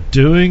what they're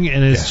doing,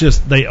 and it's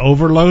just they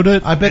overload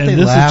it. I bet and they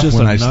this laugh is just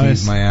when a I nice...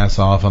 sneeze my ass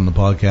off on the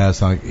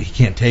podcast. He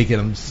can't take it.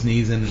 I'm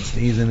sneezing.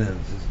 And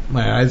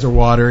my eyes are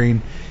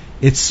watering.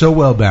 It's so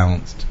well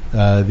balanced.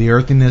 The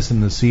earthiness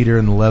and the cedar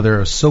and the leather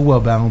are so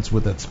well balanced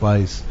with that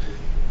spice.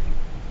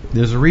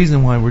 There's a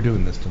reason why we're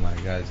doing this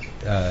tonight, guys.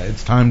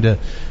 It's time to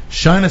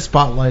shine a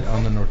spotlight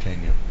on the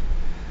Norteño.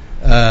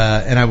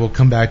 And I will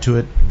come back to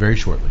it very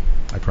shortly.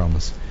 I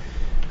promise.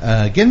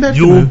 Getting back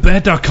to you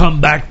better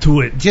come back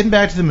to it. Getting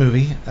back to the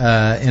movie,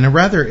 in a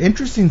rather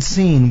interesting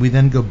scene, we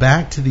then go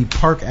back to the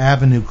Park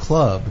Avenue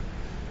Club,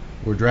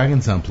 where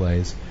Dragon Sound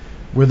plays,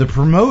 where the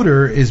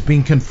promoter is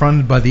being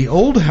confronted by the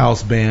Old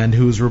House Band,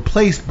 who is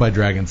replaced by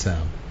Dragon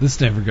Sound. This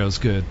never goes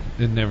good.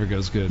 It never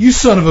goes good. You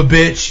son of a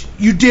bitch!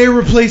 You dare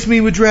replace me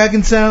with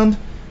Dragon Sound?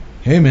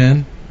 Hey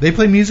man, they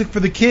play music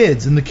for the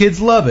kids, and the kids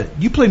love it.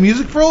 You play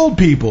music for old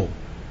people.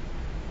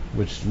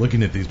 Which,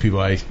 looking at these people,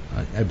 I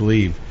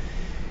believe.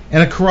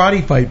 And a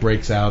karate fight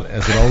breaks out,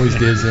 as it always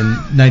does in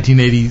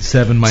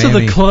 1987 Miami. So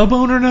the club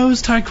owner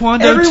knows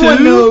Taekwondo everyone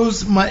too?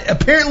 knows.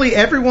 Apparently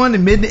everyone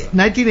in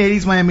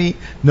mid-1980s Miami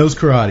knows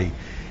karate.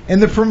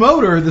 And the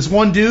promoter, this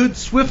one dude,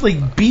 swiftly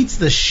beats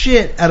the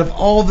shit out of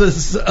all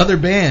this other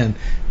band.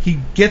 He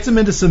gets them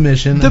into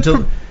submission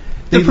The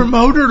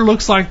promoter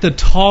looks like the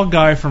tall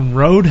guy from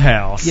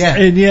Roadhouse. Yeah.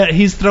 And yet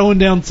he's throwing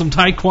down some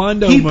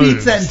Taekwondo moves. He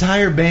beats that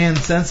entire band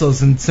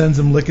senseless and sends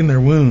them licking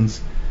their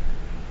wounds.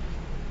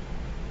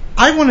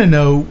 I want to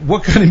know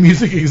what kind of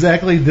music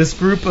exactly this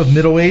group of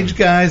middle-aged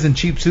guys in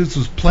cheap suits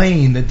was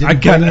playing that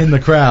didn't bring in the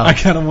crowd. I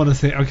kind of want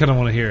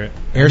to hear it.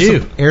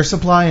 Air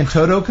Supply and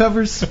Toto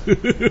covers?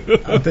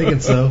 I'm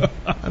thinking so.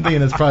 I'm thinking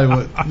that's probably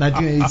what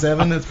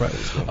 1987. That's probably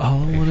what's going on.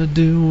 All I want to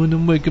do when I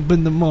wake up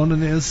in the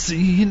morning is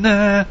see you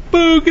now.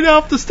 Boo, get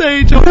off the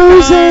stage.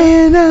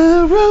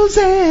 Rosanna.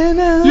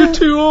 You're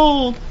too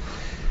old.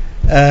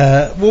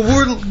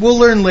 We'll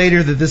learn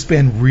later that this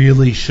band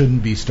really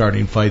shouldn't be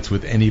starting fights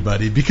with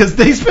anybody because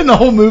they spend the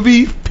whole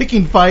movie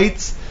picking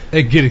fights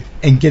and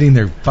getting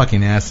their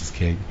fucking asses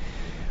kicked.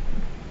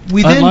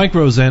 Unlike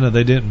Rosanna,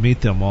 they didn't meet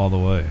them all the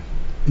way.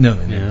 No,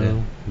 they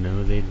didn't.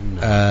 No, they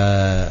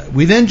didn't.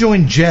 We then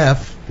join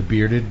Jeff, the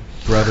bearded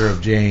brother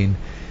of Jane.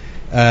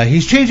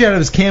 He's changed out of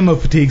his camo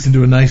fatigues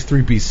into a nice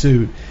three-piece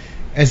suit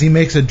as he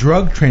makes a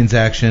drug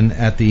transaction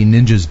at the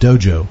ninja's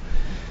dojo.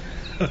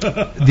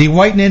 The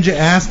white ninja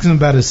asks him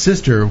about his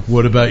sister.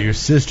 What about your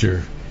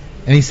sister?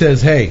 And he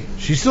says, hey,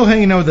 she's still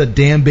hanging out with that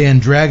damn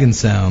band Dragon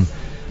Sound,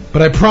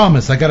 but I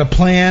promise I got a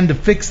plan to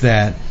fix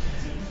that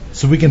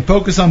so we can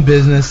focus on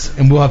business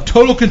and we'll have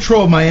total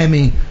control of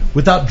Miami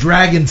without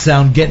Dragon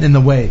Sound getting in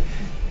the way.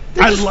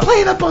 They're just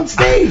playing up on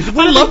stage.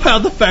 I love how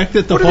the fact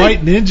that the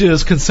white ninja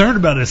is concerned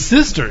about his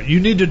sister.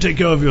 You need to take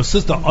care of your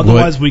sister,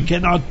 otherwise we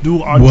cannot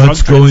do our drug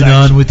transaction. What's going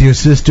on with your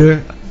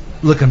sister?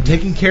 Look, I'm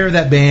taking care of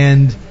that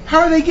band.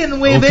 How are they getting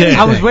away with anything?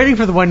 I was waiting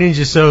for the white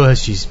ninja so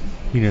she's,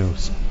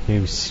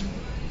 maybe...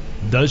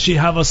 Does she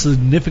have a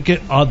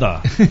significant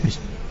other?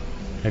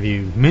 Have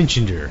you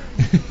mentioned her?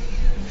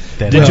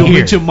 Did you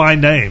mention my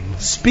name?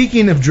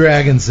 Speaking of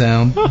Dragon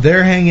Sound,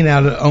 they're hanging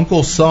out at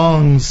Uncle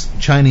Song's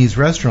Chinese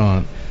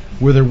restaurant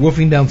where they're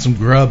wolfing down some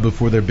grub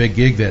before their big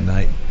gig that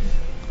night.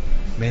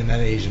 Man, that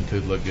Asian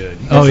food looked good.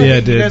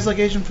 It did. You guys like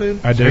Asian food?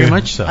 I do. Very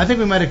much so. I think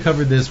we might have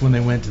covered this when they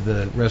went to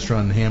the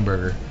restaurant in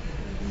Hamburger.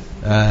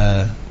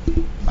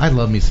 I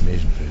love me some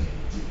Asian food.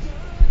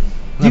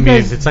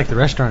 If it's like the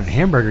restaurant in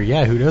Hamburger,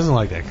 yeah, who doesn't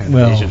like that kind of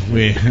Asian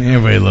food?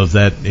 Everybody loves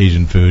that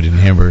Asian food in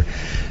Hamburger.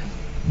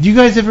 Do you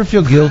guys ever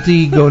feel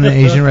guilty going to an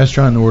Asian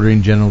restaurant and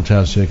ordering General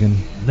Tso's chicken?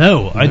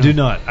 No, I do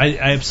not. I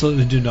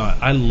absolutely do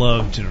not. I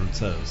love General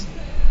Tso's.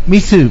 Me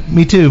too.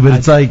 But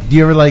it's like, do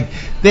you ever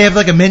they have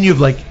like a menu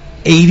of like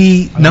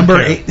 80, number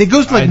care. 8. It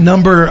goes to like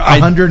number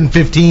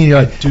 115.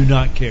 You're like, I do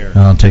not care.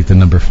 I'll take the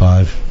number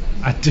 5.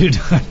 I do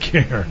not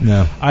care.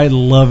 No. I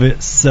love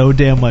it so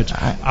damn much.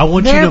 I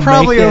want you to They're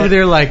probably make over that,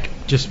 there like,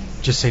 just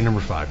say number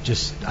 5.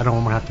 Just, I don't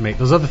want to have to make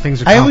those other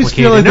things are I complicated. always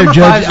feel like Number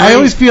they're five's judging. I really-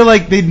 always feel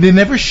like they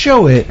never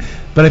show it,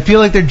 but I feel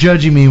like they're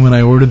judging me when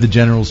I ordered the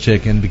General's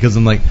chicken because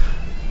I'm like,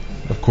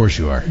 of course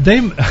you are. They.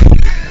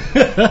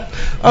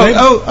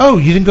 Oh,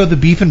 you didn't go the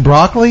beef and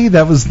broccoli?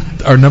 That was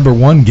our number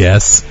 1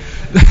 guess.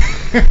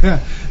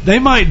 They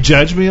might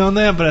judge me on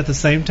that, but at the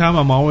same time,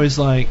 I'm always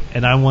like,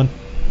 and I want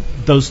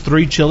those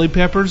 3 chili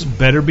peppers.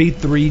 Better be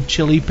 3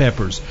 chili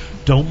peppers.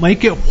 Don't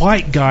make it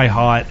white guy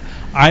hot.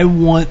 I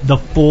want the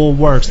full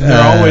works. And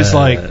they're always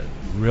like,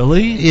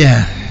 really?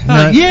 Yeah.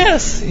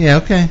 Yes. Yeah,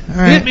 okay. All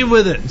right. Hit me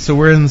with it. So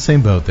we're in the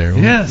same boat there.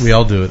 Yes. We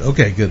all do it.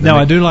 Okay, good. No,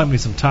 I do like me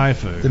some Thai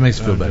food. That makes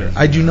me feel better.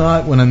 I do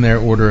not, when I'm there,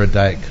 order a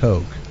Diet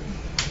Coke.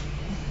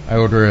 I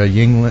order a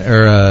Yingling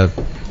or a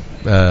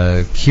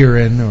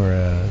Kirin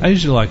or I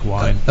usually like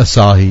wine.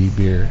 Asahi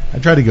beer. I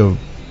try to go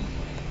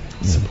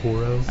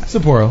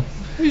Sapporo.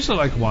 I usually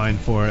like wine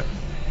for it.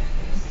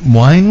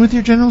 Wine with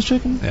your General's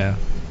chicken? Yeah.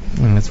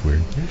 Oh, that's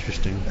weird.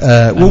 Interesting.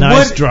 A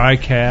nice dry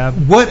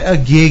cab. What a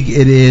gig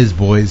it is,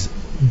 boys.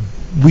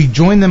 We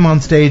joined them on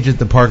stage at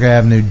the Park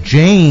Avenue.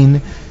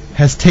 Jane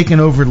has taken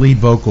over lead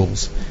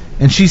vocals,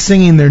 and she's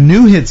singing their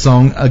new hit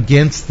song,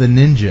 Against the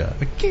Ninja.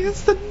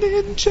 Against the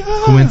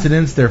Ninja.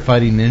 Coincidence? They're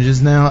fighting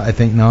ninjas now? I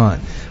think not.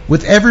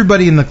 With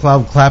everybody in the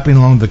crowd clapping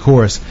along the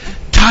chorus,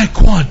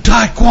 Taekwon,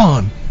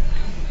 Taekwon.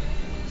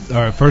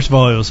 All right, first of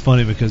all, it was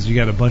funny because you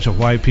got a bunch of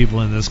white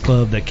people in this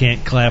club that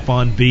can't clap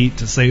on beat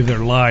to save their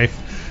life.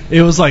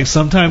 It was like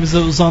sometimes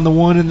it was on the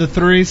 1 and the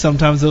 3,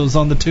 sometimes it was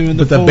on the 2 and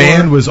the 4. But the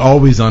band was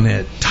always on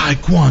it.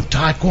 Taekwon,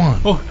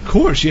 Taekwon. Oh, of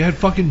course, you had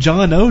fucking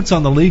John Oates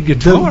on the lead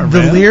guitar, The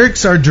man.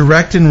 lyrics are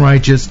direct and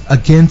righteous.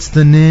 Against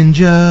the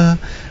ninja,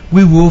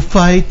 we will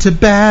fight to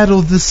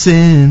battle the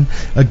sin.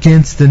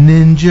 Against the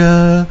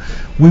ninja,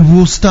 we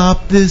will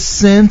stop this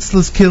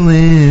senseless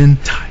killing.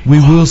 We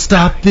will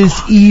stop this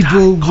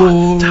evil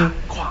war.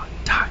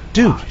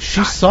 Dude,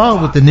 she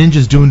saw what the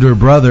ninja's doing to her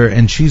brother,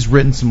 and she's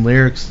written some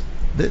lyrics.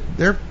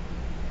 They're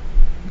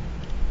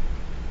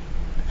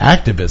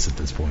activists at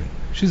this point.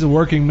 She's a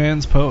working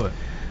man's poet.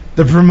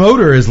 The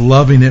promoter is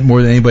loving it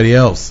more than anybody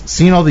else.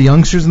 Seeing all the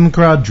youngsters in the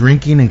crowd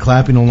drinking and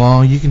clapping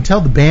along, you can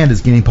tell the band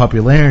is gaining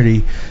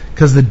popularity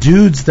because the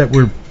dudes that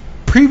were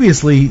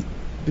previously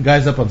the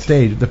guys up on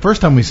stage, the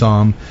first time we saw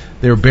them,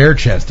 they were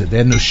bare-chested. They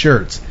had no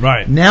shirts.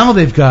 Right. Now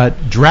they've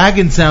got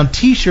Dragon Sound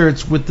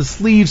T-shirts with the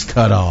sleeves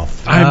cut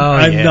off.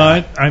 I'm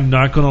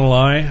not going to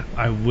lie.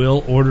 I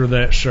will order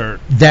that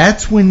shirt.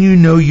 That's when you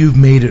know you've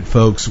made it,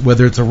 folks.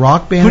 Whether it's a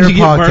rock band or a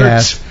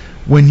podcast,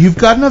 when you've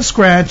got enough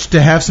scratch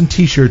to have some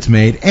T-shirts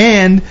made,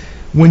 and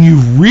when you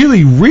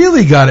really,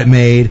 really got it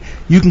made,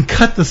 you can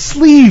cut the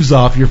sleeves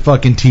off your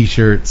fucking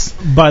T-shirts.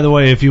 By the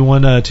way, if you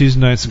want Tuesday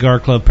Night Cigar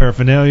Club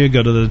paraphernalia,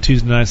 go to the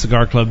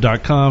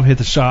TuesdayNightCigarClub.com, hit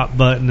the shop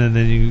button, and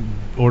then you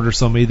order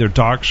some either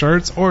Doc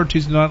shirts or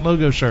Tuesday Night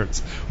Logo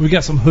shirts. We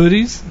got some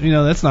hoodies. You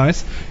know, that's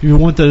nice. If you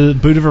want the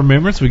Boot of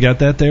Remembrance, we got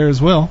that there as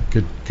well.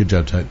 Good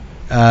job, Tut.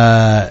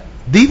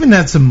 They even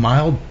had some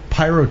mild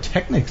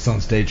pyrotechnics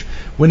on stage.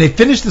 When they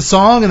finished the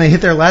song and they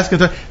hit their last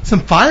guitar,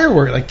 some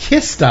fireworks, like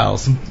Kiss style.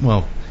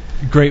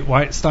 Great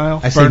White style.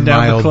 I Burn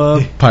down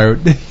mild the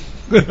club.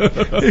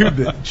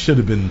 It should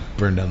have been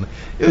burned down.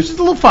 It was just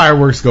little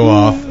fireworks go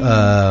off.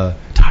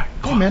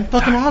 Oh man,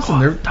 fucking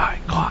awesome!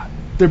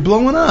 They're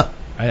blowing up.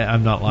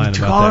 I'm not lying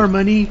Took about all that. our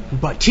money, we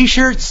bought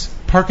T-shirts.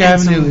 Park and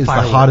Avenue some is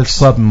fireworks. the hottest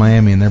club in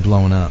Miami, and they're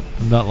blowing up.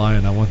 I'm not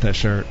lying. I want that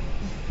shirt.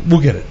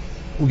 We'll get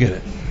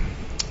it.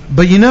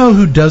 But you know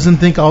who doesn't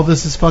think all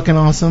this is fucking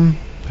awesome?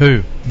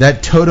 Who?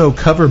 That Toto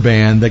cover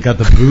band that got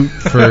the boot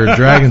for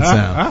Dragon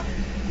Sound.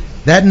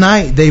 That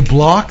night, they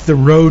blocked the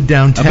road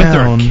downtown. I bet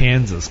they're a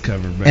Kansas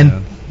cover band.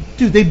 And,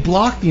 dude, they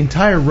blocked the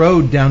entire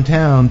road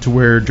downtown to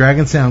where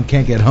Dragon Sound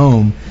can't get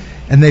home.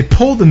 And they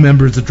pulled the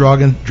members of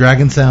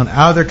Dragon Sound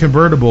out of their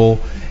convertible,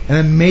 and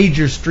a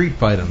major street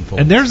fight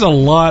unfolded. And there's a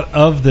lot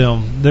of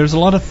them. There's a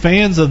lot of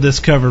fans of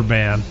this cover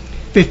band.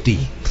 50.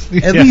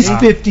 At least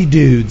 50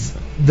 dudes.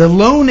 The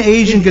lone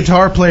Asian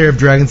guitar player of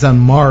Dragon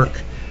Sound, Mark,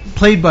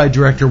 played by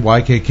director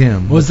YK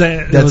Kim.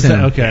 That's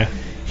him. Okay.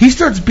 He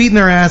starts beating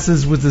their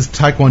asses with his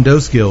taekwondo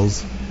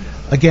skills.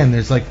 Again,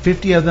 there's like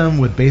 50 of them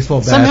with baseball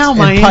bats Somehow and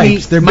Miami,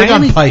 pipes. They're big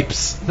on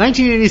pipes.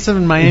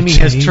 1987 Miami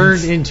has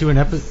turned into an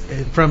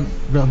episode from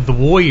the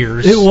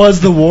Warriors. It was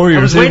the I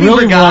Warriors. was It waiting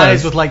really for guys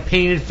was. with like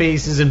painted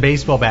faces and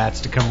baseball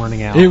bats to come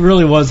running out. It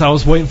really was. I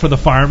was waiting for the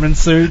fireman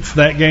suits,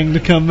 that gang to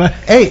come back.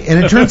 Hey,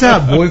 and it turns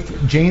out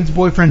Jane's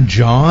boyfriend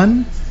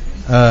John,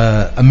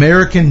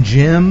 American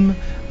Jim,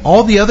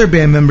 all the other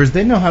band members,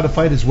 they know how to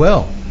fight as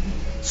well.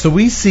 So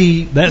we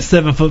see That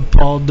 7 foot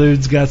tall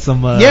dude's got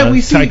some we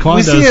see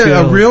taekwondo a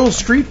skills. real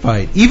street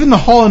fight. Even the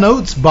Hall &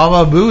 Oates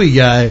Baba Booey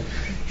guy,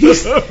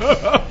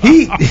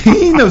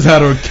 he knows how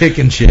to kick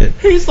and shit.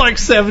 He's like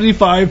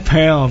 75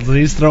 pounds, and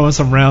he's throwing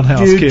some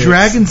roundhouse Dude, kicks.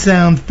 Dragon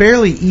Sound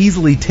fairly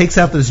easily takes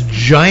out this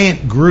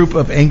giant group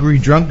of angry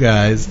drunk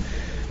guys.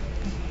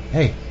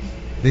 Hey,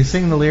 they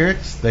sing the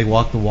lyrics, they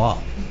walk the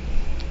walk.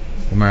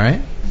 Am I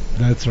right?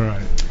 That's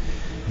right.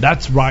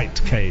 That's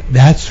right, Kate.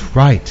 That's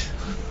right.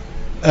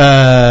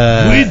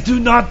 We do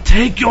not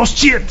take your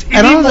shit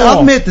anymore. And I'll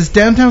admit, this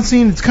downtown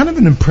scene, it's kind of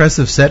an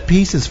impressive set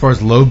piece as far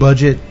as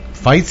low-budget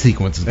fight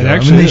sequences go.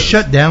 They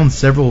shut down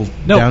several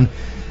down.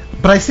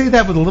 But I say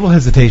that with a little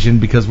hesitation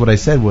because what I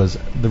said was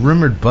the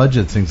rumored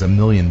budget thing's $1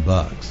 million.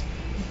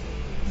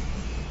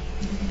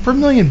 For $1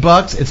 million,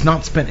 it's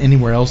not spent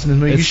anywhere else in the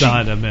movie. It's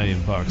not $1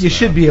 million. You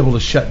should be able to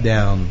shut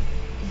down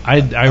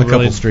a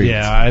couple streets.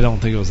 Yeah, I don't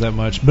think it was that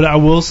much. But I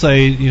will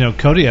say,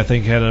 Cody, I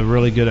think, had a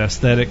really good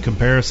aesthetic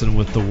comparison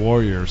with the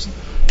Warriors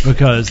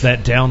because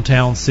that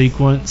downtown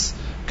sequence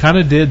kind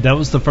of did. That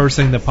was the first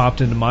thing that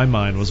popped into my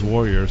mind was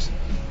Warriors.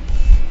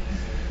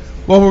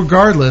 Well,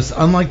 regardless,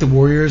 unlike the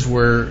Warriors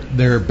where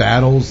their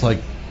battles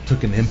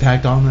took an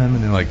impact on them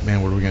and they're like,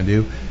 man, what are we going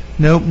to do?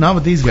 Nope, not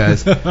with these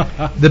guys.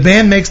 The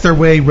band makes their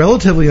way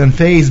relatively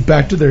unfazed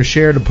back to their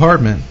shared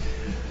apartment.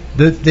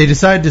 They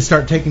decide to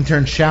start taking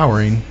turns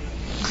showering.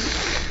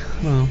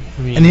 Well,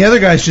 and the other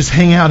guys just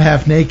hang out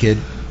half naked.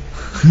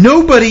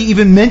 Nobody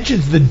even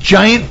mentions the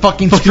giant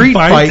fucking street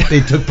fight they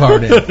took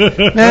part in.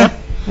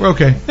 We're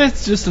okay.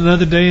 It's just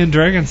another day in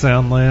Dragon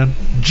Sound Land.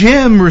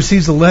 Jim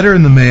receives a letter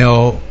in the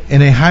mail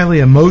in a highly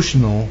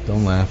emotional,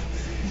 don't laugh,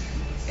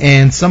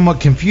 and somewhat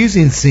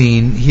confusing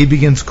scene. He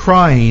begins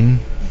crying.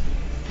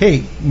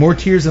 Hey, more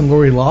tears than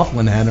Lori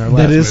Loughlin had in our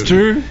last movie. That is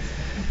true.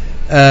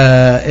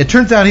 It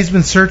turns out he's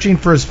been searching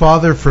for his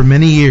father for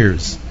many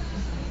years.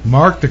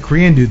 Mark, the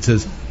Korean dude,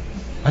 says,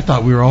 I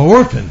thought we were all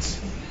orphans.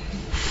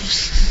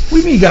 What do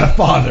you mean you got a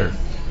father?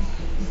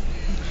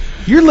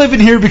 You're living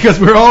here because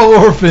we're all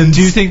orphans.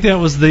 Do you think that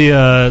was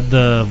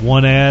the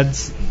one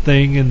ads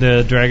thing in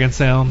the Dragon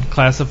Sound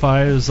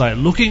classifier? It was like,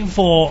 looking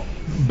for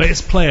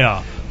bass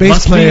player.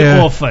 Must be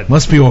orphan.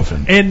 Must be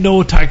orphan. And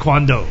no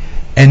taekwondo.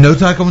 And no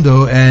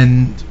taekwondo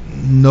and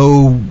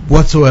no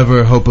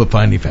whatsoever hope of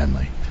finding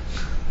family.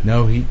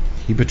 No, he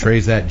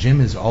betrays that.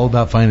 Jim is all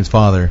about finding his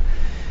father.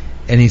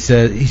 And he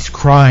said, he's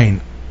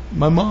crying.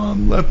 My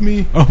mom left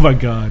me. Oh, my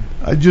God.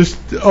 I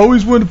just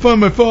always wanted to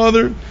find my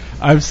father.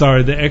 I'm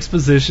sorry, the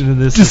exposition in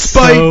this is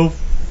so...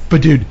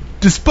 But, dude,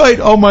 despite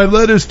all my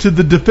letters to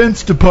the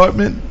Defense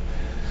Department,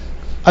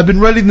 I've been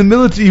writing the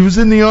military. He was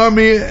in the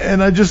Army,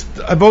 and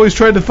I've always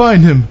tried to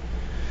find him.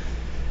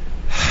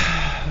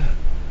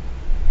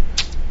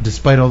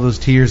 Despite all those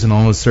tears and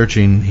all his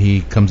searching,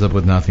 he comes up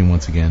with nothing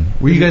once again.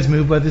 Were you guys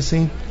moved by this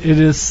scene? It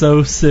is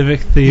so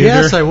civic theater.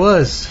 Yes, I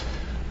was.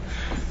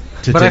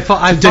 I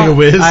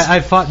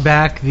fought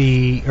back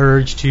the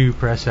urge to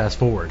press fast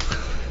forward.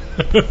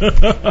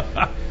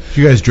 Did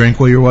you guys drink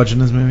while you were watching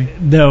this movie?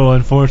 No,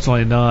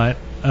 unfortunately not.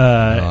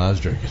 I was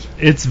drinking.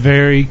 It's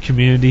very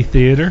community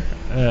theater,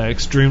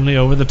 extremely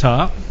over the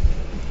top.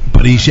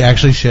 But he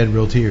actually shed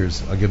real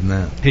tears. I'll give him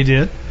that. He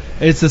did.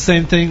 It's the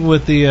same thing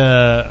with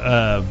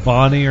the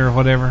Bonnie or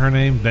whatever her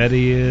name,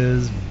 Betty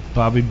is,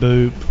 Bobby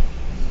Boop.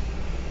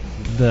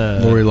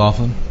 Lori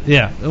Loughlin?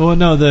 Yeah. Well,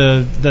 no,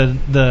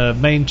 the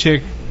main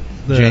chick.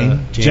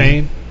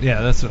 Jane?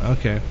 Yeah, that's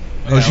okay.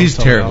 Oh, yeah, she's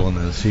terrible in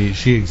this.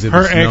 She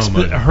exhibits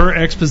her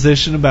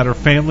exposition about her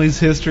family's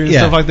history and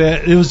stuff like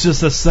that. It was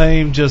just the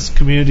same, just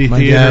community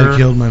theater. My dad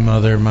killed my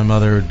mother. My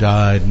mother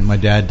died. My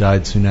dad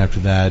died soon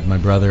after that. My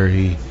brother,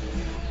 he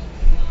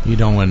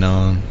don't went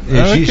on.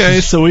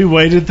 So we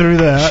waited through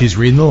that. She's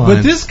reading the lines.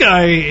 But this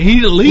guy, he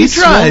at least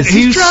tries.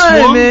 He's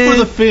swung man. for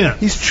the fence.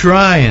 He's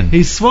trying.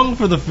 He swung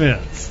for the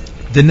fence.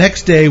 The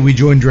next day, we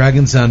join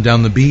Dragon Sound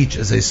down the beach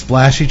as they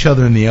splash each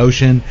other in the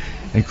ocean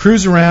and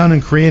cruise around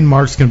in Korean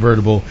Mark's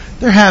convertible.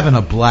 They're having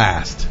a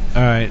blast.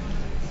 All right.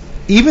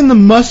 Even the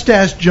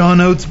mustache John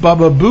Oates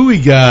Baba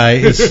Booey guy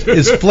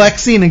is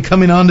flexing and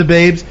coming on to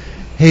babes.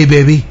 Hey,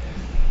 baby,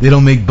 they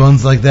don't make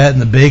buns like that in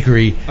the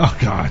bakery. Oh,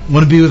 God.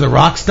 Want to be with a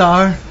rock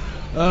star?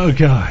 Oh,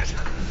 God.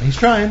 He's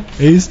trying.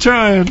 He's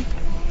trying.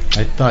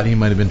 I thought he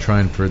might have been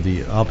trying for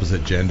the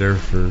opposite gender.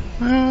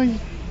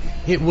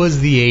 It was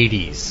the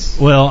 80s.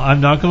 Well,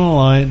 I'm not going to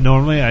lie.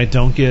 Normally, I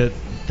don't get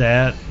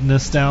that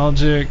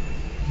nostalgic.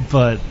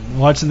 But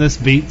watching this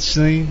beach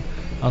scene,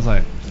 I was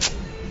like,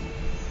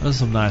 those are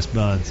some nice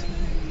buns.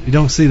 You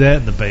don't see that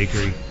in the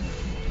bakery.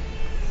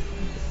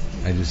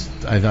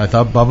 I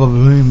thought Baba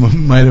Booey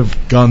might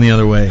have gone the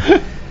other way.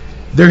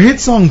 Their hit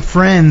song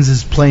Friends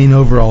is playing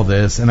over all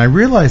this, and I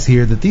realize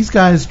here that these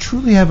guys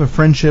truly have a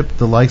friendship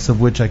the likes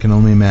of which I can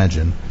only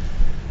imagine.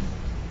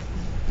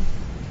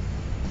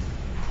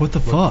 What the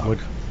fuck?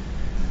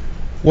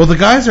 Well, the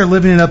guys are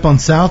living it up on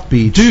South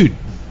Beach. Dude,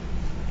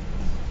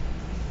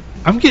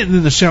 I'm getting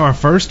in the shower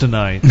first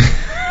tonight.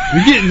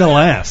 You're getting the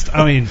last.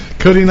 I mean,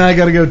 Cody and I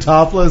got to go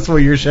topless while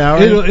you're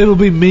showering? It'll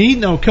be me.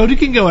 No, Cody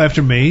can go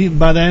after me.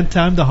 By that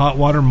time, the hot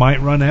water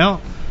might run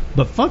out.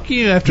 But fuck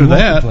you after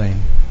that.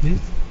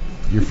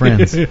 Your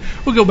friends.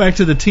 We'll go back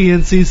to the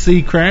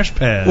TNCC crash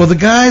pad. Well, the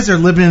guys are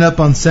living it up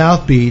on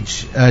South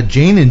Beach.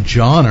 Jane and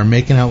John are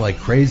making out like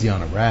crazy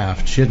on a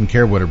raft. She doesn't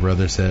care what her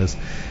brother says.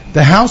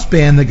 The house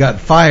band that got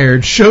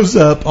fired shows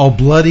up all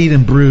bloodied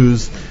and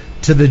bruised.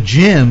 to the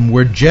gym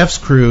where Jeff's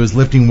crew is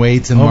lifting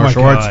weights and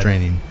martial arts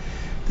training.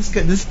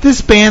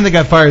 This band that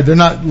got fired, they're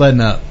not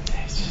letting up.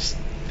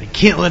 They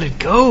can't let it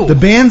go. The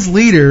band's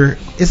leader,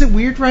 is it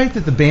weird, right,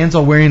 that the band's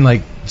all wearing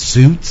like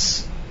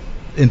suits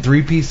and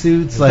 3-piece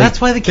suits? Like,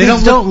 that's why the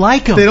kids don't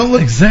like them. They don't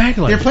look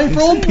exactly. They're playing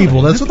for old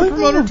people. That's what the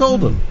promoter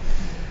told them.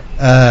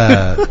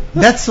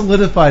 That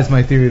solidifies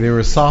my theory. They were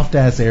a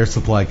soft-ass Air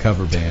Supply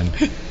cover band.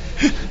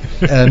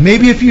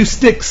 Maybe a few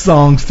Styx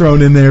songs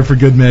thrown in there for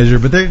good measure,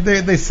 but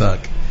they suck.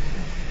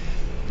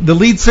 The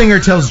lead singer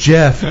tells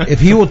Jeff if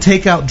he will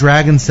take out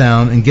Dragon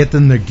Sound and get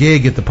them their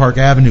gig at the Park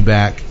Avenue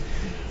back,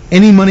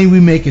 any money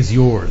we make is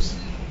yours.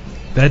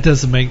 That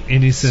doesn't make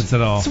any sense at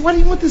all. So why do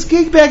you want this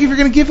gig back if you're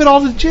going to give it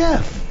all to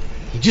Jeff?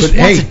 He just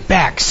wants it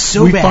back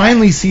so bad. We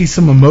finally see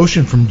some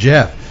emotion from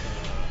Jeff.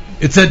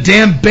 It's that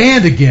damn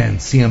band again,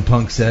 CM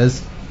Punk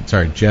says.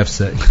 Sorry, Jeff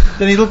said.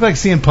 Then he looked like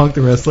CM Punk,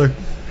 the wrestler.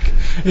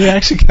 He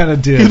actually kind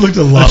of did. He looked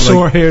a lot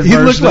short-haired he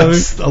looked like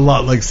a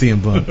lot like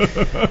CM Punk.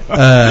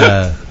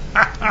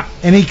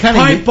 And he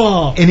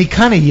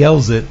kind of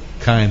yells it,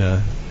 kind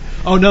of.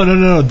 Oh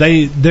no!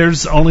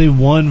 There's only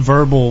one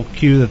verbal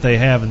cue that they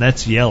have, and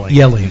that's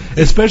yelling.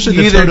 Especially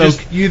you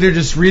either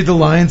just read the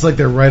lines like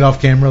they're right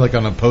off camera, like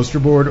on a poster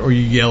board, or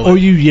you yell it. Or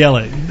you yell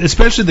it.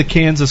 Especially the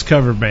Kansas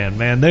cover band,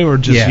 man. They were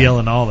just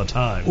yelling all the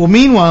time. Well,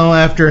 meanwhile,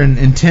 after an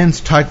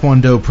intense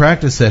Taekwondo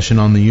practice session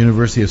on the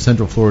University of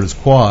Central Florida's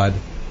quad,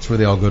 that's where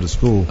they all go to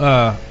school.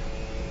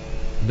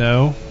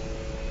 No.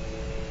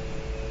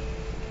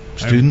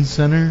 Student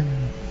Center?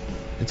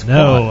 It's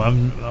no, quad.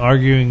 I'm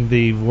arguing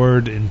the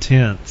word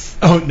intense.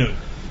 Oh, no.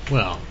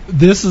 Well,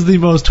 this is the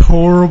most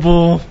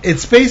horrible.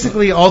 It's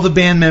basically all the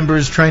band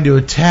members trying to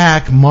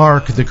attack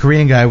Mark, the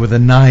Korean guy, with a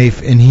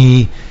knife, and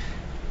he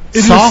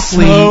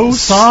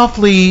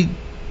softly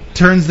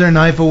turns their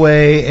knife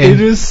away. And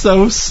it is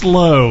so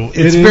slow.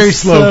 It's very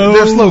slow.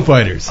 They're slow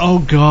fighters. Oh,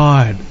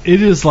 God.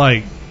 It is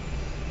like...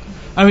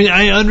 I mean,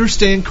 I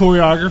understand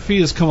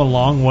choreography has come a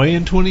long way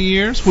in 20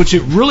 years, which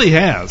it really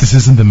has. This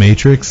isn't The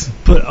Matrix.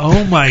 But,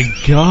 oh, my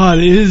God,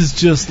 it is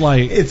just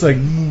like... It's like...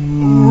 And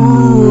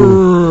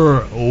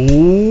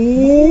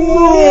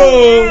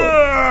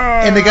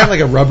they got like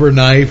a rubber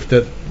knife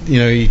that,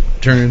 he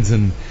turns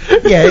and...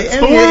 Yeah, it's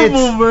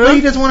horrible, man.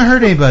 He doesn't want to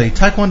hurt anybody.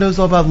 Taekwondo's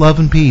all about love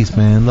and peace,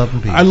 man. Love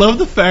and peace. I love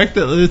the fact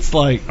that it's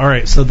like, all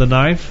right, so the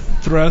knife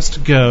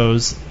thrust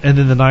goes, and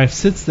then the knife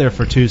sits there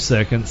for 2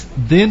 seconds.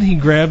 Then he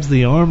grabs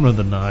the arm of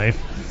the knife.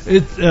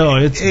 It's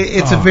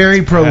a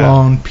very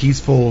prolonged,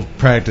 peaceful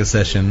practice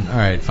session. All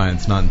right, fine.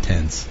 It's not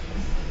intense.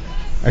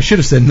 I should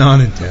have said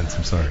non-intense.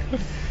 I'm sorry.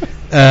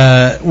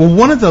 Well,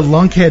 one of the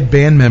Lunkhead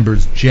band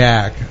members,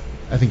 Jack,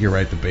 I think you're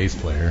right, the bass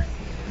player.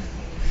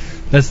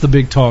 That's the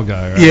big tall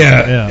guy, right?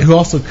 Yeah. Who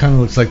also kind of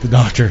looks like the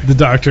Doctor. The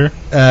Doctor.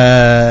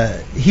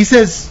 He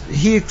says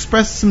he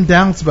expressed some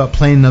doubts about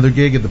playing another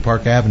gig at the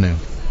Park Avenue.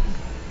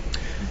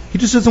 He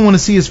just doesn't want to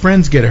see his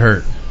friends get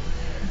hurt.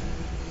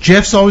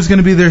 Jeff's always going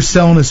to be there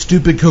selling his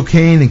stupid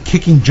cocaine and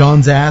kicking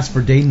John's ass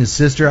for dating his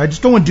sister. I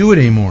just don't want to do it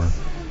anymore.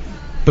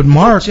 But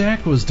Mark...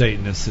 Jack was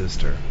dating his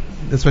sister.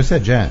 That's what I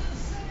said, Jack.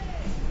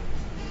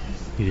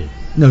 He did.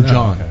 No,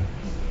 John. Okay.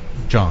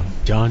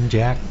 John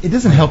Jack. It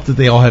doesn't help that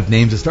they all have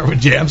names that start with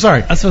J. I'm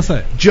sorry. That's what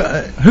I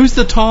say. Who's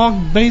the tall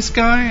bass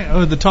guy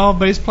or the tall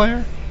bass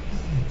player?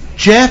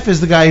 Jeff is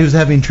the guy who's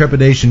having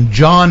trepidation.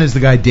 John is the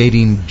guy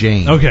dating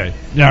Jane. Okay.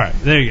 All right.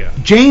 There you go.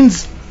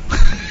 Jane's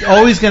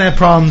always going to have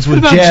problems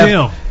with Jeff.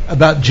 Jim?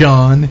 About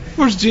John.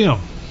 Where's Jim?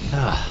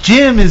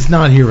 Jim is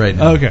not here right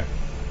now. Okay.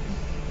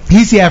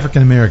 He's the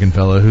African-American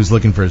fellow who's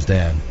looking for his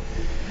dad.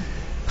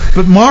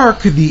 But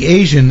Mark, the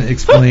Asian,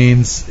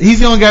 explains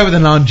he's the only guy with a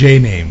non-J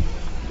name.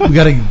 We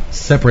got to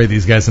separate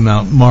these guys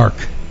out. Mark.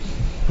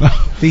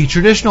 The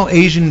traditional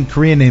Asian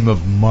Korean name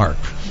of Mark.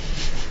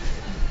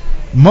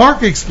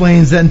 Mark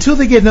explains that until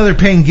they get another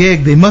paying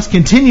gig, they must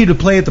continue to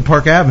play at the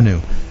Park Avenue.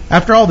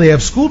 After all, they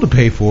have school to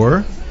pay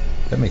for.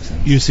 That makes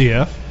sense.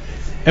 UCF.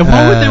 And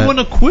why would they want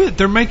to quit?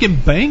 They're making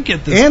bank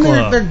at this club.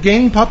 And they're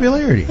gaining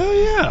popularity. Oh,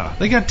 yeah.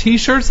 They got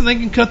T-shirts and they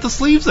can cut the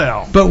sleeves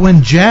out. But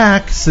when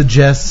Jack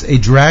suggests a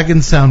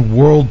Dragon Sound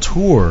world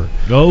tour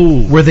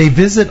where they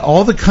visit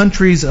all the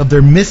countries of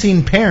their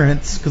missing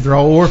parents, because they're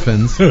all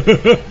orphans,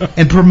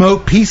 and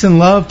promote peace and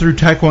love through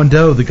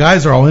Taekwondo, the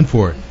guys are all in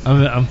for it.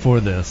 I'm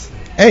for this.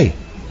 Hey,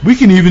 we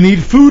can even eat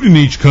food in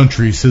each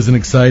country, says an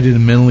excited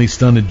and mentally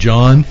stunted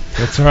John.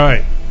 That's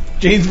right.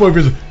 Jane's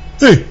boyfriend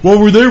says, hey,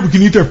 while we're there, we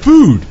can eat their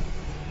food.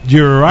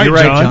 You're right,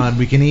 John.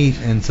 We can eat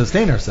and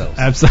sustain ourselves.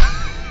 Absolutely.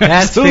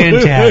 That's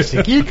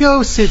fantastic. You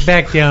go sit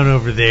back down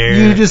over there.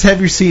 You just have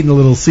your seat in the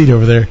little seat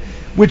over there.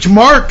 Which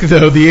Mark,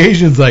 though, the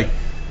Asian's like,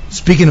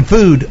 speaking of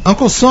food,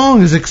 Uncle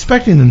Song is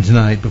expecting them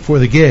tonight before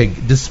the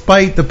gig,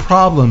 despite the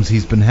problems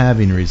he's been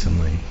having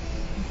recently.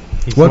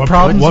 What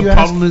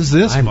problem is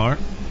this, Mark?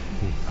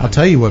 I'll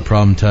tell you what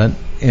problem, Tut,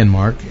 and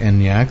Mark,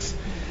 and Yax.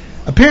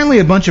 Apparently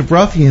a bunch of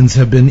ruffians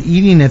have been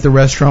eating at the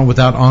restaurant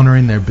without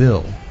honoring their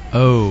bill.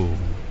 Oh.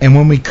 And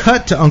when we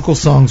cut to Uncle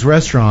Song's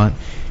restaurant,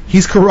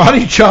 he's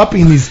karate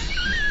chopping these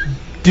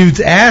dudes'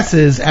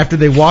 asses after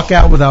they walk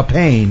out without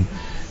paying.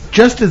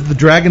 just as the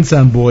Dragon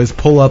Sound boys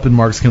pull up in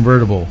Mark's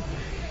convertible.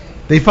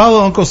 They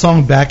follow Uncle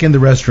Song back in the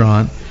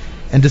restaurant,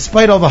 and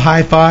despite all the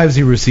high fives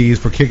he receives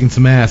for kicking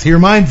some ass, he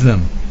reminds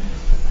them,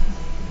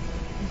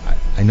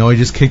 I know I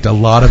just kicked a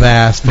lot of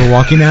ass for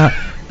walking out.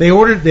 They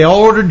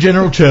all ordered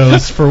General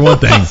Tso's for one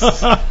thing.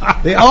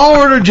 They all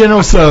ordered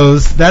General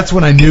Tso's. That's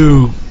when I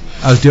knew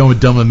I was dealing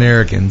with dumb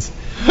Americans.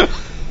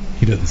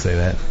 He doesn't say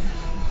that.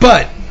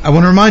 But I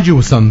want to remind you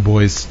of something,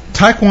 boys.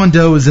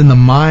 Taekwondo is in the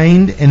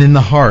mind and in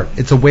the heart.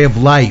 It's a way of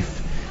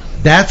life.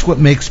 That's what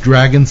makes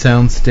Dragon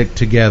Sound stick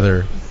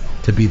together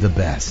to be the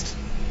best.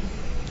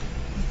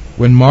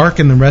 When Mark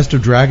and the rest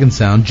of Dragon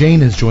Sound, Jane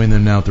has joined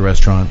them now at the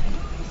restaurant,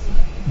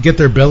 get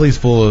their bellies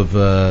full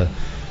of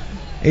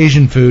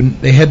Asian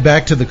food, they head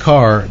back to the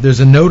car.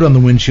 There's a note on the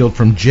windshield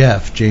from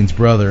Jeff, Jane's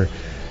brother,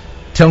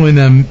 telling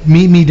them,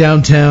 meet me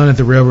downtown at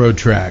the railroad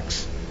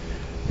tracks.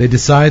 They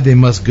decide they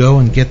must go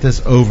and get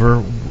this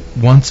over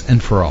once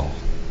and for all.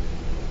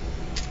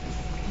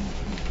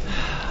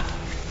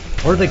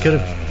 Or they could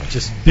have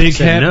just Big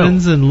said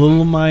happens no. in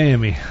Little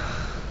Miami.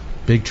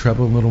 Big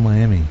Trouble in Little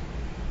Miami.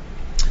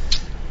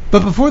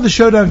 But before the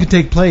showdown can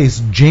take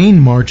place, Jane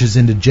marches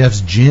into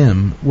Jeff's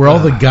gym, where all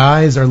the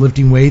guys are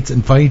lifting weights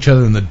and fighting each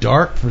other in the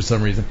dark for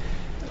some reason.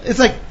 It's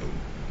like,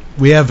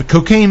 we have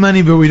cocaine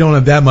money, but we don't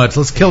have that much.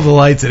 Let's kill the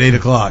lights at 8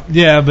 o'clock.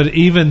 Yeah, but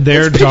even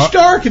their It's pitch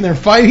dark, and they're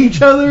fighting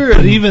each other.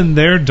 But even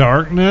their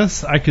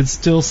darkness, I could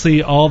still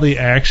see all the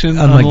action,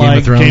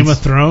 Unlike Game of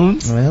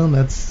Thrones. Well,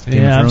 that's Game of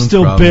Yeah, I'm Thrones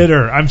still problem.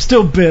 bitter. I'm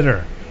still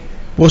bitter.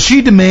 Well,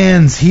 she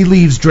demands he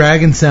leaves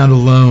Dragon Sound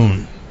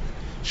alone.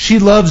 She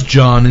loves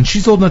John, and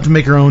she's old enough to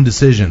make her own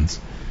decisions.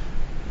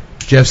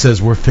 Jeff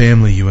says, we're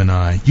family, you and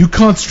I. You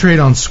concentrate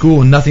on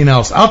school and nothing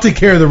else. I'll take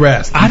care of the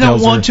rest. I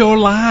don't want your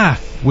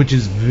life. Which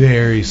is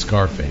very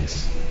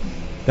Scarface.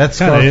 That's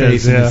Kinda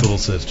Scarface is, and yeah. his little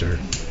sister.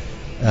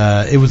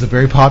 It was a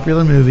very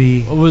popular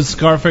movie. Was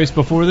Scarface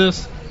before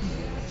this?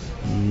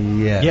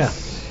 Yes.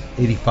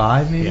 Yeah.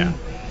 85, maybe?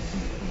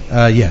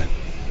 Yeah. Yeah.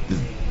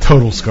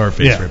 Total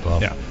Scarface ripoff.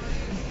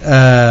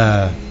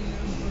 Yeah.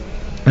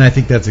 And I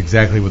think that's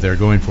exactly what they're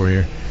going for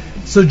here.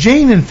 So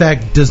Jane, in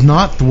fact, does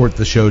not thwart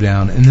the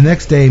showdown, and the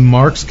next day,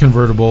 Mark's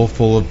convertible,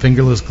 full of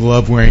fingerless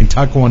glove-wearing,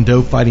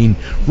 taekwondo-fighting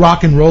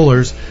rock and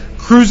rollers,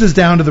 cruises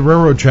down to the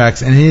railroad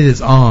tracks, and it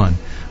is on.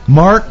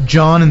 Mark,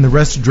 John, and the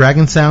rest of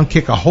Dragon Sound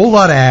kick a whole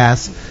lot of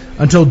ass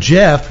until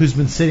Jeff, who's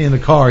been sitting in the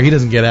car, he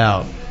doesn't get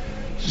out.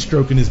 Just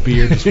stroking his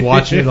beard, just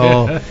watching it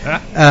all.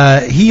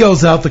 He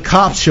yells out, the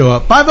cops show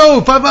up.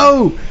 5-0,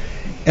 5-0!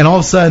 And all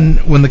of a sudden,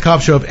 when the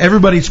cops show up,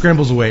 everybody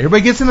scrambles away.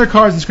 Everybody gets in their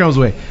cars and scrambles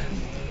away.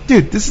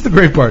 Dude, this is the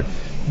great part.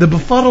 The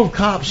befuddled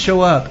cops show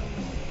up.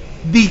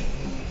 The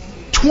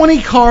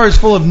 20 cars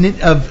full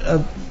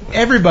of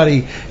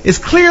everybody is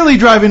clearly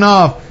driving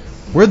off.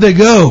 Where'd they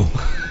go?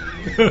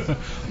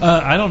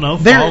 I don't know.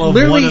 They're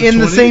literally in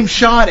the same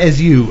shot as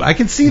you. I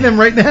can see them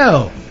right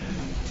now.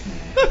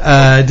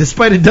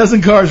 Despite a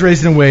dozen cars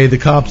racing away, the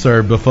cops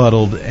are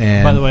befuddled.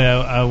 And by the way,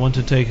 I want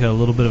to take a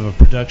little bit of a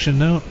production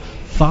note.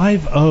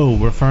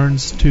 5.0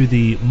 refers to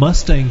the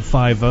Mustang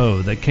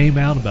 5.0 that came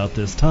out about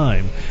this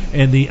time,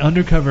 and the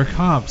undercover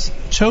cops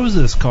chose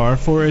this car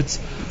for its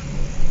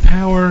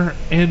power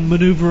and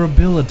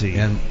maneuverability.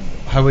 And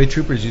highway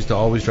troopers used to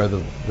always drive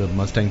the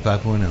Mustang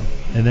 5.0.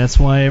 And that's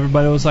why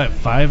everybody was like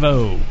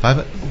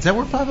 5.0. Is that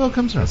where 5.0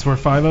 comes from? That's where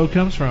 5.0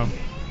 comes from.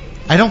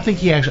 I don't think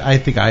he actually. I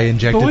think I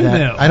injected But wait that. a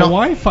minute. I don't.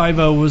 Hawaii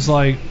 5.0 was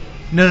like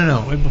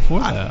No. way before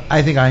that.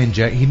 I think I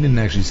inject. He didn't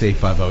actually say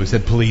 5.0. He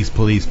said police.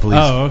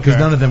 Oh, okay. Because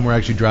none of them were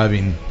actually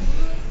driving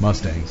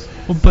Mustangs.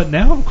 Well, but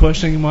now I'm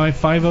questioning my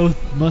 5.0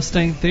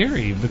 Mustang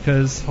theory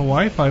because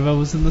Hawaii 5.0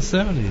 was in the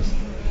 70s.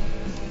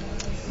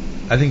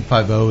 I think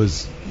 5.0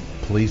 is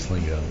police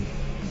lingo.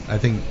 I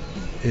think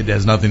it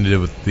has nothing to do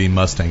with the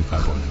Mustang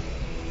 5.0.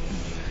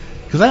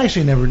 Because I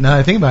actually never. Now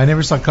I think about it, I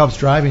never saw cops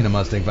driving a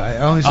Mustang. I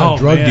only saw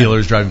drug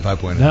dealers driving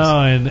 5.0s.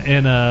 No,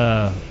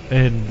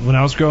 and when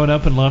I was growing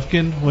up in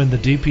Lufkin, when the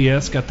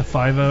DPS got the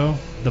 5.0,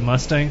 the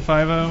Mustang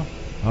 5.0,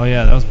 oh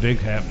yeah, that was big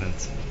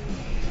happenings.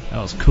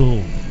 That was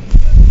cool.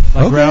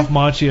 Like Okay. Ralph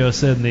Macchio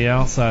said in The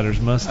Outsiders,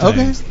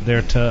 Mustangs,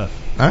 they're tough.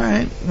 All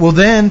right. Well,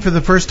 then, for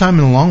the first time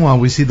in a long while,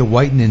 we see the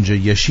white ninja,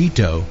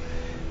 Yoshito,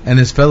 and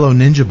his fellow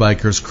ninja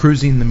bikers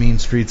cruising the mean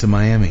streets of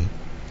Miami.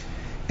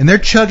 And they're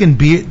chugging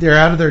beer. They're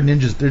out of their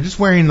ninjas. They're just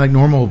wearing like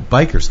normal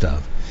biker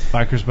stuff.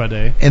 Bikers by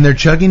day. And they're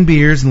chugging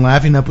beers and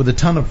laughing up with a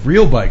ton of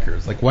real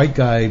bikers, like white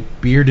guy,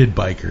 bearded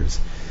bikers.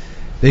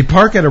 They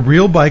park at a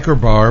real biker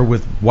bar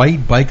with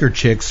white biker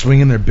chicks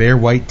swinging their bare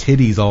white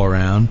titties all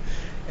around.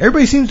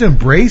 Everybody seems to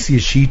embrace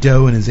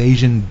Yoshito and his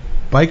Asian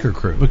biker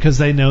crew. Because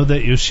they know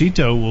that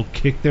Yoshito will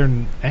kick their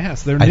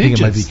ass. They're ninjas. I think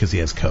it might be because he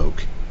has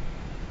coke.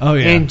 Oh,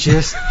 yeah. And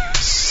just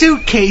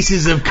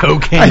suitcases of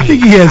cocaine. I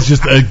think he has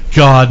just a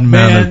god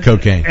amount of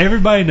cocaine.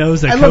 Everybody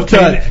knows that I love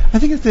cocaine... I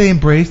think if they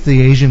embrace the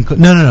Asian...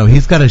 No.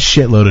 He's got a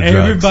shitload of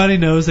drugs. Everybody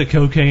knows that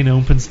cocaine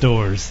opens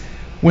doors.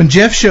 When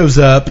Jeff shows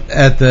up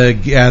at the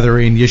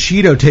gathering,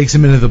 Yoshito takes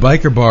him into the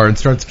biker bar and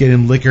starts getting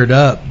him liquored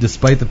up,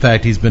 despite the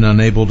fact he's been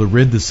unable to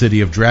rid the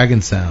city of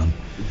Dragon Sound.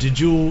 Did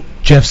you...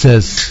 Jeff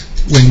says,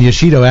 when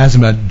Yoshido asks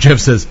him about it, Jeff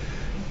says,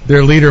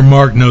 their leader,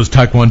 Mark, knows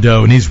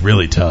Taekwondo, and he's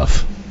really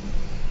tough.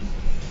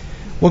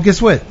 Well,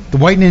 guess what? The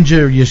white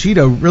ninja,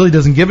 Yoshido, really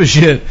doesn't give a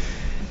shit,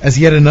 as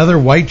yet another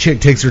white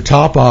chick takes her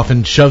top off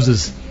and shoves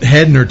his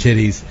head in her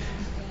titties.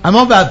 I'm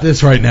all about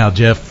this right now,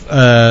 Jeff.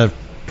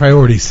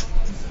 Priorities.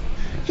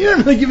 You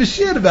don't really give a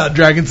shit about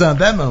Dragon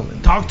Sound at that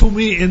moment. Talk to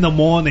me in the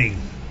morning.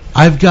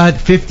 I've got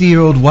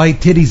 50-year-old white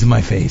titties in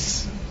my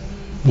face.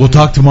 We'll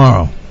talk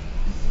tomorrow.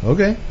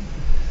 Okay.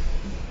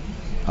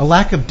 A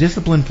lack of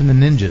discipline from the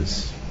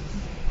ninjas.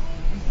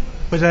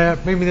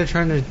 But maybe they're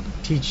trying to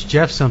teach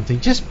Jeff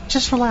something.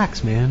 Just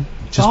relax, man.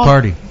 Just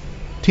party.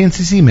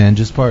 TNCC, man.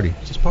 Just party.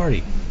 Just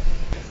party.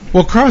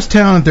 Well, across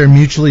town at their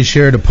mutually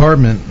shared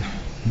apartment,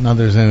 not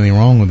that there's anything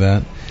wrong with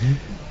that,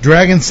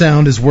 Dragon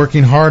Sound is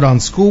working hard on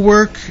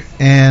schoolwork,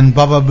 and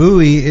Baba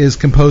Booey is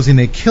composing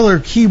a killer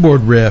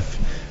keyboard riff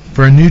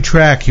for a new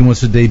track he wants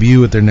to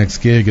debut at their next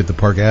gig at the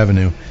Park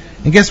Avenue.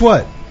 And guess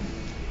what?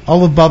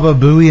 All of Baba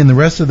Booey and the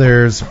rest of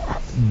their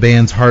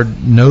band's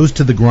hard nose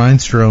to the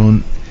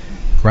grindstone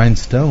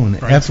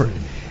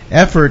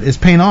effort is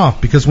paying off,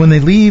 because when they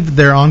leave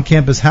their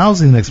on-campus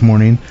housing the next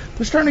morning,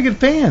 they're starting to get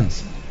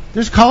fans.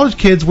 There's college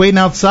kids waiting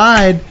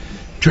outside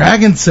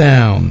Dragon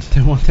Sound.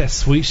 They want that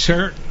sweet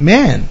shirt.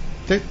 Man,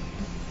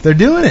 they're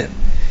doing it.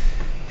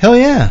 Hell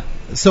yeah.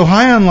 So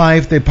high on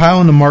life, they pile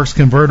into Mark's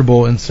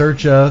convertible in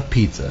search of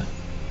pizza.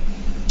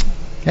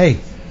 Hey,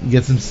 you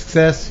get some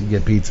success, you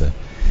get pizza.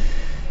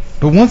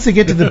 But once they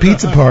get to the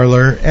pizza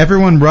parlor,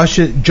 everyone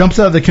jumps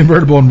out of the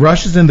convertible and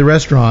rushes into the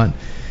restaurant,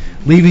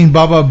 leaving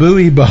Baba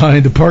Booey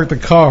behind to park the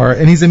car,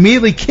 and he's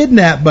immediately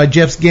kidnapped by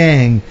Jeff's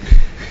gang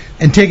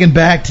and taken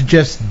back to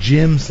Jeff's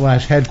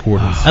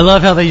gym/headquarters. I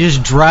love how they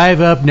just drive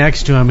up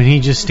next to him, and he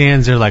just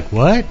stands there like,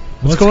 what?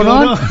 What's going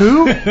on?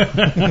 Who?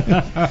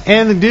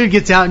 And the dude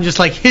gets out and just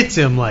like hits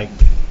him like.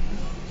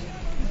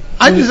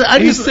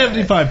 He's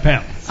 75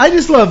 pounds. I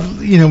just love,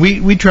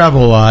 we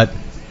travel a lot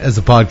as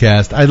a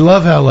podcast. I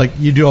love how like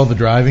you do all the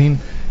driving.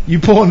 You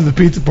pull into the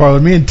pizza parlor.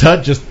 Me and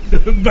Tut just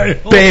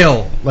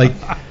bail. Like,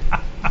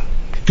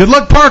 good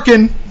luck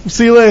parking. We'll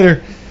see you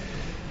later.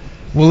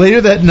 Well,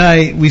 later that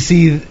night, we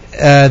see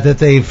that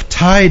they've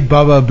tied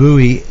Baba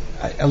Booey.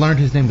 I learned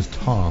his name was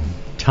Tom.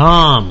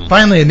 Tom.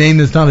 Finally, a name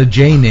that's not a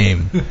J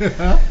name.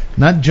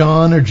 Not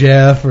John or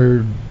Jeff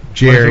or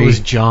Jerry. It was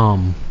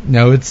Jom.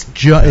 No,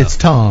 it's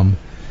Tom.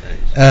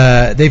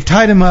 They've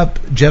tied him up,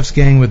 Jeff's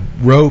gang, with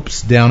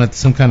ropes down at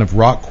some kind of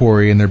rock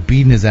quarry, and they're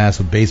beating his ass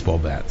with baseball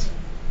bats.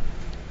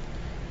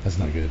 That's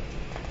not good.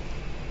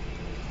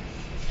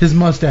 His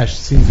mustache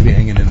seems to be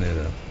hanging in there,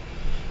 though.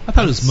 I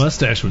thought his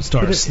mustache would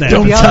start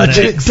snapping. Don't touch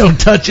it. Don't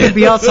touch it. It'd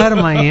be outside of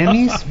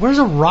Miami's? Where's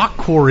a rock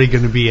quarry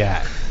going to be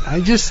at? I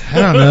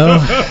don't know.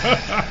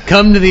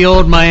 Come to the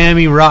old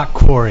Miami rock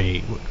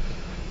quarry.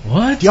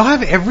 What? Y'all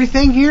have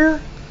everything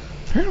here?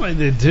 Apparently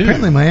they do.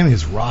 Apparently Miami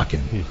is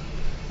rocking.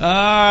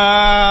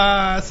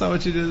 I saw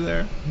what you did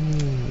there.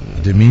 I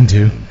didn't mean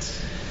to.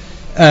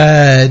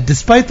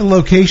 Despite the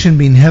location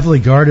being heavily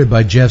guarded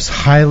by Jeff's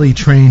highly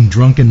trained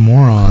drunken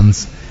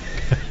morons,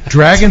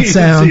 Dragon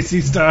Sound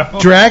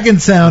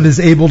is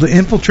able to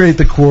infiltrate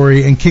the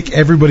quarry and kick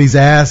everybody's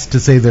ass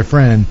to save their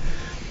friend.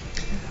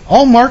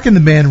 All Mark and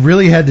the band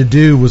really had to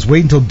do was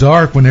wait until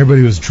dark when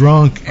everybody was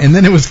drunk, and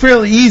then it was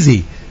fairly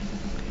easy.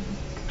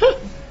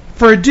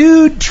 For a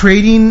dude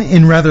trading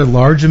in rather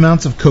large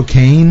amounts of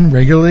cocaine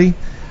regularly,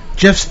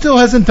 Jeff still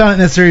hasn't found it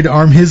necessary to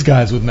arm his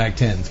guys with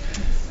MAC-10s.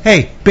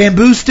 Hey,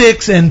 bamboo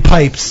sticks and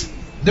pipes.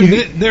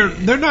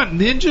 They're not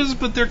ninjas,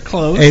 but they're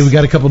close. Hey, we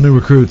got a couple new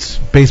recruits.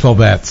 Baseball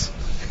bats.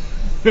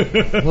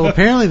 Well,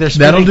 apparently they're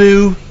That'll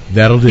do.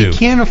 He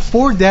can't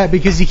afford that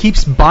because he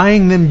keeps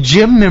buying them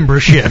gym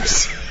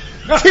memberships.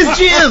 It's his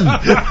gym.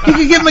 He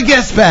can give him a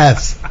guest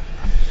pass.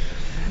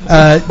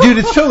 Dude,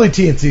 it's totally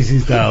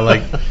TNCC style.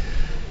 Like,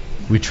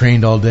 we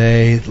trained all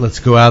day. Let's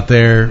go out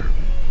there.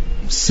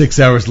 6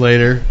 hours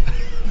later,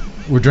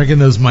 we're drinking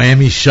those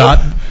Miami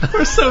shot.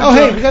 We're so drunk.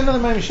 Hey, we got another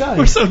Miami shot.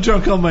 We're so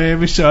drunk on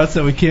Miami shots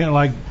that we can't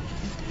like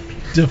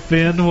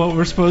defend what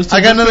we're supposed to.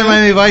 I got another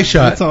Miami Vice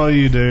shot. That's all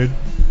you, dude.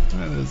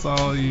 That is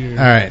all you.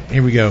 All right,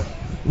 here we go.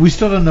 We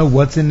still don't know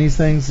what's in these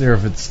things, or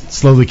if it's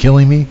slowly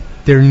killing me.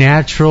 They're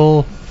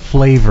natural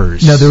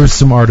flavors. No, there was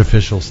some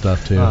artificial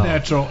stuff too. Oh.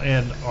 Natural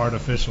and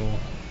artificial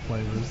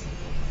flavors.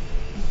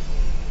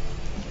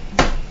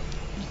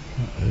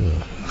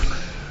 Ugh.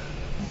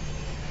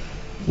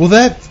 Well,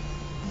 that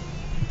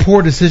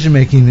poor decision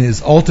making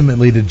is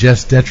ultimately to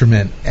Jeff's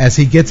detriment, as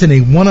he gets in a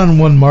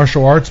one-on-one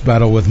martial arts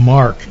battle with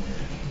Mark,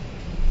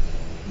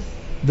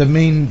 the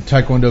main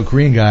Taekwondo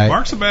Korean guy.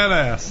 Mark's a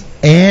badass.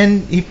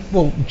 And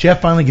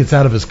Jeff finally gets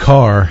out of his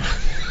car.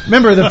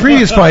 Remember, the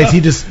previous fights, he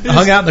just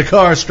hung out in the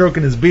car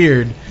stroking his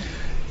beard.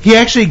 He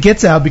actually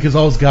gets out because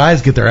all his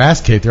guys get their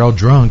ass kicked. They're all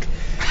drunk.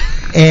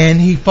 And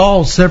he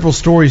falls several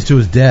stories to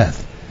his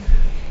death.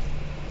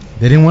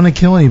 They didn't want to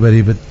kill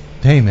anybody, but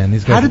hey, man,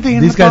 these guys. How did they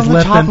end up on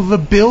the top of a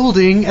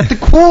building at the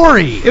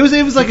quarry? It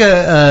was like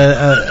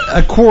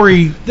a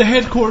quarry. The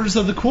headquarters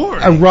of the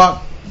quarry. A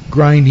rock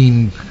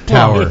grinding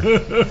tower.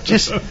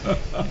 Just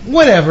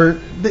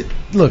whatever.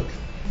 Look,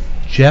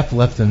 Jeff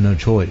left them no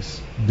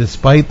choice.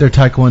 Despite their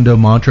Taekwondo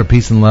mantra,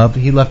 peace and love,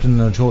 he left them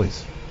no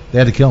choice. They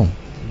had to kill him.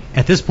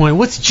 At this point,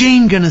 what's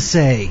Jane going to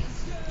say?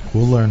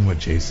 We'll learn what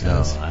Jay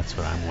says. Oh, that's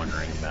what I'm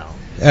wondering about.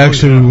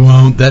 Actually, we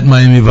won't. That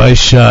Miami Vice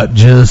shot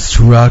just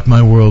rocked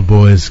my world,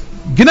 boys.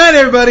 Good night,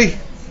 everybody.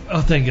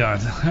 Oh, thank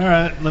God. All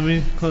right, let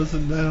me close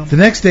it down. The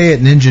next day at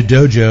Ninja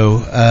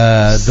Dojo,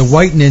 the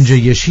white ninja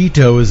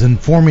Yoshito is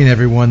informing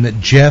everyone that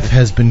Jeff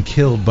has been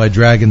killed by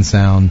Dragon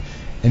Sound,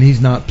 and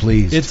he's not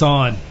pleased. It's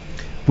on.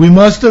 We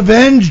must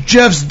avenge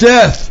Jeff's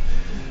death.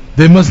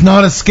 They must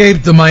not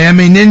escape the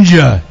Miami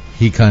Ninja,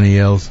 he kind of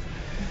yells.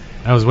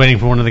 I was waiting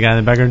for one of the guys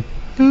in the background.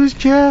 Who's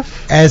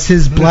Jeff? As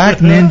his black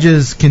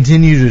ninjas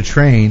continue to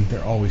train,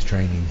 they're always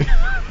training,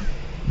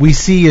 we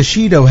see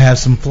Yoshito have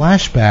some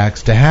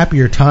flashbacks to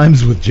happier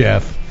times with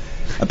Jeff.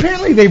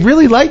 Apparently they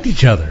really liked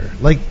each other.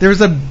 Like,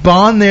 there's a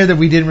bond there that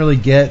we didn't really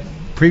get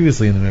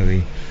previously in the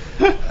movie.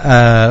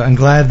 I'm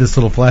glad this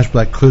little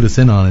flashback clued us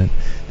in on it.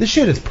 This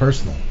shit is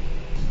personal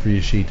for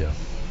Yoshito.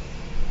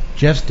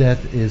 Jeff's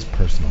death is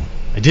personal.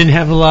 I didn't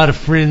have a lot of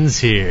friends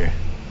here.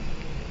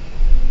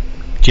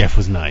 Jeff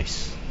was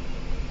nice.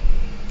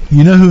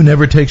 You know who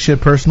never takes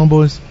shit personal,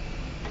 boys?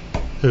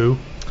 Who?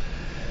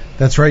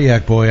 That's right,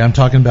 Yak Boy. I'm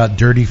talking about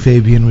Dirty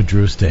Fabian with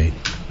Drew Estate.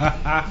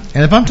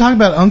 And if I'm talking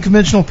about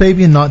unconventional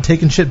Fabian not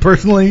taking shit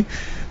personally,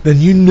 then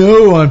you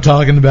know I'm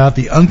talking about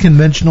the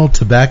Unconventional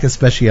Tobacco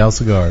Especial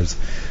cigars,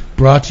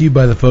 brought to you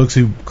by the folks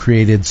who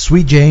created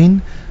Sweet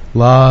Jane,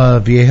 La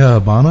Vieja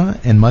Habana,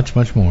 and much,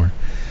 much more.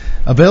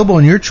 Available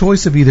in your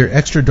choice of either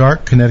extra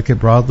dark Connecticut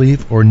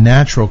broadleaf or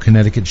natural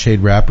Connecticut shade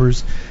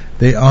wrappers,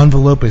 they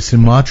envelope a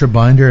Sumatra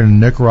binder and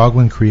a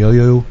Nicaraguan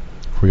Criollo.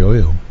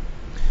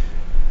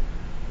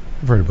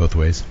 I've heard it both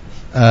ways.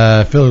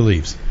 Filler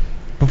leaves.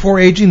 Before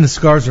aging, the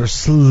cigars are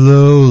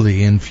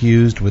slowly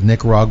infused with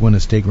Nicaraguan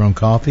estate-grown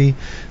coffee.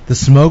 The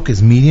smoke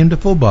is medium to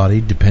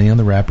full-bodied, depending on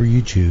the wrapper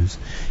you choose.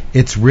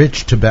 It's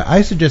rich tobacco.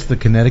 I suggest the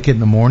Connecticut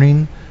in the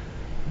morning,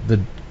 the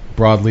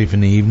broadleaf in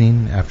the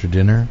evening after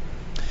dinner.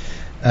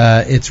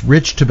 Its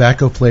rich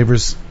tobacco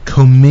flavors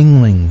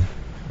commingling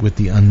with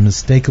the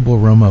unmistakable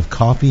aroma of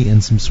coffee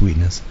and some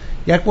sweetness.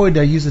 Yak Boy, did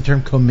I use the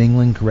term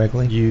commingling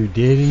correctly? You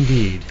did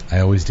indeed. I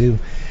always do.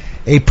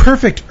 A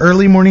perfect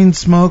early morning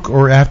smoke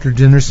or after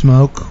dinner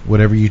smoke,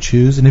 whatever you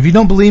choose. And if you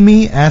don't believe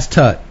me, ask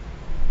Tut.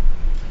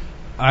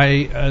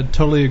 I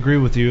totally agree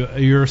with you.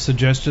 Your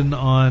suggestion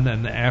on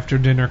an after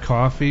dinner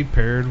coffee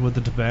paired with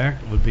the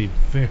tobacco would be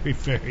very,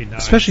 very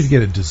nice. Especially to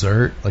get a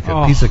dessert, like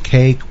a piece of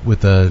cake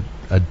with a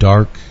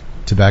dark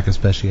tobacco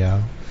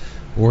special.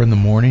 Or in the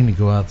morning, you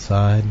go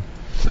outside,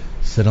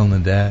 sit on the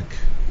deck,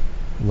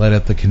 light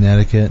up the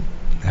Connecticut,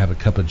 have a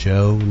cup of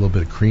Joe, a little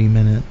bit of cream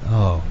in it.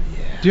 Oh,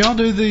 yeah. Do y'all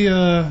do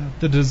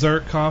the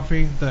dessert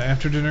coffee, the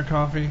after dinner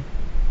coffee?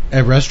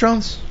 At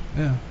restaurants?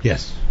 Yeah.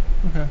 Yes.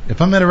 Okay.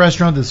 If I'm at a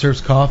restaurant that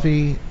serves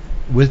coffee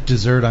with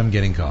dessert, I'm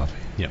getting coffee.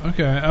 Yeah.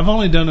 Okay. I've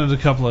only done it a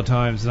couple of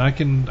times, and I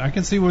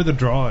can see where the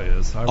draw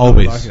is. I really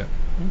Always. like it.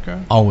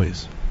 Okay.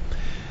 Always.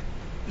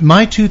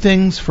 My two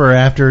things for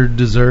after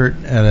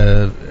dessert at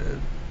a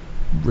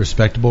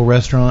respectable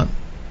restaurant,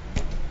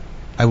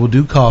 I will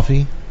do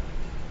coffee.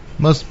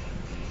 Most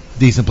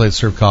decent places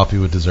serve coffee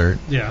with dessert.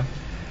 Yeah.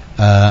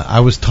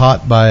 I was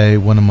taught by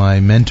one of my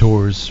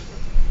mentors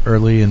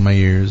early in my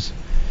years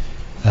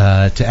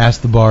to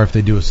ask the bar if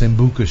they do a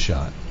Sambuca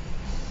shot.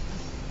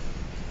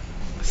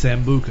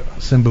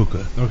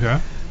 Sambuca.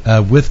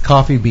 Okay. With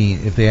coffee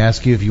bean. If they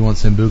ask you if you want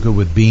Sambuca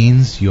with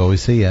beans, you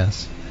always say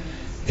yes.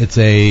 It's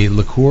a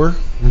liqueur.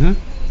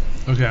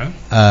 Mm-hmm.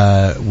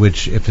 Okay.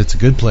 Which, if it's a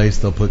good place,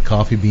 they'll put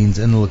coffee beans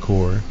in the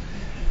liqueur.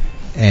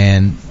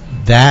 And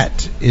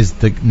that is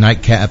the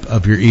nightcap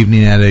of your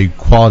evening at a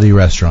quality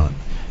restaurant.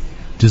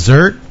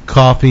 Dessert,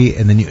 coffee,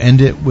 and then you end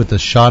it with a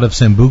shot of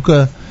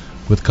Sambuca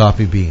with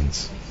coffee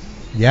beans.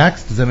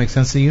 Yaks, does that make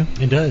sense to you?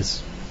 It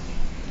does.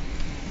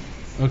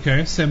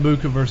 Okay,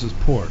 Sambuca versus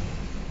port.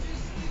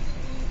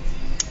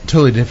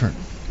 Totally different.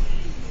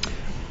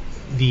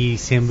 The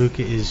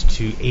Sambuca is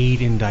to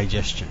aid in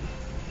digestion.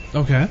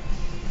 Okay.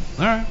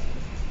 All right.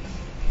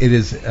 It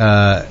is,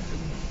 I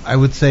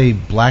would say,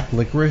 black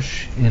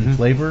licorice in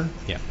flavor.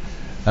 Yeah.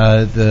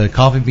 The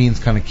coffee beans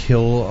kind of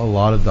kill a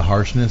lot of the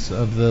harshness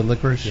of the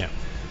licorice. Yeah.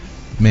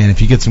 Man,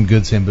 if you get some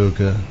good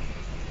Sambuca...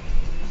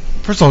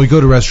 First of all, you go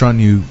to a restaurant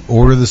and you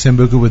order the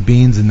Sambuca with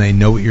beans and they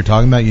know what you're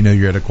talking about, you know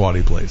you're at a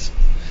quality place.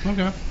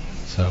 Okay.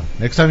 So,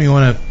 next time you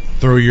want to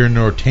throw your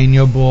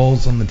Norteño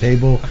bowls on the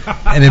table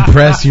and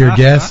impress your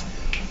guests,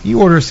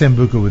 you order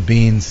Sambuca with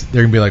beans,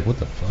 they're going to be like, what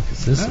the fuck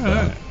is this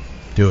about? Right.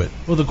 Do it.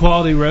 Will the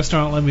quality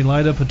restaurant let me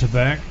light up a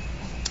tobacco?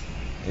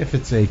 If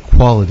it's a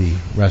quality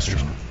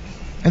restaurant.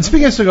 And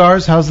speaking of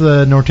cigars, how's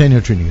the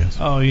Norteño treating you guys?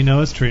 Oh, you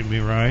know it's treating me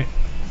right.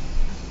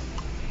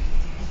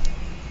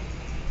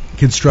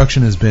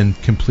 Construction has been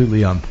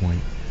completely on point.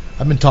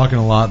 I've been talking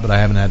a lot, but I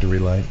haven't had to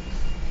relight.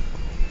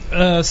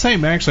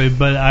 Same actually,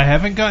 but I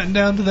haven't gotten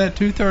down to that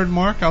 2/3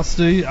 mark. I'll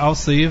see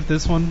if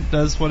this one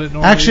does what it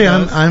normally Actually,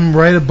 does. I'm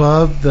right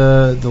above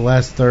the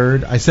last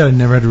third. I said I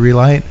never had to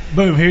relight.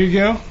 Boom, here you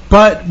go.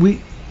 But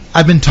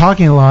I've been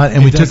talking a lot,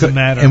 and we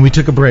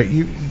took a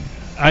break.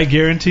 I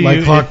guarantee like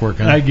you, clockwork.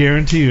 Huh? I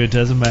guarantee you, it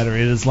doesn't matter.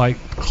 It is like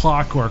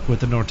clockwork with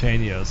the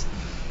Norteños.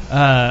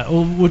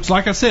 Which,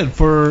 like I said,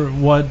 for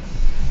what.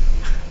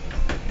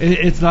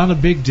 It's not a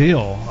big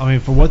deal. I mean,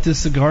 for what this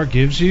cigar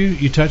gives you,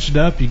 you touch it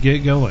up, you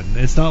get going.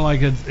 It's not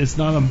like it's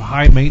not a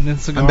high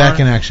maintenance cigar. I'm back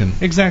in action.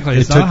 Exactly.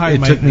 It's not a high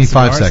maintenance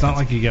cigar. It took me 5 seconds. It's not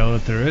like you go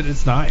through it.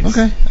 It's nice.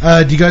 Okay.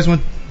 Do you guys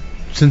want,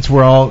 since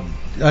we're all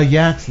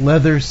yaks,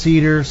 leather,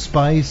 cedar,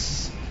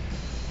 spice,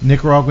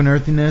 Nicaraguan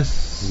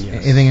earthiness,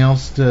 anything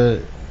else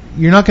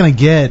you're not going to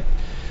get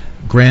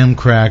graham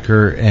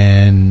cracker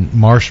and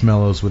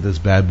marshmallows with this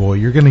bad boy.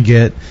 You're going to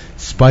get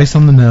spice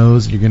on the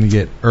nose. You're going to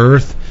get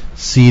earth,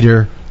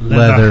 cedar,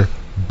 leather,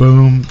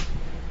 boom,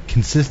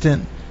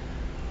 consistent.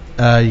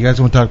 You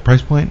guys want to talk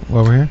price point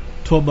while we're here?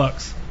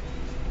 $12.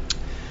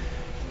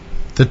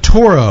 The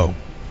Toro.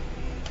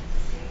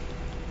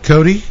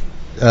 Cody,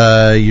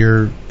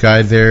 your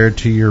guy there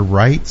to your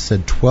right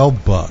said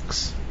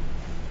 $12.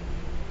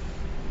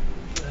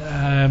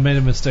 I made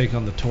a mistake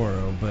on the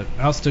Toro, but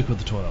I'll stick with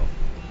the 12.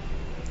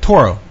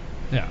 Toro.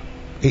 Yeah.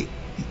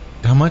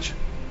 How much?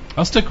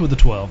 I'll stick with the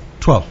 12.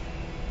 12.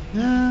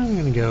 I'm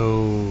going to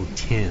go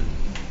 10.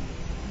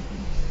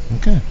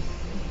 Okay.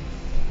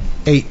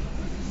 8.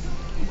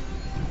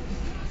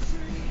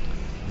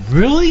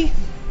 Really?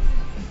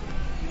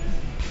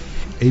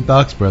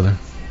 $8, brother.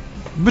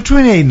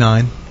 Between 8 and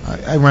 9.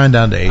 I round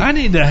down to 8. I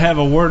need to have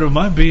a word with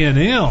my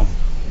B&M.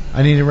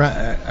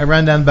 I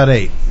round down about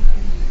 8.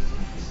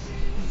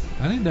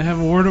 I need to have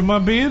a word with my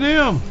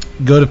B&M.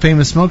 Go to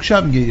Famous Smoke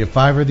Shop and get you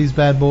 5 of these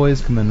bad boys.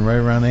 Come in right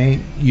around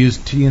 8. Use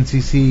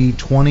TNCC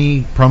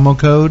 20 promo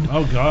code.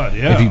 Oh God,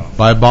 yeah. If you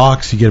buy a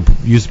box, you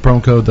use the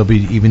promo code. They'll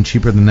be even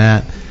cheaper than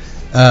that.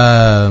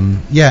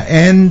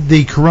 And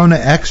the Corona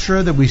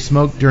Extra that we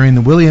smoked during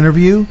the Willie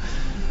interview,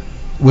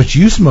 which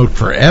you smoked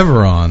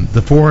forever on.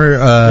 The 4. It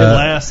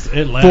lasts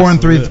 4 and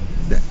 3. Good.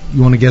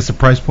 You want to guess the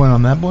price point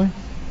on that boy?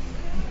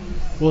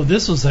 Well,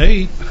 this was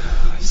 8.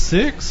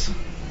 6.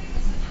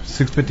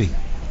 $6.50.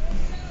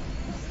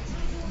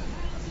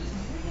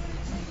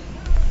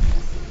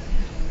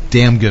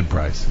 Damn good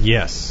price.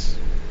 Yes,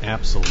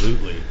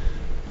 absolutely.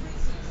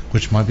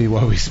 Which might be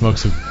why we smoke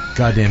so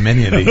goddamn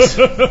many of these.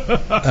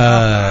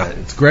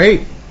 It's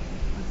great.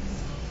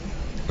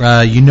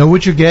 You know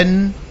what you're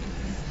getting,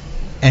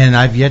 and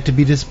I've yet to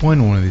be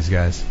disappointed in one of these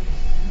guys.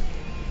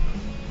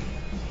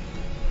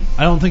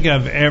 I don't think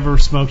I've ever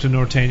smoked a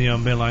Norteño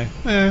and been like,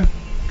 could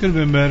have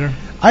been better.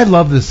 I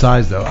love this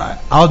size, though.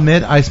 I'll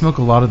admit, I smoke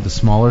a lot of the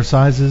smaller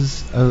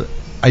sizes.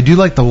 I do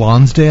like the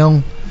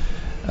Lonsdale.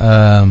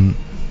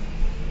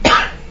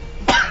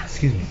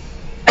 Excuse me.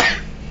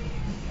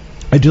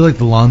 I do like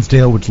the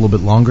Lonsdale, which is a little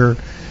bit longer,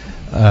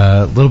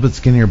 a little bit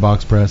skinnier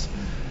box press.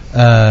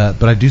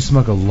 But I do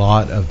smoke a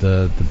lot of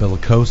the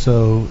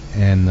Bellicoso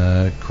and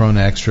the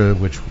Corona Extra,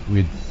 which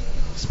we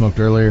smoked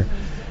earlier.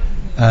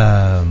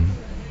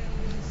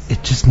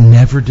 It just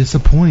never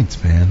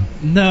disappoints, man.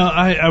 No,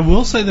 I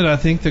will say that I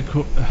think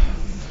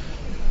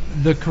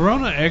the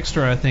Corona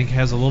Extra, I think,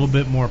 has a little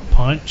bit more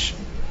punch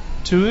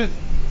to it,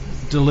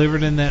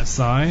 delivered in that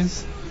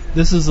size.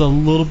 This is a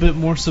little bit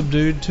more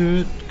subdued to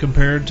it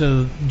compared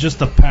to just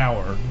the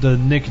power, the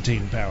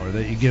nicotine power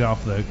that you get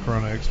off the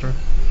Corona Extra.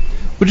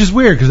 Which is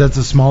weird because that's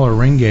a smaller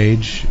ring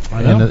gauge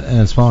and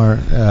a smaller.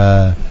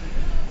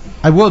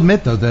 I will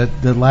admit though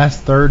that the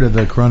last third of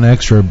the Corona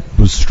Extra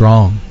was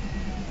strong.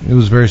 It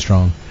was very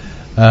strong.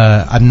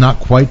 I'm not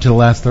quite to the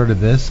last third of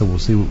this, so we'll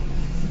see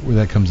where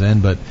that comes in.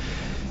 But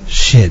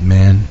shit,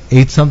 man,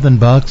 $8-something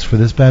for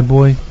this bad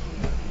boy.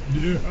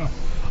 Yeah,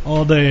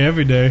 all day,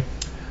 every day.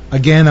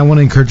 Again, I want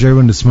to encourage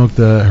everyone to smoke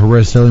the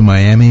Herrera Esteli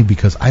Miami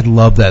because I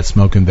love that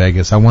smoke in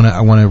Vegas. I want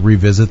to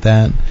revisit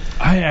that.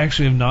 I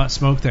actually have not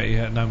smoked that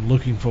yet, and I'm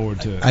looking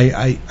forward to it.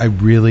 I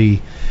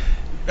really.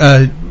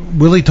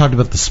 Willie talked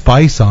about the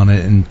spice on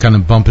it and kind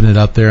of bumping it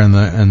up there in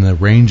the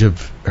range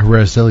of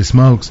Herrera Esteli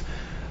smokes.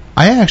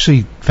 I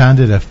actually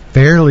found it a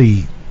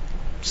fairly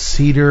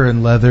cedar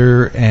and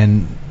leather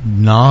and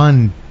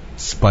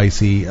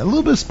non-spicy, a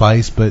little bit of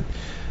spice, but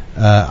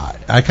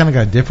I kind of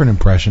got a different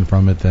impression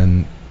from it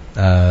than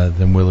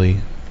Willie.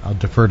 I'll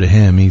defer to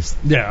him. He's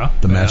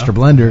the master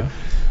blender.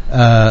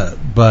 Yeah.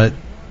 But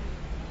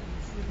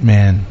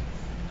man,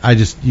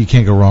 you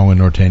can't go wrong with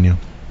Norteño.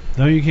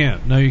 No, you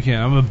can't.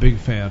 I'm a big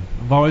fan.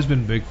 I've always been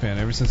a big fan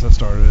ever since I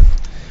started it.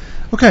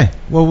 Okay.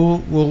 Well,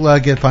 we'll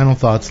get final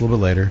thoughts a little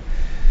bit later.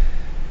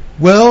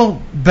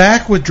 Well,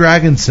 back with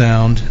Dragon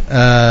Sound.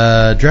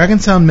 Dragon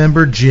Sound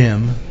member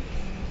Jim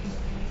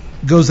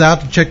goes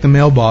out to check the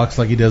mailbox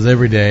like he does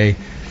every day,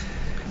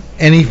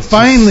 and he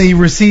finally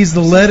receives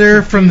the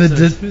letter from the.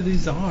 Who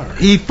these are?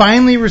 He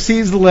finally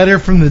receives the letter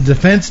from the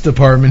Defense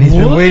Department he's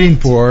been waiting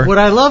for. What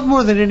I love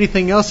more than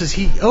anything else is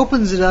he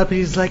opens it up and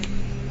he's like,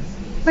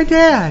 "My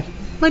dad,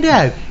 My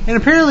dad. And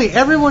apparently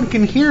everyone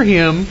can hear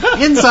him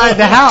inside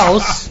the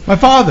house. My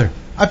father.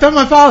 I found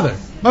my father.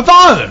 My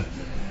father.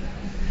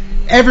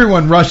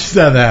 Everyone rushes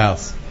out of the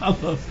house.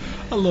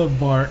 I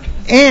love Mark.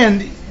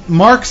 And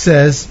Mark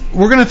says,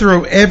 we're going to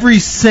throw every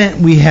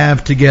cent we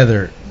have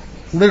together.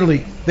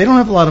 Literally, they don't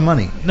have a lot of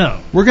money. No.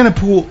 We're going to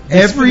pool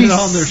every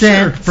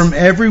cent from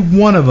every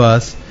one of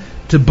us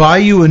to buy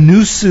you a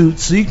new suit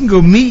so you can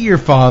go meet your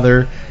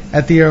father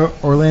at the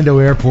Orlando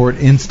airport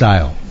in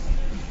style.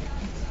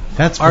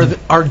 That's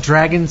Are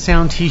Dragon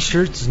Sound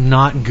t-shirts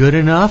not good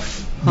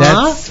enough?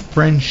 That's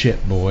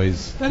friendship,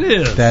 boys. That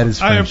is. That is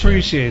friendship. I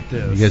appreciate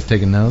this. You guys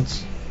taking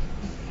notes?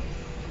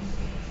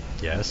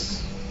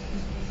 Yes.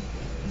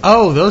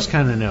 Oh, those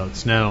kind of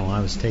notes. No, I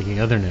was taking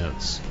other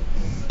notes.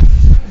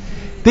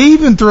 They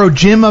even throw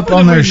Jim up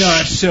on their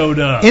showed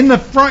up in the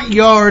front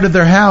yard of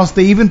their house.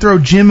 They even throw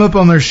Jim up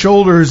on their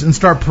shoulders and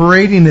start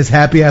parading his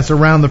happy ass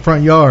around the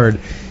front yard.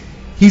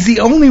 He's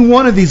the only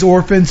one of these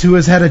orphans who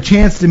has had a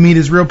chance to meet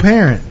his real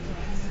parent.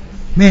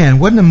 Man,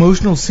 what an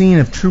emotional scene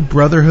of true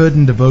brotherhood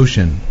and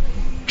devotion.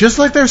 Just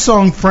like their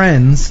song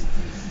Friends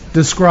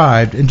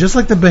described, and just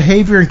like the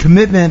behavior and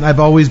commitment I've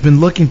always been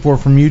looking for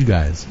from you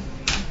guys.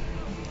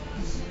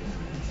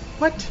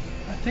 What?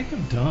 I think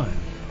I'm done.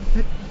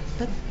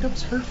 That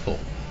was hurtful.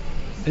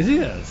 It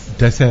is.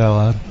 Did I say that out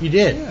loud? You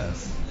did.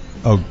 Yes.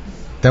 Oh,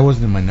 that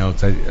wasn't in my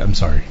notes. I'm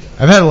sorry.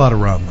 I've had a lot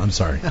of rum. I'm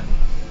sorry.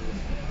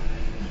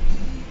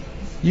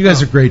 You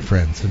guys are great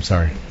friends. I'm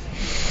sorry.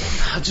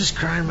 I'll just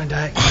cry in my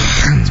diet.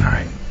 It's all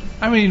right.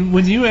 I mean,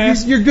 when you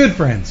asked... You're good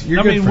friends.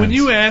 When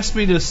you asked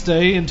me to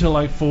stay until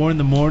like 4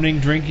 a.m.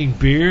 drinking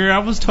beer, I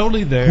was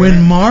totally there.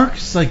 When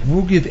Mark's like,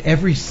 we'll give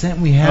every cent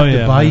we have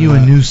to buy you a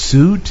that. new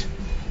suit,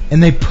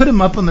 and they put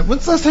him up on the...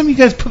 When's the last time you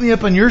guys put me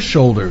up on your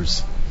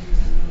shoulders?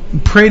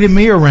 And paraded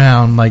me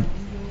around like...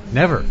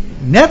 Never.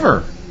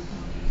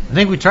 I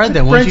think we tried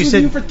that once. You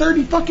said... you for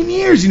 30 fucking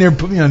years. You never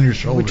put me on your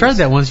shoulders. We tried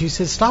that once. You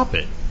said, stop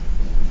it.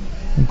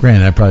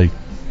 Granted, I probably...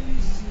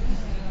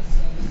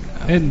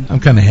 I'm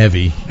kind of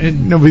heavy,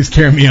 and nobody's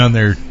carrying me on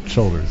their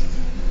shoulders.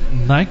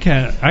 I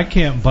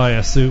can't buy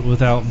a suit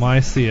without my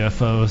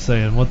CFO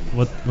saying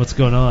what's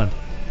going on.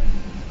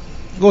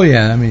 Oh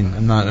yeah, I mean,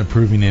 I'm not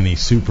approving any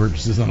suit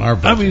purchases on our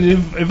budget. I mean,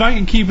 if I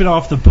can keep it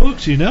off the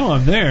books,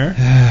 I'm there.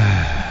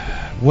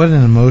 What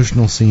an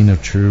emotional scene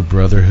of true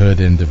brotherhood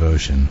and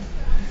devotion.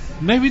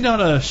 Maybe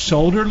not a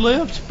shoulder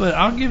lift, but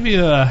I'll give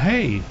you a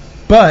hey.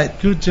 But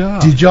good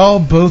job. Did y'all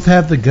both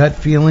have the gut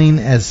feeling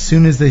as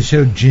soon as they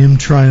showed Jim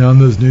trying on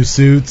those new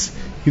suits,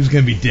 he was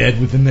going to be dead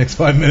within the next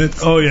 5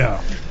 minutes? Oh,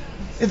 yeah.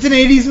 It's an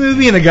 80s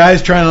movie, and a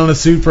guy's trying on a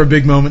suit for a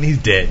big moment. He's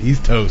dead. He's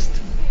toast.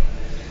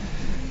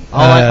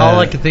 All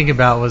I could think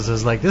about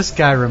was like, this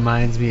guy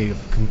reminds me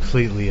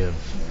completely of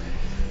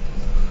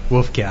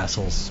Wolf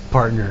Castle's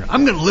partner.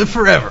 I'm going to live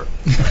forever.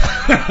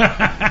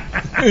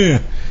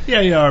 Yeah,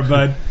 you are,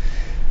 bud.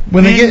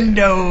 When they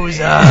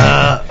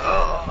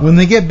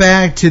get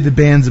back to the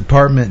band's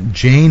apartment,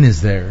 Jane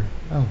is there.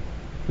 Oh,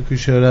 look who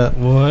showed up.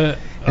 What?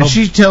 And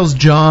she tells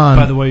John...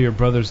 By the way, your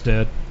brother's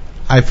dead.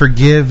 I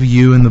forgive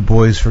you and the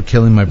boys for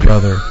killing my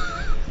brother.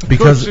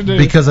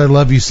 because I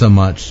love you so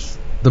much.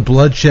 The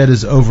bloodshed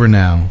is over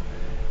now.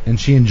 And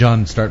she and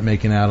John start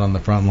making out on the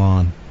front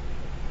lawn.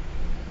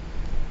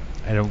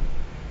 I don't...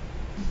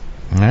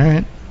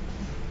 Alright.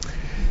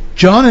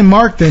 John and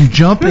Mark then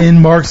jump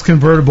in Mark's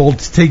convertible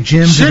to take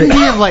Jim Shouldn't he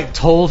have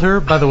told her,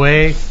 by the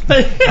way,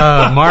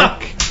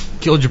 Mark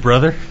killed your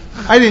brother?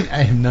 I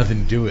have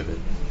nothing to do with it.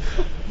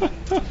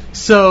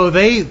 So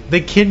they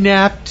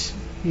kidnapped,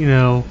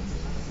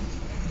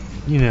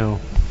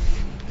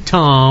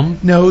 Tom.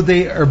 No,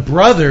 they are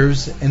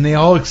brothers, and they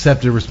all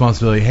accepted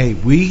responsibility. Hey,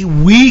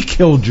 we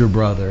killed your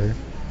brother.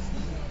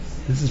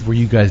 This is where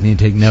you guys need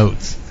to take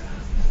notes.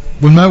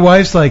 When my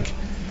wife's like,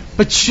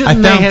 but I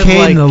found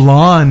Kate in the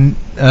lawn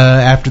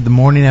after the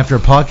morning after a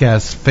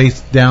podcast, face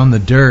down the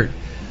dirt.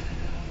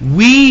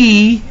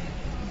 We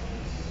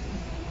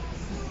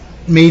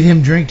made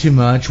him drink too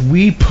much.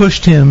 We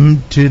pushed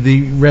him to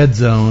the red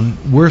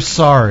zone. We're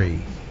sorry.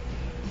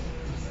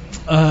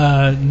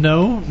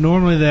 No.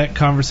 Normally that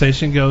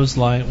conversation goes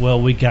like,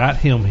 well, we got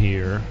him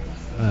here,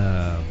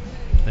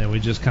 and we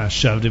just kind of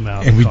shoved him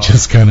out. And we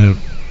just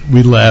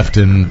we left,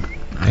 and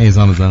he's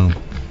on his own.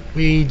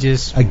 We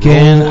just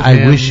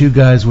I wish you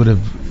guys would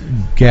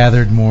have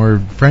gathered more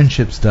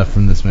friendship stuff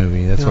from this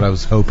movie. That's what I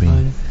was hoping.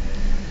 Fine.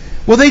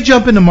 Well, they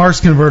jump into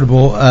Mark's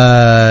convertible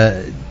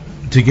to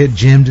get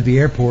Jim to the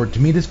airport to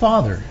meet his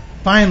father.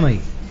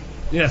 Finally.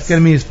 Yes. He's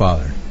going to meet his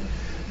father.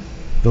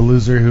 The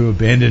loser who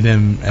abandoned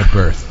him at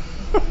birth.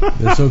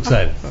 They're so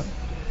excited.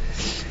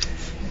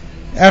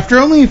 After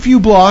only a few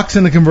blocks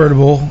in the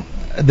convertible,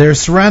 they're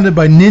surrounded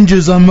by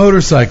ninjas on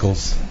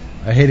motorcycles.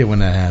 I hate it when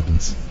that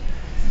happens.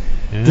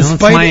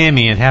 It's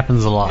Miami. It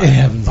happens a lot. It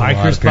happens Bikers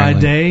a lot, apparently. by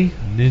day,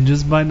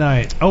 ninjas by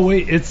night. Oh,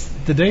 wait, it's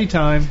the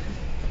daytime.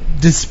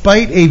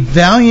 Despite a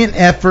valiant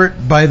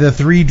effort by the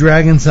 3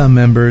 Dragon Sun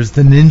members,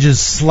 the ninjas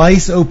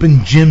slice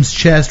open Jim's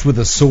chest with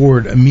a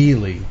sword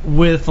immediately.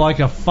 With like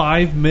a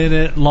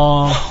 5-minute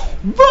long...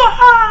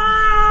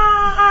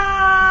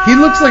 He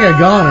looks like a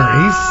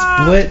goner. He's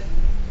split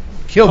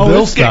Kill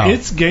Bill style.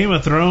 It's Game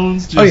of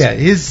Thrones. Oh yeah,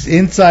 his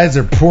insides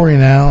are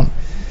pouring out.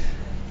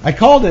 I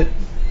called it.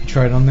 He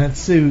tried on that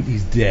suit.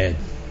 He's dead.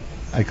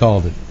 I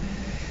called it.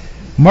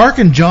 Mark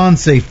and John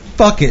say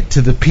fuck it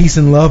to the peace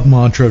and love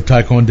mantra of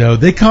Taekwondo.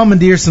 They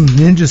commandeer some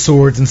ninja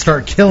swords and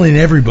start killing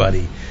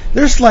everybody.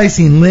 They're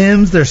slicing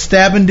limbs. They're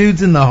stabbing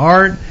dudes in the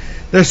heart.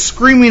 They're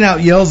screaming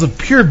out yells of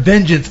pure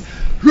vengeance.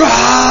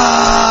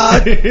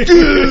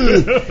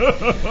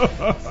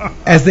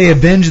 As they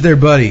avenge their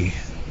buddy.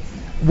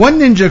 One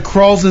ninja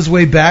crawls his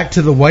way back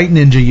to the white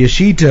ninja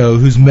Yoshito,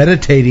 who's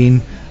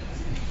meditating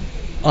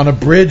on a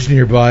bridge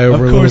nearby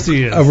over a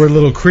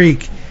little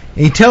creek.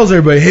 And he tells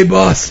everybody, "Hey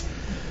boss,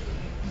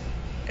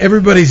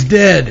 everybody's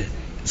dead."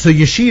 So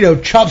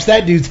Yoshito chops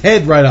that dude's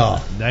head right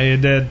off. Now you're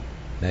dead.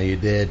 Now you're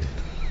dead.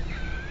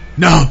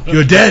 No,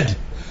 you're dead.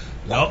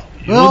 No,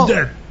 you're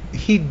dead.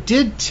 He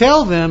did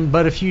tell them,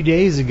 but a few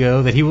days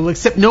ago, that he will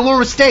accept no more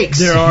mistakes.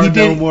 There are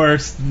no more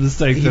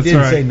mistakes. He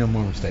didn't say no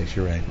more mistakes.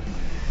 You're right.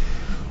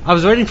 I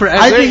was waiting for.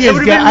 I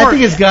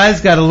think his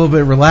guys got a little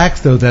bit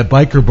relaxed though at that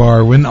biker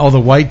bar when all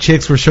the white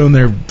chicks were showing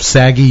their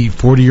saggy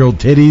 40-year-old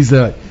titties.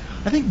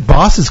 I think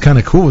Boss is kind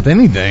of cool with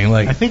anything.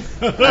 Like I think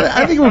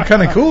we're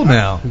kind of cool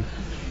now.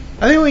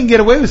 I think we can get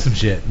away with some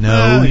shit.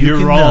 No,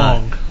 you're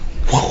wrong.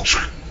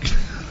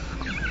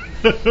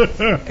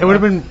 It would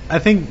have been, I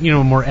think,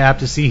 more apt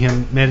to see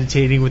him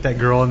meditating with that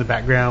girl in the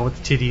background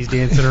with the titties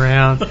dancing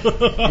around,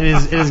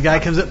 and his guy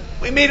comes up.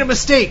 We made a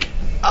mistake.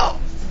 Oh.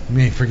 I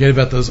mean, forget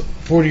about those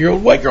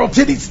 40-year-old white girl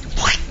titties.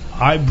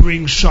 I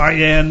bring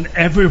Cheyenne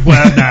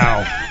everywhere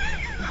now.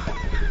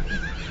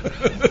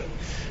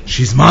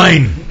 She's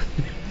mine.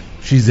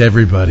 She's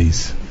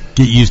everybody's.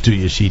 Get used to it,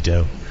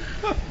 Yoshito.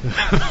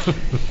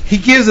 He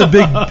gives a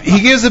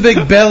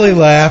big belly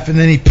laugh, and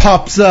then he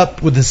pops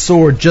up with his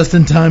sword just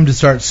in time to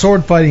start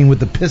sword fighting with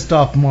the pissed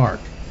off Mark.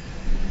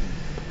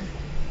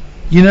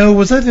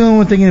 Was I the only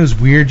one thinking it was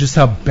weird just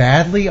how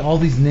badly all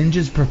these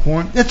ninjas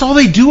perform? That's all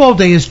they do all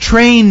day is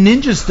train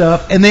ninja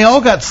stuff, and they all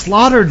got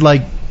slaughtered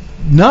like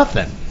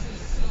nothing.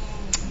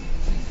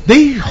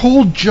 Their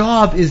whole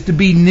job is to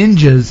be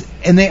ninjas,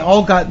 and they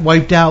all got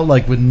wiped out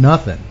like with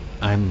nothing.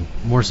 I'm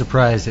more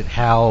surprised at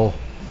how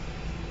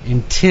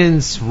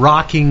intense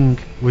rocking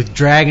with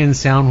dragon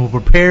sound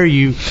will prepare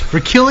you for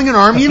killing an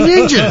army of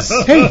ninjas.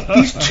 Hey,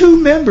 these two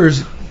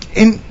members,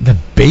 and the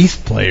bass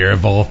player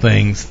of all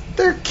things,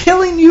 they're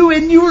killing you,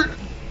 and your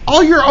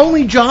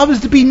only job is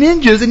to be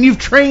ninjas, and you've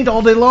trained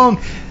all day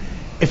long.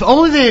 If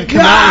only they had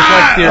come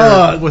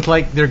out with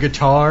their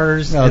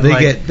guitars. No,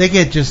 they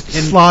get just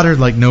slaughtered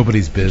like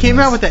nobody's business. Came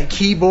out with that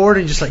keyboard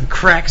and just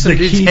cracks some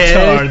dude's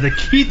head. The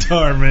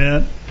guitar,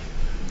 man.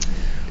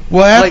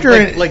 Well,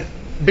 after like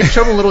Big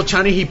Trouble in Little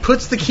China, he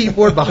puts the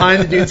keyboard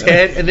behind the dude's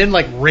head and then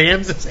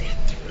rams his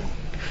hand through.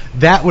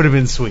 That would have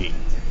been sweet.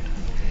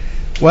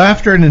 Well,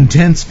 after an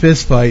intense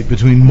fist fight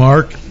between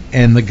Mark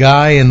and the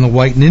guy in the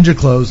white ninja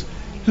clothes,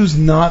 who's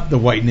not the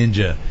white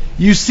ninja.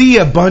 You see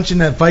a bunch in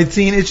that fight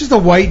scene. It's just a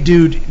white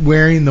dude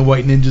wearing the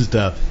white ninja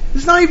stuff.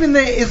 It's not even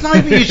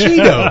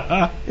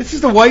Yoshito. It's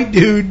just a white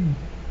dude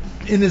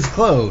in his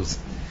clothes.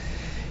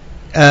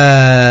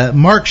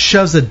 Mark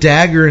shoves a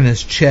dagger in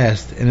his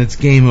chest, and it's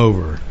game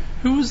over.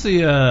 Who was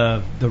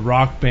the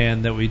rock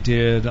band that we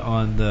did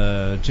on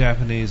the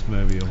Japanese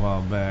movie a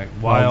while back?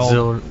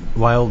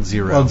 Wild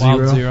Zero.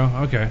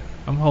 Okay,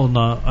 I'm holding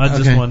on. I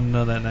just want to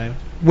know that name.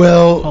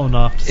 Well, holding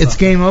off. It's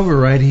game over,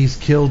 right? He's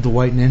killed the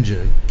white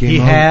ninja.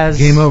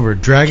 Game over.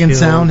 Dragon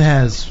Sound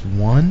has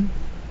won.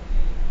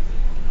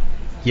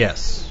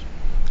 Yes.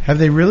 Have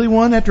they really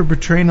won after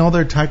betraying all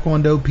their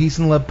Taekwondo peace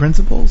and love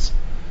principles?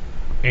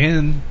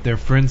 And their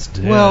friends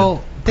did.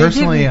 Well,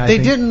 personally, they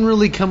didn't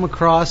really come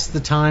across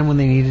the time when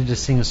they needed to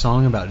sing a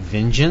song about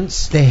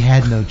vengeance. They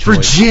had no choice. For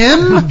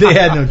Jim? They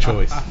had no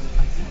choice.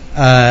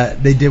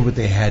 They did what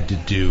they had to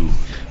do.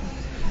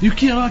 You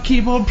kill our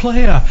keyboard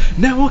player.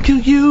 Now we'll kill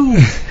you.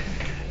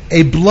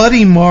 A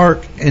bloody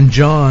Mark and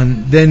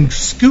John then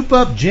scoop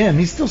up Jim.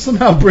 He's still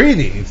somehow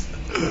breathing.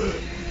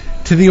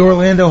 To the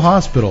Orlando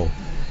hospital.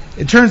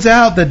 It turns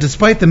out that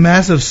despite the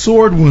massive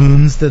sword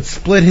wounds that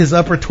split his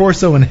upper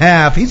torso in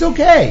half, he's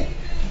okay.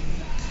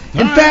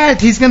 In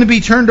fact, he's going to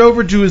be turned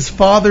over to his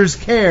father's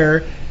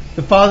care.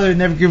 The father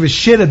never gave a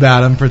shit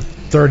about him for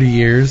 30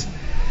 years.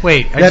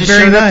 Wait, I just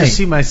showed up to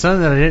see my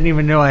son that I didn't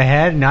even know I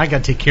had, and now I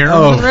got to take care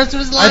of him for the rest of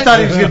his life? I thought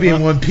he was going to be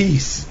in one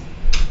piece.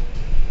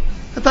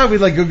 I thought we'd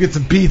go get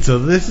some pizza.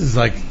 This is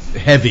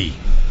heavy.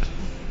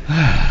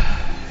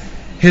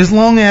 His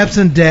long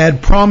absent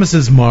dad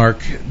promises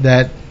Mark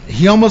that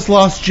he almost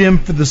lost Jim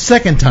for the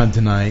second time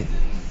tonight.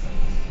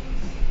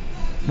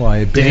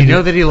 Well, did he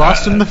know that he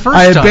lost him the first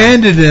time? I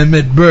abandoned him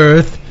at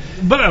birth.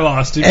 But I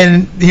lost him.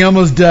 And he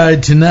almost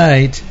died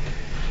tonight.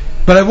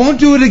 But I won't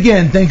do it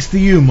again, thanks to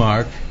you,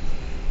 Mark.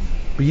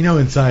 But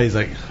inside he's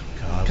like,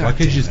 God, why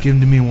could you just give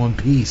him to me in one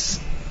piece?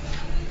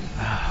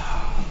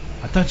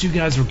 I thought you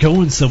guys were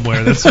going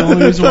somewhere. That's the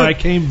only reason why I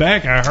came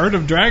back. I heard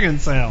of Dragon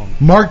Sound.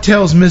 Mark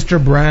tells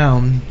Mr.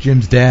 Brown,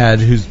 Jim's dad,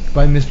 who's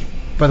by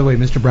By the way,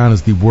 Mr. Brown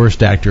is the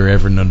worst actor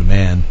ever known to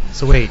man.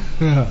 So wait.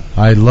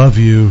 I love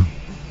you,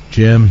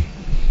 Jim.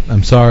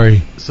 I'm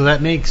sorry. So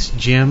that makes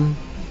Jim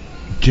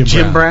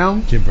Jim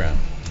Brown? Brown.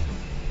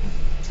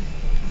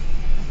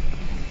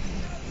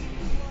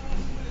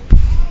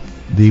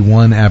 The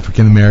one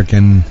African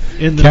American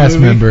In the cast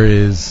movie? member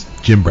is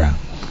Jim Brown.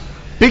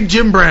 Big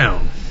Jim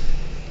Brown.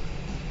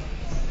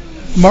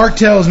 Mark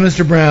tells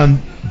Mr.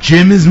 Brown,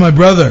 Jim is my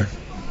brother,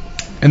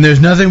 and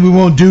there's nothing we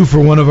won't do for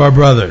one of our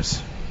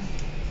brothers.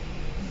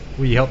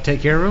 Will you help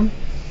take care of him?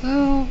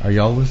 Well, Are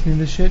y'all listening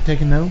to this shit,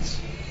 taking notes?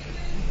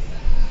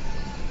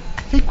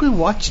 I think we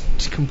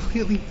watched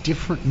completely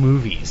different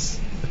movies.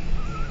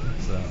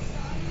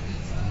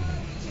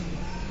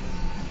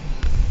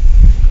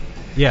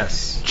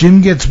 Yes.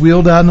 Jim gets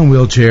wheeled out in a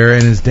wheelchair,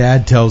 and his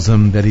dad tells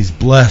him that he's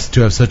blessed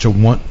to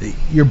have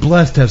you're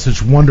blessed to have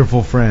such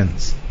wonderful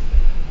friends.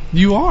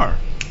 You are.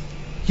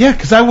 Yeah,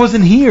 because I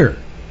wasn't here.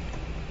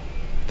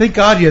 Thank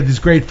God you had these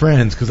great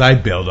friends, because I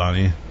bailed on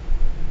you.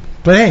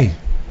 But hey,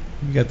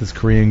 you got this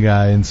Korean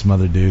guy and some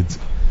other dudes.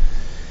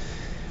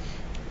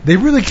 They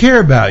really care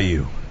about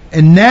you.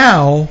 And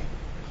now,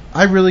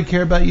 I really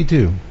care about you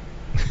too.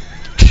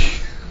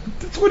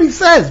 That's what he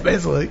says,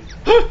 basically.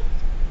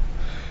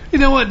 You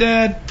know what,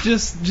 Dad?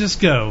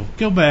 Just go.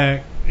 Go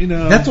back. You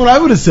know. That's what I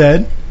would have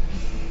said.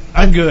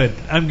 I'm good.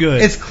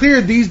 It's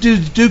clear these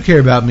dudes do care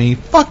about me.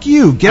 Fuck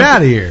you. Get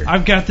out of here.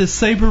 I've got this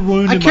saber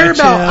wound I in care my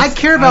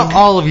about chest.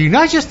 all of you,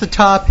 not just the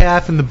top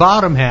half and the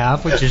bottom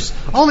half, which is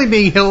only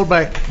being held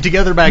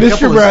together by a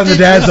couple Mr. Brown, of the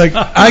dad's like,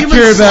 I Even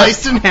care about.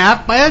 sliced in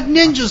half by a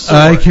ninja sword.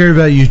 I care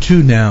about you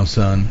too now,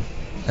 son.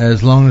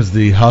 As long as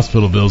the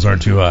hospital bills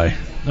aren't too high.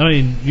 I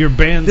mean, your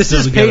band's This still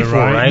is together, paid for,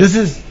 right? This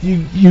is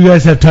you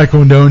guys have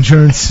Taekwondo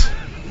insurance.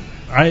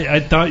 I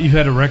thought you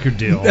had a record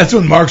deal. That's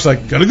when Mark's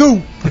like, gotta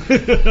go.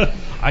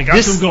 I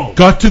got to go.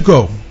 Got to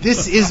go.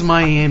 This is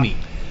Miami.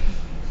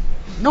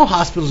 No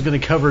hospital's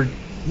going to cover.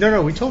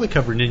 No, we totally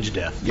covered ninja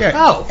death. Yeah.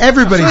 Oh,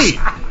 everybody's. sweet.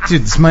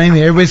 Dude, it's Miami.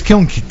 Everybody's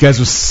killing guys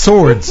with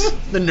swords.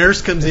 The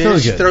nurse comes It's in,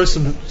 really she good. throws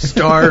some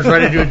stars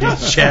right into a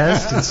dude's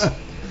chest. It's,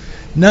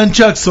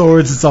 Nunchuck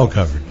swords. It's all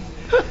covered.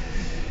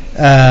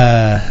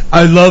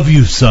 I love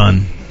you,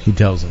 son. He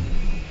tells him,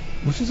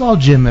 which is all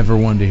Jim ever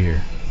wanted to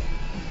hear.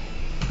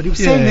 but he was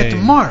saying that to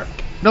Mark.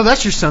 No,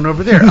 that's your son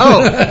over there.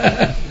 Oh,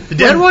 the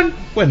dead one?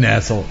 What an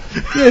asshole.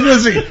 Yeah, it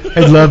doesn't-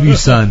 I love you,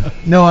 son.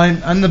 No,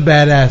 I'm the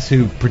badass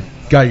who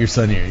got your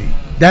son here.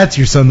 That's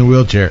your son in the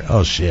wheelchair.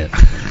 Oh, shit.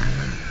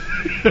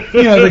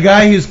 You know, the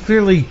guy who's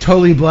clearly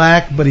totally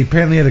black, but he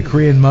apparently had a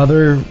Korean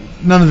mother.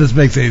 None of this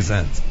makes any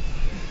sense.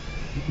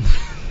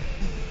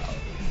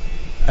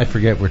 I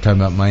forget we're talking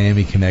about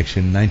Miami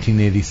Connection,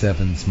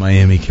 1987's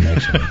Miami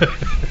Connection.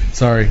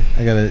 Sorry,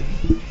 every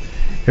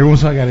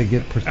once in a while I gotta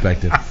get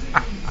perspective.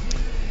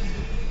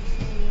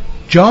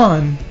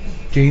 John,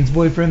 Jane's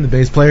boyfriend, the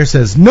bass player,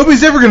 says,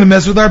 nobody's ever gonna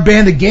mess with our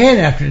band again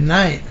after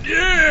tonight.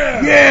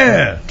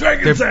 Yeah!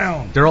 Dragon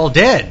Sound. They're all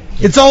dead.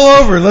 It's all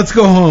over. Let's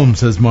go home,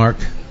 says Mark.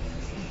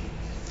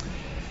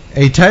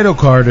 A title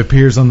card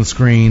appears on the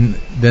screen,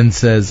 then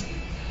says,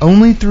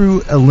 only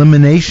through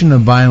elimination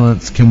of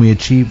violence can we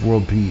achieve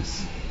world peace.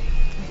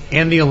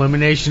 And the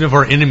elimination of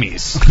our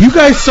enemies. You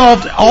guys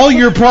solved all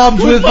your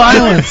problems with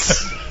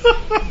violence.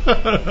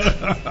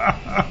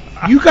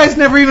 You guys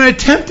never even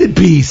attempted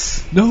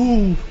peace.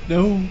 No.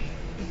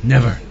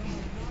 Never.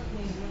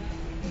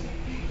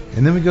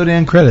 And then we go to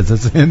end credits.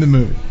 That's the end of the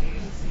movie.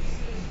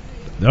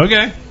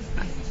 Okay.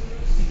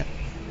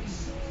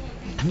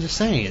 I'm just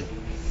saying it.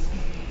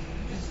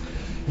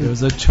 It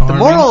was a The charming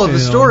moral of the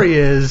film. story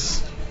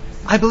is,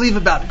 I believe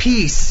about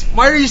peace.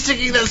 Why are you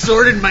sticking that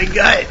sword in my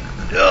gut?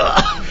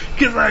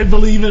 Because I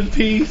believe in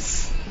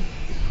peace.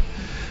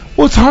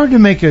 Well, it's hard to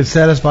make a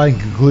satisfying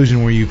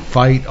conclusion where you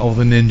fight all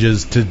the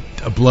ninjas to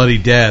a bloody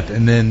death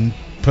and then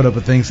put up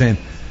a thing saying,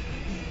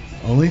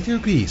 only through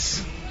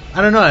peace.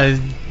 I don't know.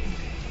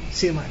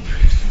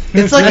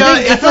 It's like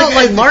I felt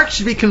like Mark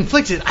should be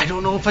conflicted. I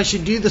don't know if I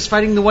should do this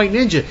fighting the white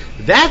ninja.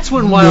 That's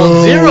when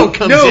Wild Zero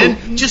comes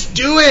in. Just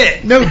do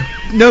it.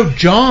 No,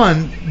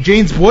 John,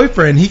 Jane's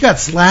boyfriend, he got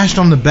slashed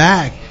on the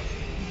back.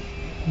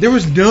 There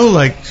was no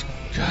like,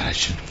 God, I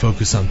should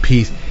focus on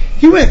peace.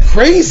 He went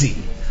crazy.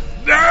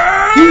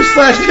 He was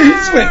slashed. He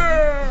just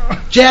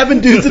went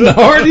jabbing dudes in the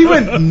heart. He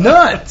went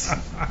nuts.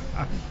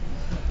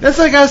 That's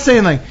like I was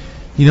saying, like,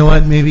 you know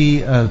what?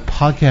 Maybe a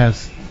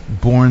podcast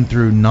born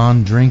through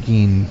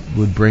non-drinking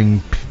would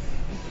bring.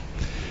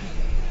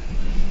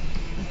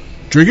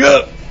 Drink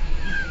up.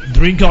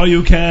 Drink all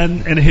you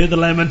can and hear the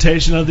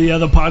lamentation of the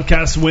other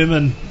podcast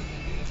women.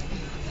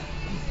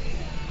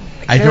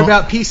 I care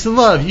about peace and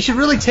love. You should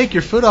really take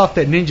your foot off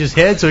that ninja's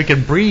head so he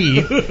can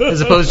breathe,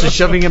 as opposed to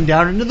shoving him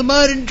down into the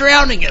mud and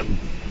drowning him.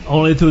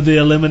 Only through the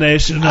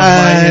elimination of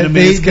my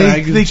enemies can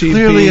I They achieve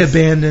clearly peace.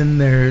 abandoned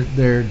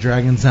their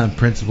Dragon Sound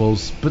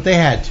principles, but they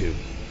had to.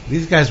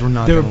 These guys were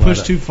not. They were gonna let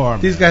pushed up. too far.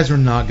 These guys were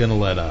not going to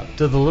let up.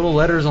 Do the little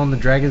letters on the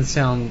Dragon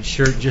Sound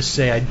shirt just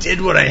say, I did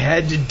what I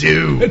had to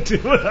do? I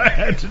did what I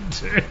had to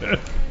do.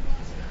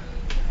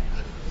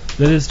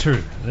 That is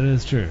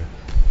true.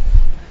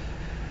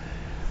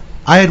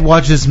 I had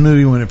watched this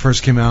movie when it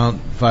first came out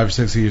 5 or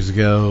 6 years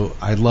ago.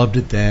 I loved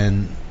it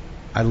then.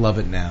 I love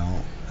it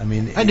now. I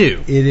mean, I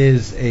do. It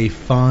is a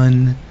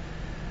fun,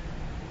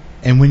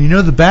 and when you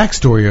know the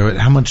backstory of it,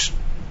 how much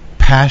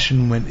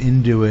passion went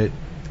into it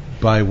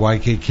by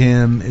YK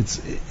Kim,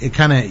 it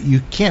kind of,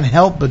 you can't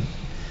help but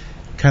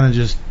kind of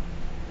just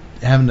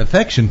have an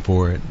affection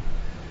for it.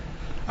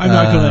 I'm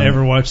not going to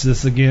ever watch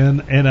this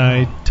again, and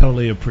I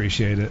totally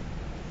appreciate it.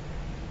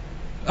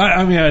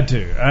 I mean, I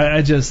do.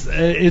 I just,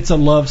 it's a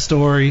love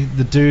story.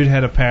 The dude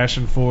had a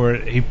passion for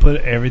it. He put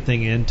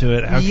everything into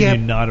it. How can you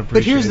not appreciate it?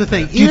 But here's the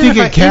thing. Do you think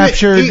it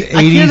captured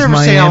 80s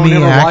Miami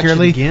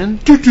accurately? Again.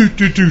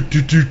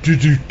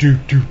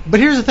 But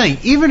here's the thing.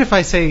 Even if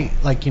I say,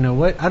 like, you know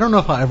what, I don't know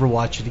if I'll ever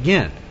watch it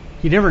again.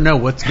 You never know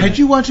what's going to... Had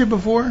you watched it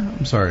before?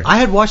 I'm sorry. I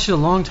had watched it a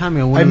long time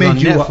ago when it was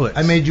on Netflix.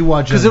 I made you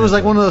watch it. Because it was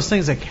like one of those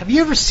things like, have you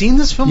ever seen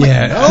this film?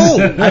 Yeah.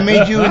 Like, no. I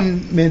made you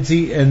and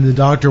Mincy and the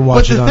doctor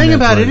watch it on Netflix. But the thing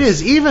about it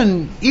is,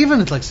 even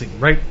it's like saying,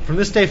 right from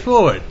this day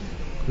forward,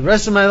 the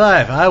rest of my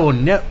life, I will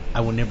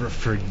never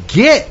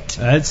forget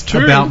That's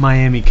true. about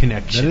Miami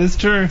Connection. That is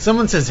true.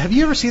 Someone says, have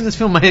you ever seen this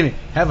film, Miami?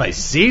 Have I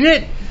seen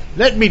it?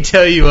 Let me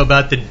tell you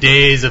about the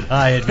days of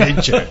high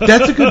adventure.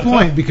 That's a good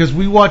point, because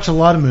we watch a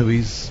lot of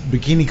movies,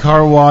 bikini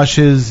car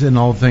washes and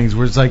all things,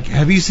 where it's like,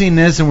 have you seen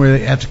this? And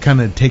we have to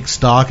kind of take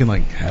stock and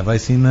like, have I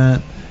seen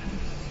that?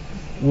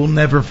 We'll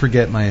never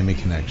forget Miami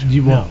Connection.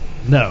 You won't.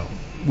 No.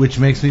 Which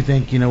makes me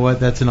think, you know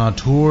what, that's an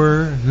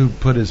auteur who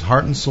put his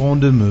heart and soul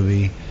into a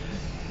movie,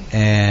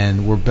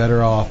 and we're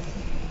better off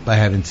by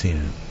having seen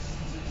it.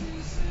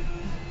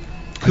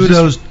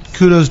 Kudos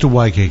to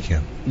YK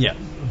Kim. Yeah.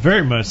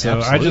 Very much so.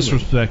 Absolutely. I just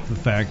respect the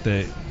fact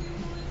that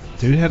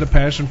dude had a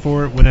passion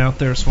for it, went out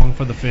there, swung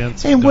for the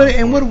fence. And what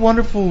a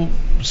wonderful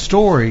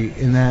story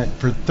in that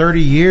for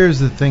 30 years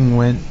the thing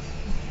went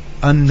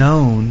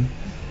unknown,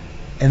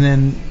 and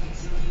then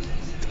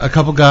a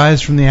couple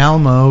guys from the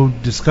Alamo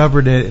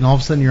discovered it, and all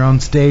of a sudden you're on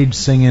stage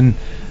singing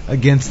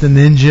Against the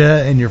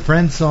Ninja and your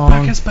friend's song.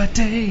 Breakfast by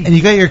day. And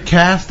you got your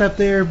cast up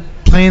there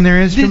playing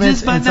their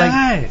instruments. Ninjas by and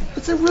night. Like,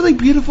 it's a really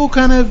beautiful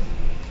kind of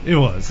It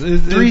was.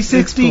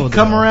 360 cool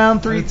come deal.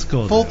 around, It's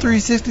cool full deal.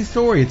 360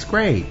 story. It's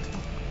great.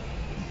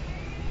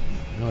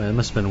 Oh, that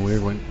must have been a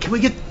weird one. Can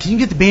you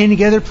get the band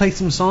together, play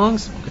some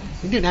songs?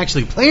 We didn't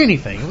actually play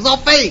anything. It was all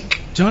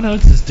fake. John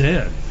Oates is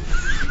dead.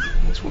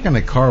 Let's work on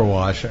a car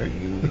wash.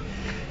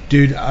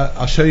 Dude,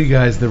 I'll show you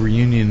guys the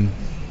reunion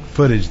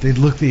footage. They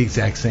look the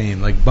exact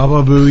same. Like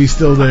Baba Booey's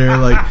still there.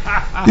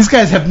 Like these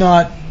guys have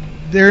not.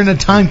 They're in a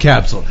time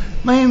capsule.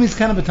 Miami's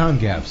kind of a time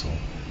capsule.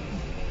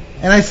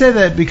 And I say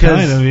that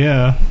because Kind of,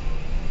 yeah.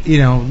 You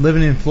know,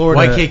 living in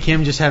Florida. YK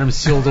Kim just had him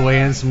sealed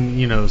away in some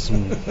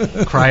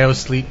cryo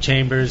sleep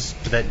chambers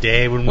for that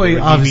day when Well, we you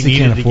obviously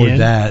needed can't afford again.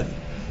 that.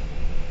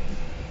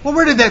 Well,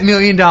 where did that $1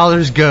 million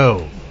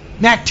go?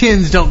 Mac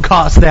 10s don't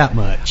cost that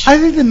much. I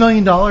think the $1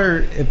 million,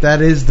 if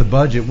that is the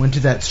budget, went to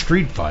that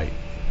street fight.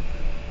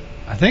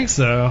 I think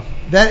so.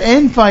 That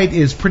end fight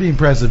is pretty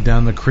impressive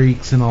down the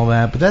creeks and all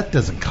that, but that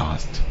doesn't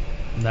cost.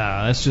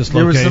 Nah, that's just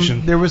There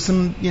location. was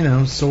some,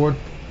 sword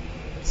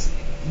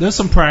There's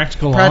some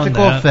practical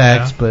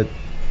effects, yeah. but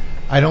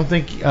I don't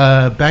think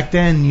back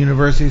then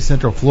University of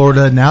Central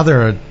Florida. Now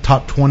they're a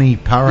top 20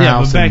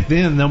 powerhouse. Yeah, but back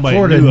in then nobody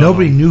Florida. knew of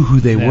Nobody them. knew who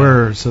they Yeah.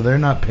 were, so they're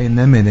not paying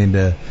them anything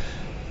to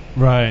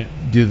Right.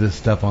 do this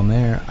stuff on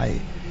there.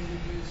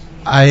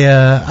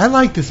 I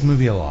like this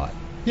movie a lot.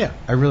 Yeah.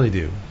 I really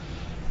do.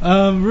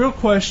 Real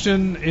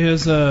question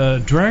is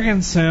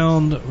Dragon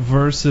Sound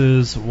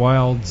versus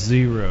Wild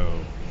Zero.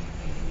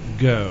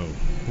 Go.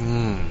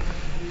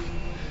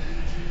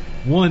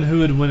 One, who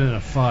would win in a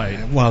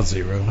fight? Wild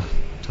Zero.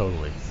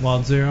 Totally.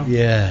 Wild Zero?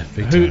 Yeah,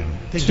 big Who-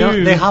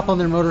 time. They hop on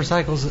their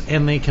motorcycles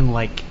and they can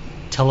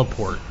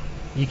teleport.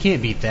 You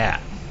can't beat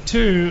that.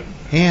 Two,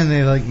 And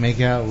they make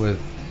out with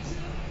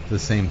the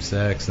same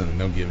sex and they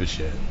don't give a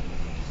shit.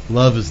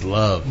 Love is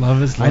love.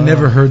 Love is I love.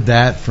 never heard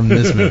that from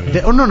this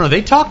movie. No,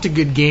 they talked a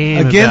good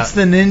game. Against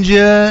the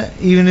ninja,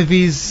 even if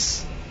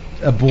he's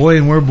a boy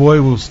and we're a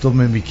boy, we'll still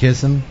maybe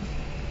kiss him.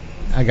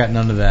 I got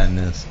none of that in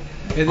this.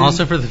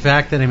 Also for the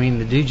fact that,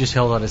 the dude just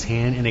held out his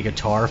hand and a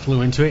guitar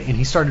flew into it and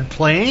he started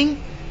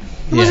playing.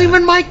 It wasn't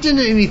even mic'd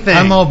into anything.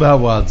 I'm all about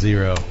Wild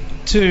Zero.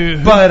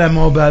 two, But I'm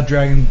all about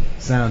Dragon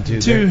Sound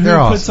too. two. They're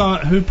awesome.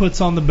 Who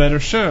puts on the better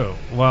show?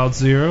 Wild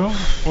Zero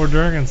or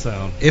Dragon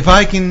Sound? If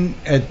I can,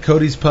 at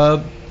Cody's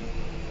Pub,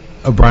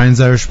 O'Brien's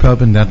Irish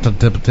Pub in downtown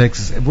Temple,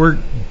 Texas, if we're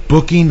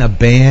booking a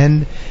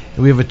band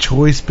and we have a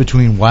choice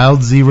between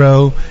Wild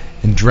Zero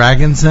and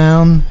Dragon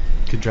Sound,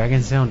 Could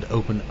Dragon Sound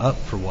open up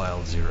for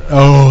Wild Zero?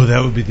 oh,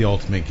 that would be the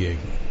ultimate gig.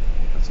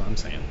 That's what I'm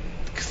saying.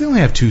 Because they only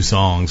have two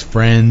songs,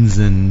 Friends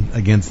and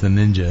Against the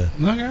Ninja.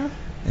 Okay.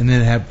 And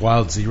then have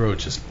Wild Zero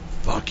just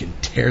fucking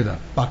tear the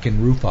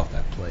fucking roof off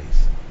that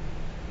place.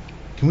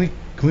 Can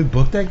we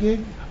book that gig?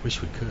 I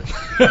wish we could.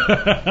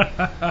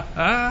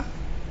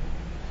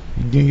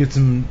 You gonna get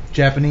some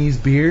Japanese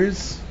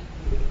beers?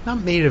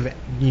 Not made of,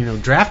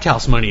 draft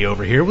house money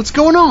over here. What's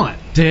going on?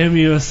 Damn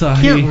you,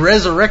 Asahi. Can't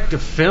resurrect a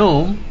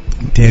film.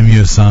 Damn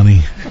you,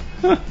 Asani.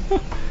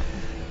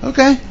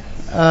 Okay.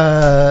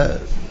 I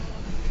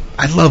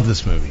love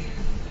this movie.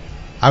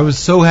 I was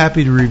so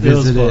happy to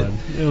revisit it.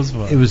 It was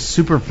fun. It was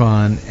super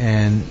fun,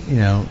 and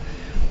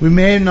we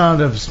may not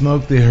have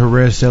smoked the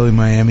Herrera Esteli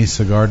Miami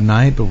cigar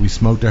tonight, but we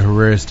smoked a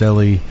Herrera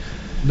Esteli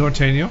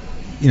Norteño.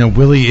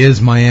 Willie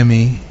is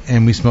Miami,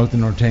 and we smoked the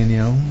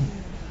Norteño,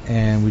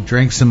 and we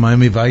drank some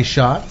Miami Vice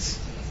shots.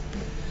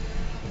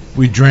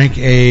 We drank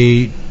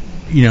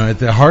at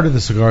the heart of the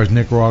cigar is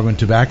Nicaraguan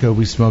tobacco.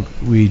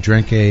 We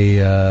drank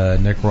a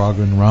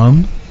Nicaraguan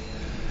rum.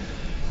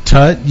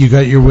 Tut, you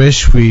got your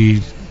wish.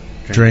 We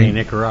drank a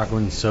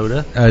Nicaraguan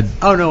soda.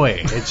 Oh no,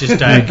 wait, it's just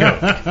Diet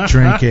Coke.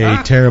 Drink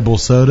a terrible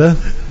soda.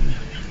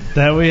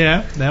 That we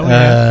have.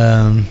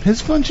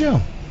 It's a fun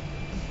show.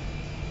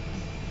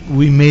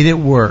 We made it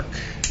work,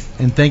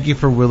 and thank you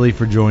for Willie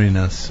for joining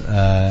us.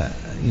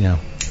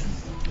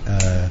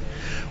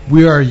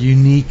 We are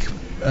unique.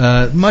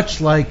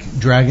 Much like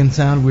Dragon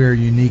Sound, we're a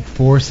unique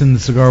force in the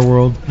cigar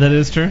world. That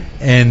is true.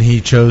 And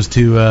he chose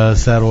to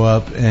saddle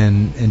up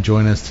and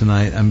join us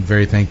tonight. I'm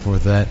very thankful for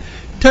that.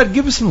 Tut,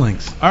 give us some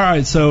links. All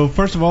right, so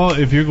first of all,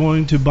 if you're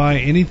going to buy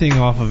anything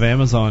off of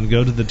Amazon,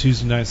 go to the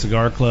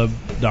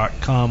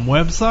TuesdayNightCigarClub.com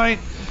website,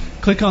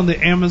 click on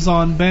the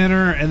Amazon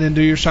banner, and then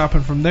do your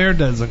shopping from there.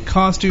 Doesn't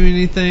cost you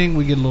anything.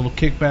 We get a little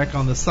kickback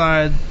on the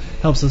side.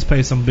 Helps us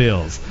pay some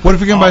bills. What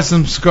if you're going to buy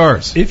some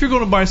cigars? If you're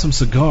going to buy some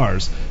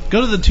cigars, go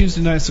to the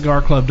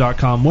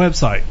TuesdayNightCigarClub.com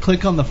website,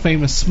 click on the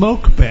famous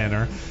smoke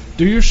banner,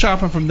 do your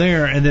shopping from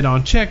there, and then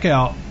on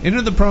checkout,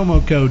 enter the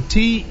promo code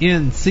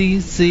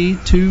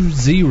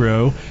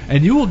TNCC20,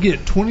 and you will get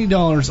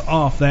 $20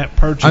 off that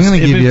purchase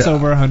if it's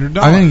over $100.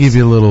 I'm going to give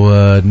you a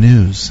little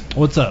news.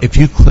 What's up? If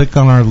you click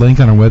on our link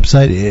on our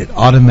website, it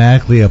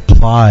automatically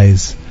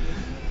applies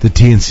the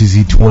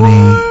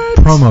TNCC20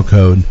 promo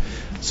code.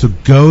 So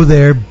go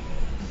there,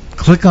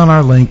 click on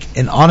our link,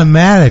 and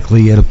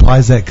automatically it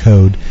applies that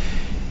code.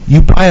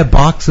 You buy a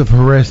box of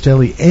Herrera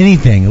Esteli,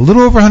 anything, a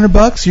little over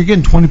 $100, you're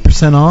getting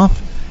 20%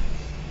 off.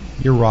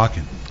 You're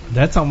rocking.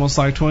 That's almost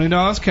like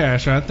 $20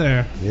 cash right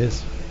there. It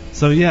is.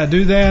 So yeah,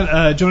 do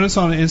that. Join us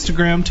on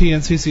Instagram,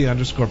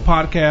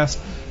 TNCC_podcast.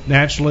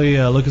 Naturally,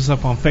 look us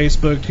up on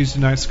Facebook, Tuesday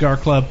Night Cigar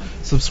Club.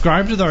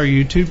 Subscribe to our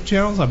YouTube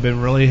channels. I've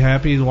been really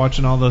happy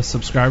watching all the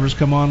subscribers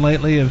come on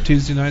lately of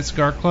Tuesday Night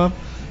Cigar Club.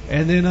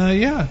 And then,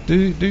 do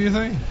your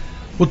thing.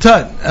 Well,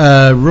 Tut,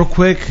 real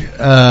quick,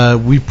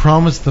 we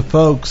promised the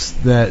folks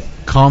that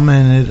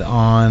commented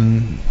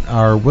on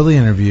our Willie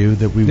interview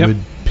that we would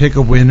pick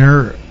a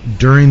winner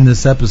during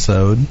this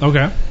episode.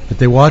 Okay. If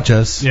they watch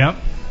us. Yep.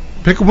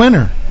 Pick a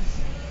winner.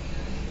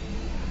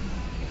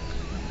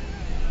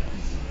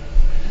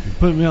 You're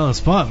putting me on the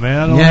spot,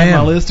 man. I don't have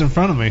my list in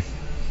front of me.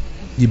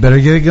 You better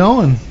get it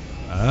going.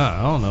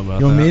 I don't know about that.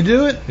 You want me to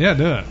do it? Yeah,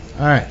 do it.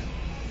 All right.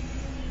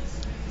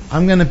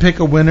 I'm going to pick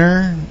a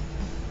winner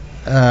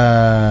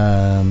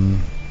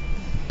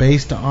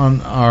based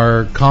on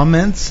our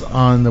comments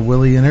on the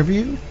Willie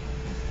interview.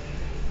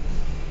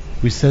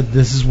 We said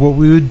this is what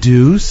we would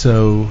do,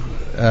 so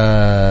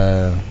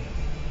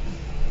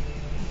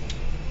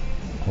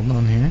hold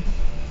on here.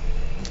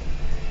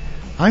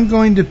 I'm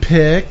going to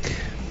pick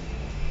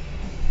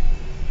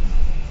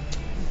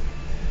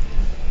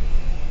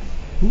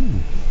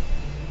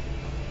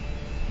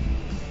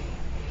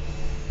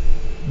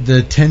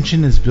the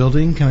tension is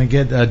building. Can I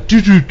get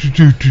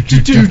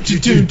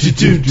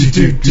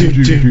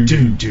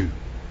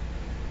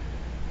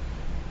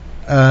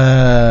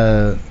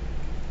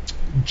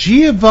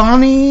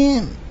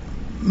Giovanni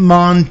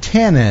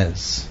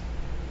Montanez?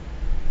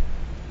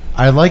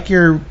 I like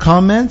your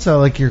comments. I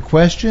like your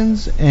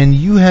questions. And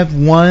you have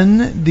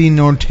won the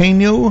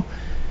Norteño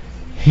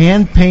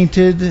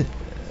hand-painted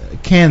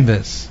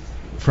canvas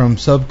from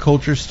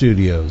Subculture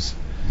Studios.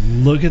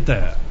 Look at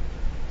that.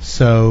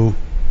 So,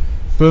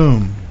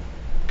 boom.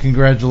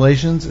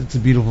 Congratulations. It's a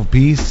beautiful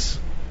piece.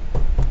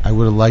 I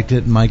would have liked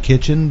it in my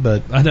kitchen,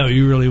 but... I know,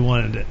 you really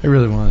wanted it. I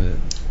really wanted it.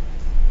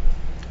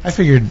 I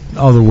figured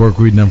all the work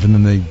we'd done for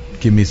them, they'd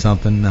give me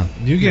something. No.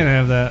 You can't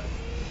have that.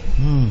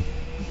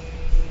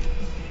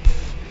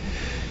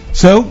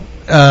 So,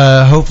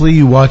 hopefully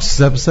you watch this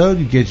episode,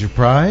 you get your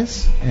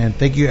prize, and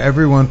thank you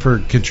everyone for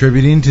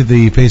contributing to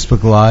the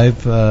Facebook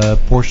Live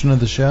portion of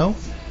the show.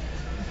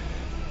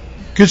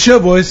 Good show,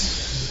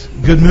 boys.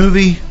 Good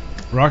movie.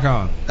 Rock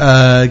on.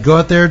 Go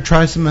out there,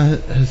 try some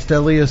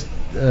Herrera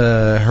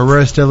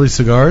Esteli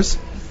cigars.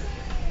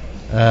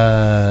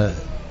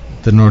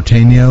 The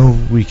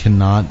Norteño, we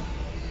cannot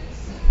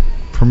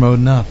promote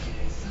enough.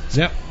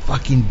 Yep.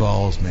 Fucking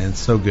balls, man. It's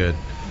so good.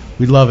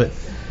 We love it.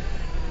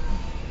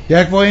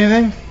 Yak Boy,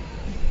 anything?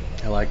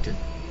 I liked it.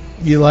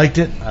 You liked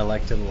it? I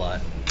liked it a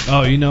lot.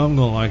 Oh, you know I'm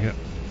going to like it.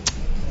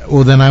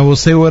 Well, then I will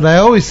say what I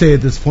always say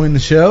at this point in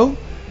the show.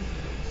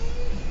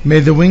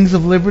 May the wings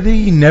of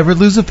liberty never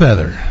lose a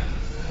feather.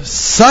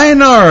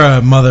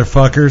 Sayonara,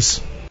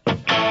 motherfuckers.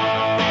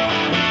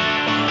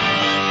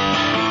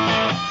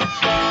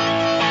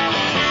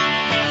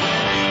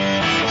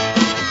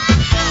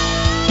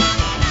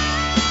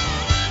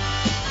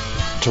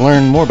 To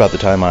learn more about the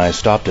time I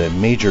stopped a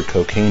major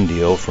cocaine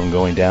deal from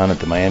going down at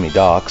the Miami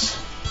docks,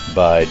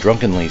 by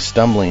drunkenly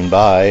stumbling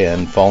by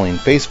and falling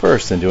face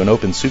first into an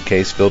open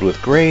suitcase filled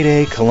with grade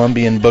A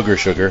Colombian booger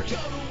sugar,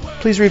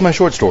 please read my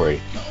short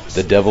story,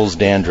 The Devil's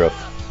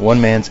Dandruff,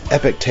 one man's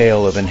epic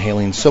tale of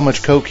inhaling so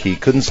much coke he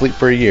couldn't sleep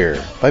for a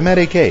year, by Matt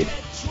A. Cade.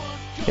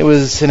 It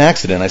was an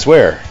accident, I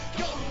swear.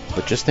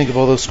 But just think of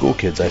all those school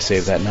kids I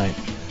saved that night.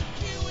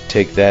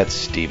 Take that,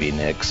 Stevie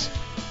Nicks.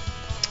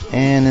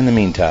 And in the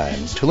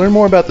meantime, to learn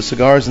more about the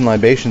cigars and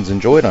libations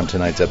enjoyed on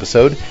tonight's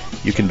episode,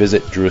 you can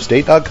visit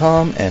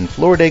drewestate.com and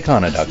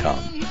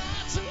floridacana.com.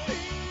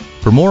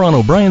 For more on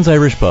O'Brien's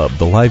Irish Pub,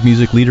 the live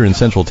music leader in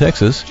Central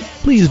Texas,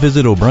 please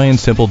visit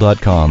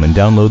o'brienstemple.com and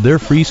download their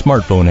free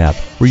smartphone app,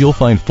 where you'll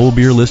find full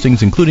beer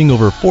listings including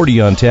over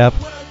 40 on tap,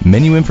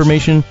 menu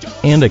information,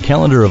 and a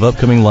calendar of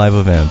upcoming live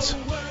events.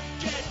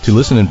 To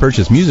listen and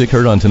purchase music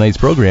heard on tonight's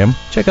program,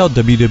 check out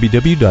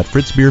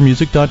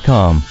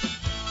www.fritzbeermusic.com.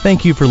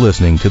 Thank you for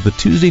listening to the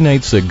Tuesday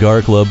Night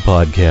Cigar Club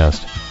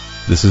podcast.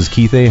 This is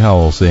Keith A.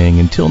 Howell saying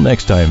until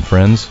next time,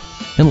 friends,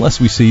 unless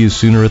we see you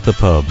sooner at the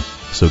pub.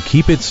 So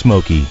keep it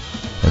smoky,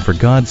 and for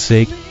God's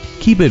sake,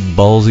 keep it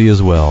ballsy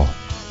as well.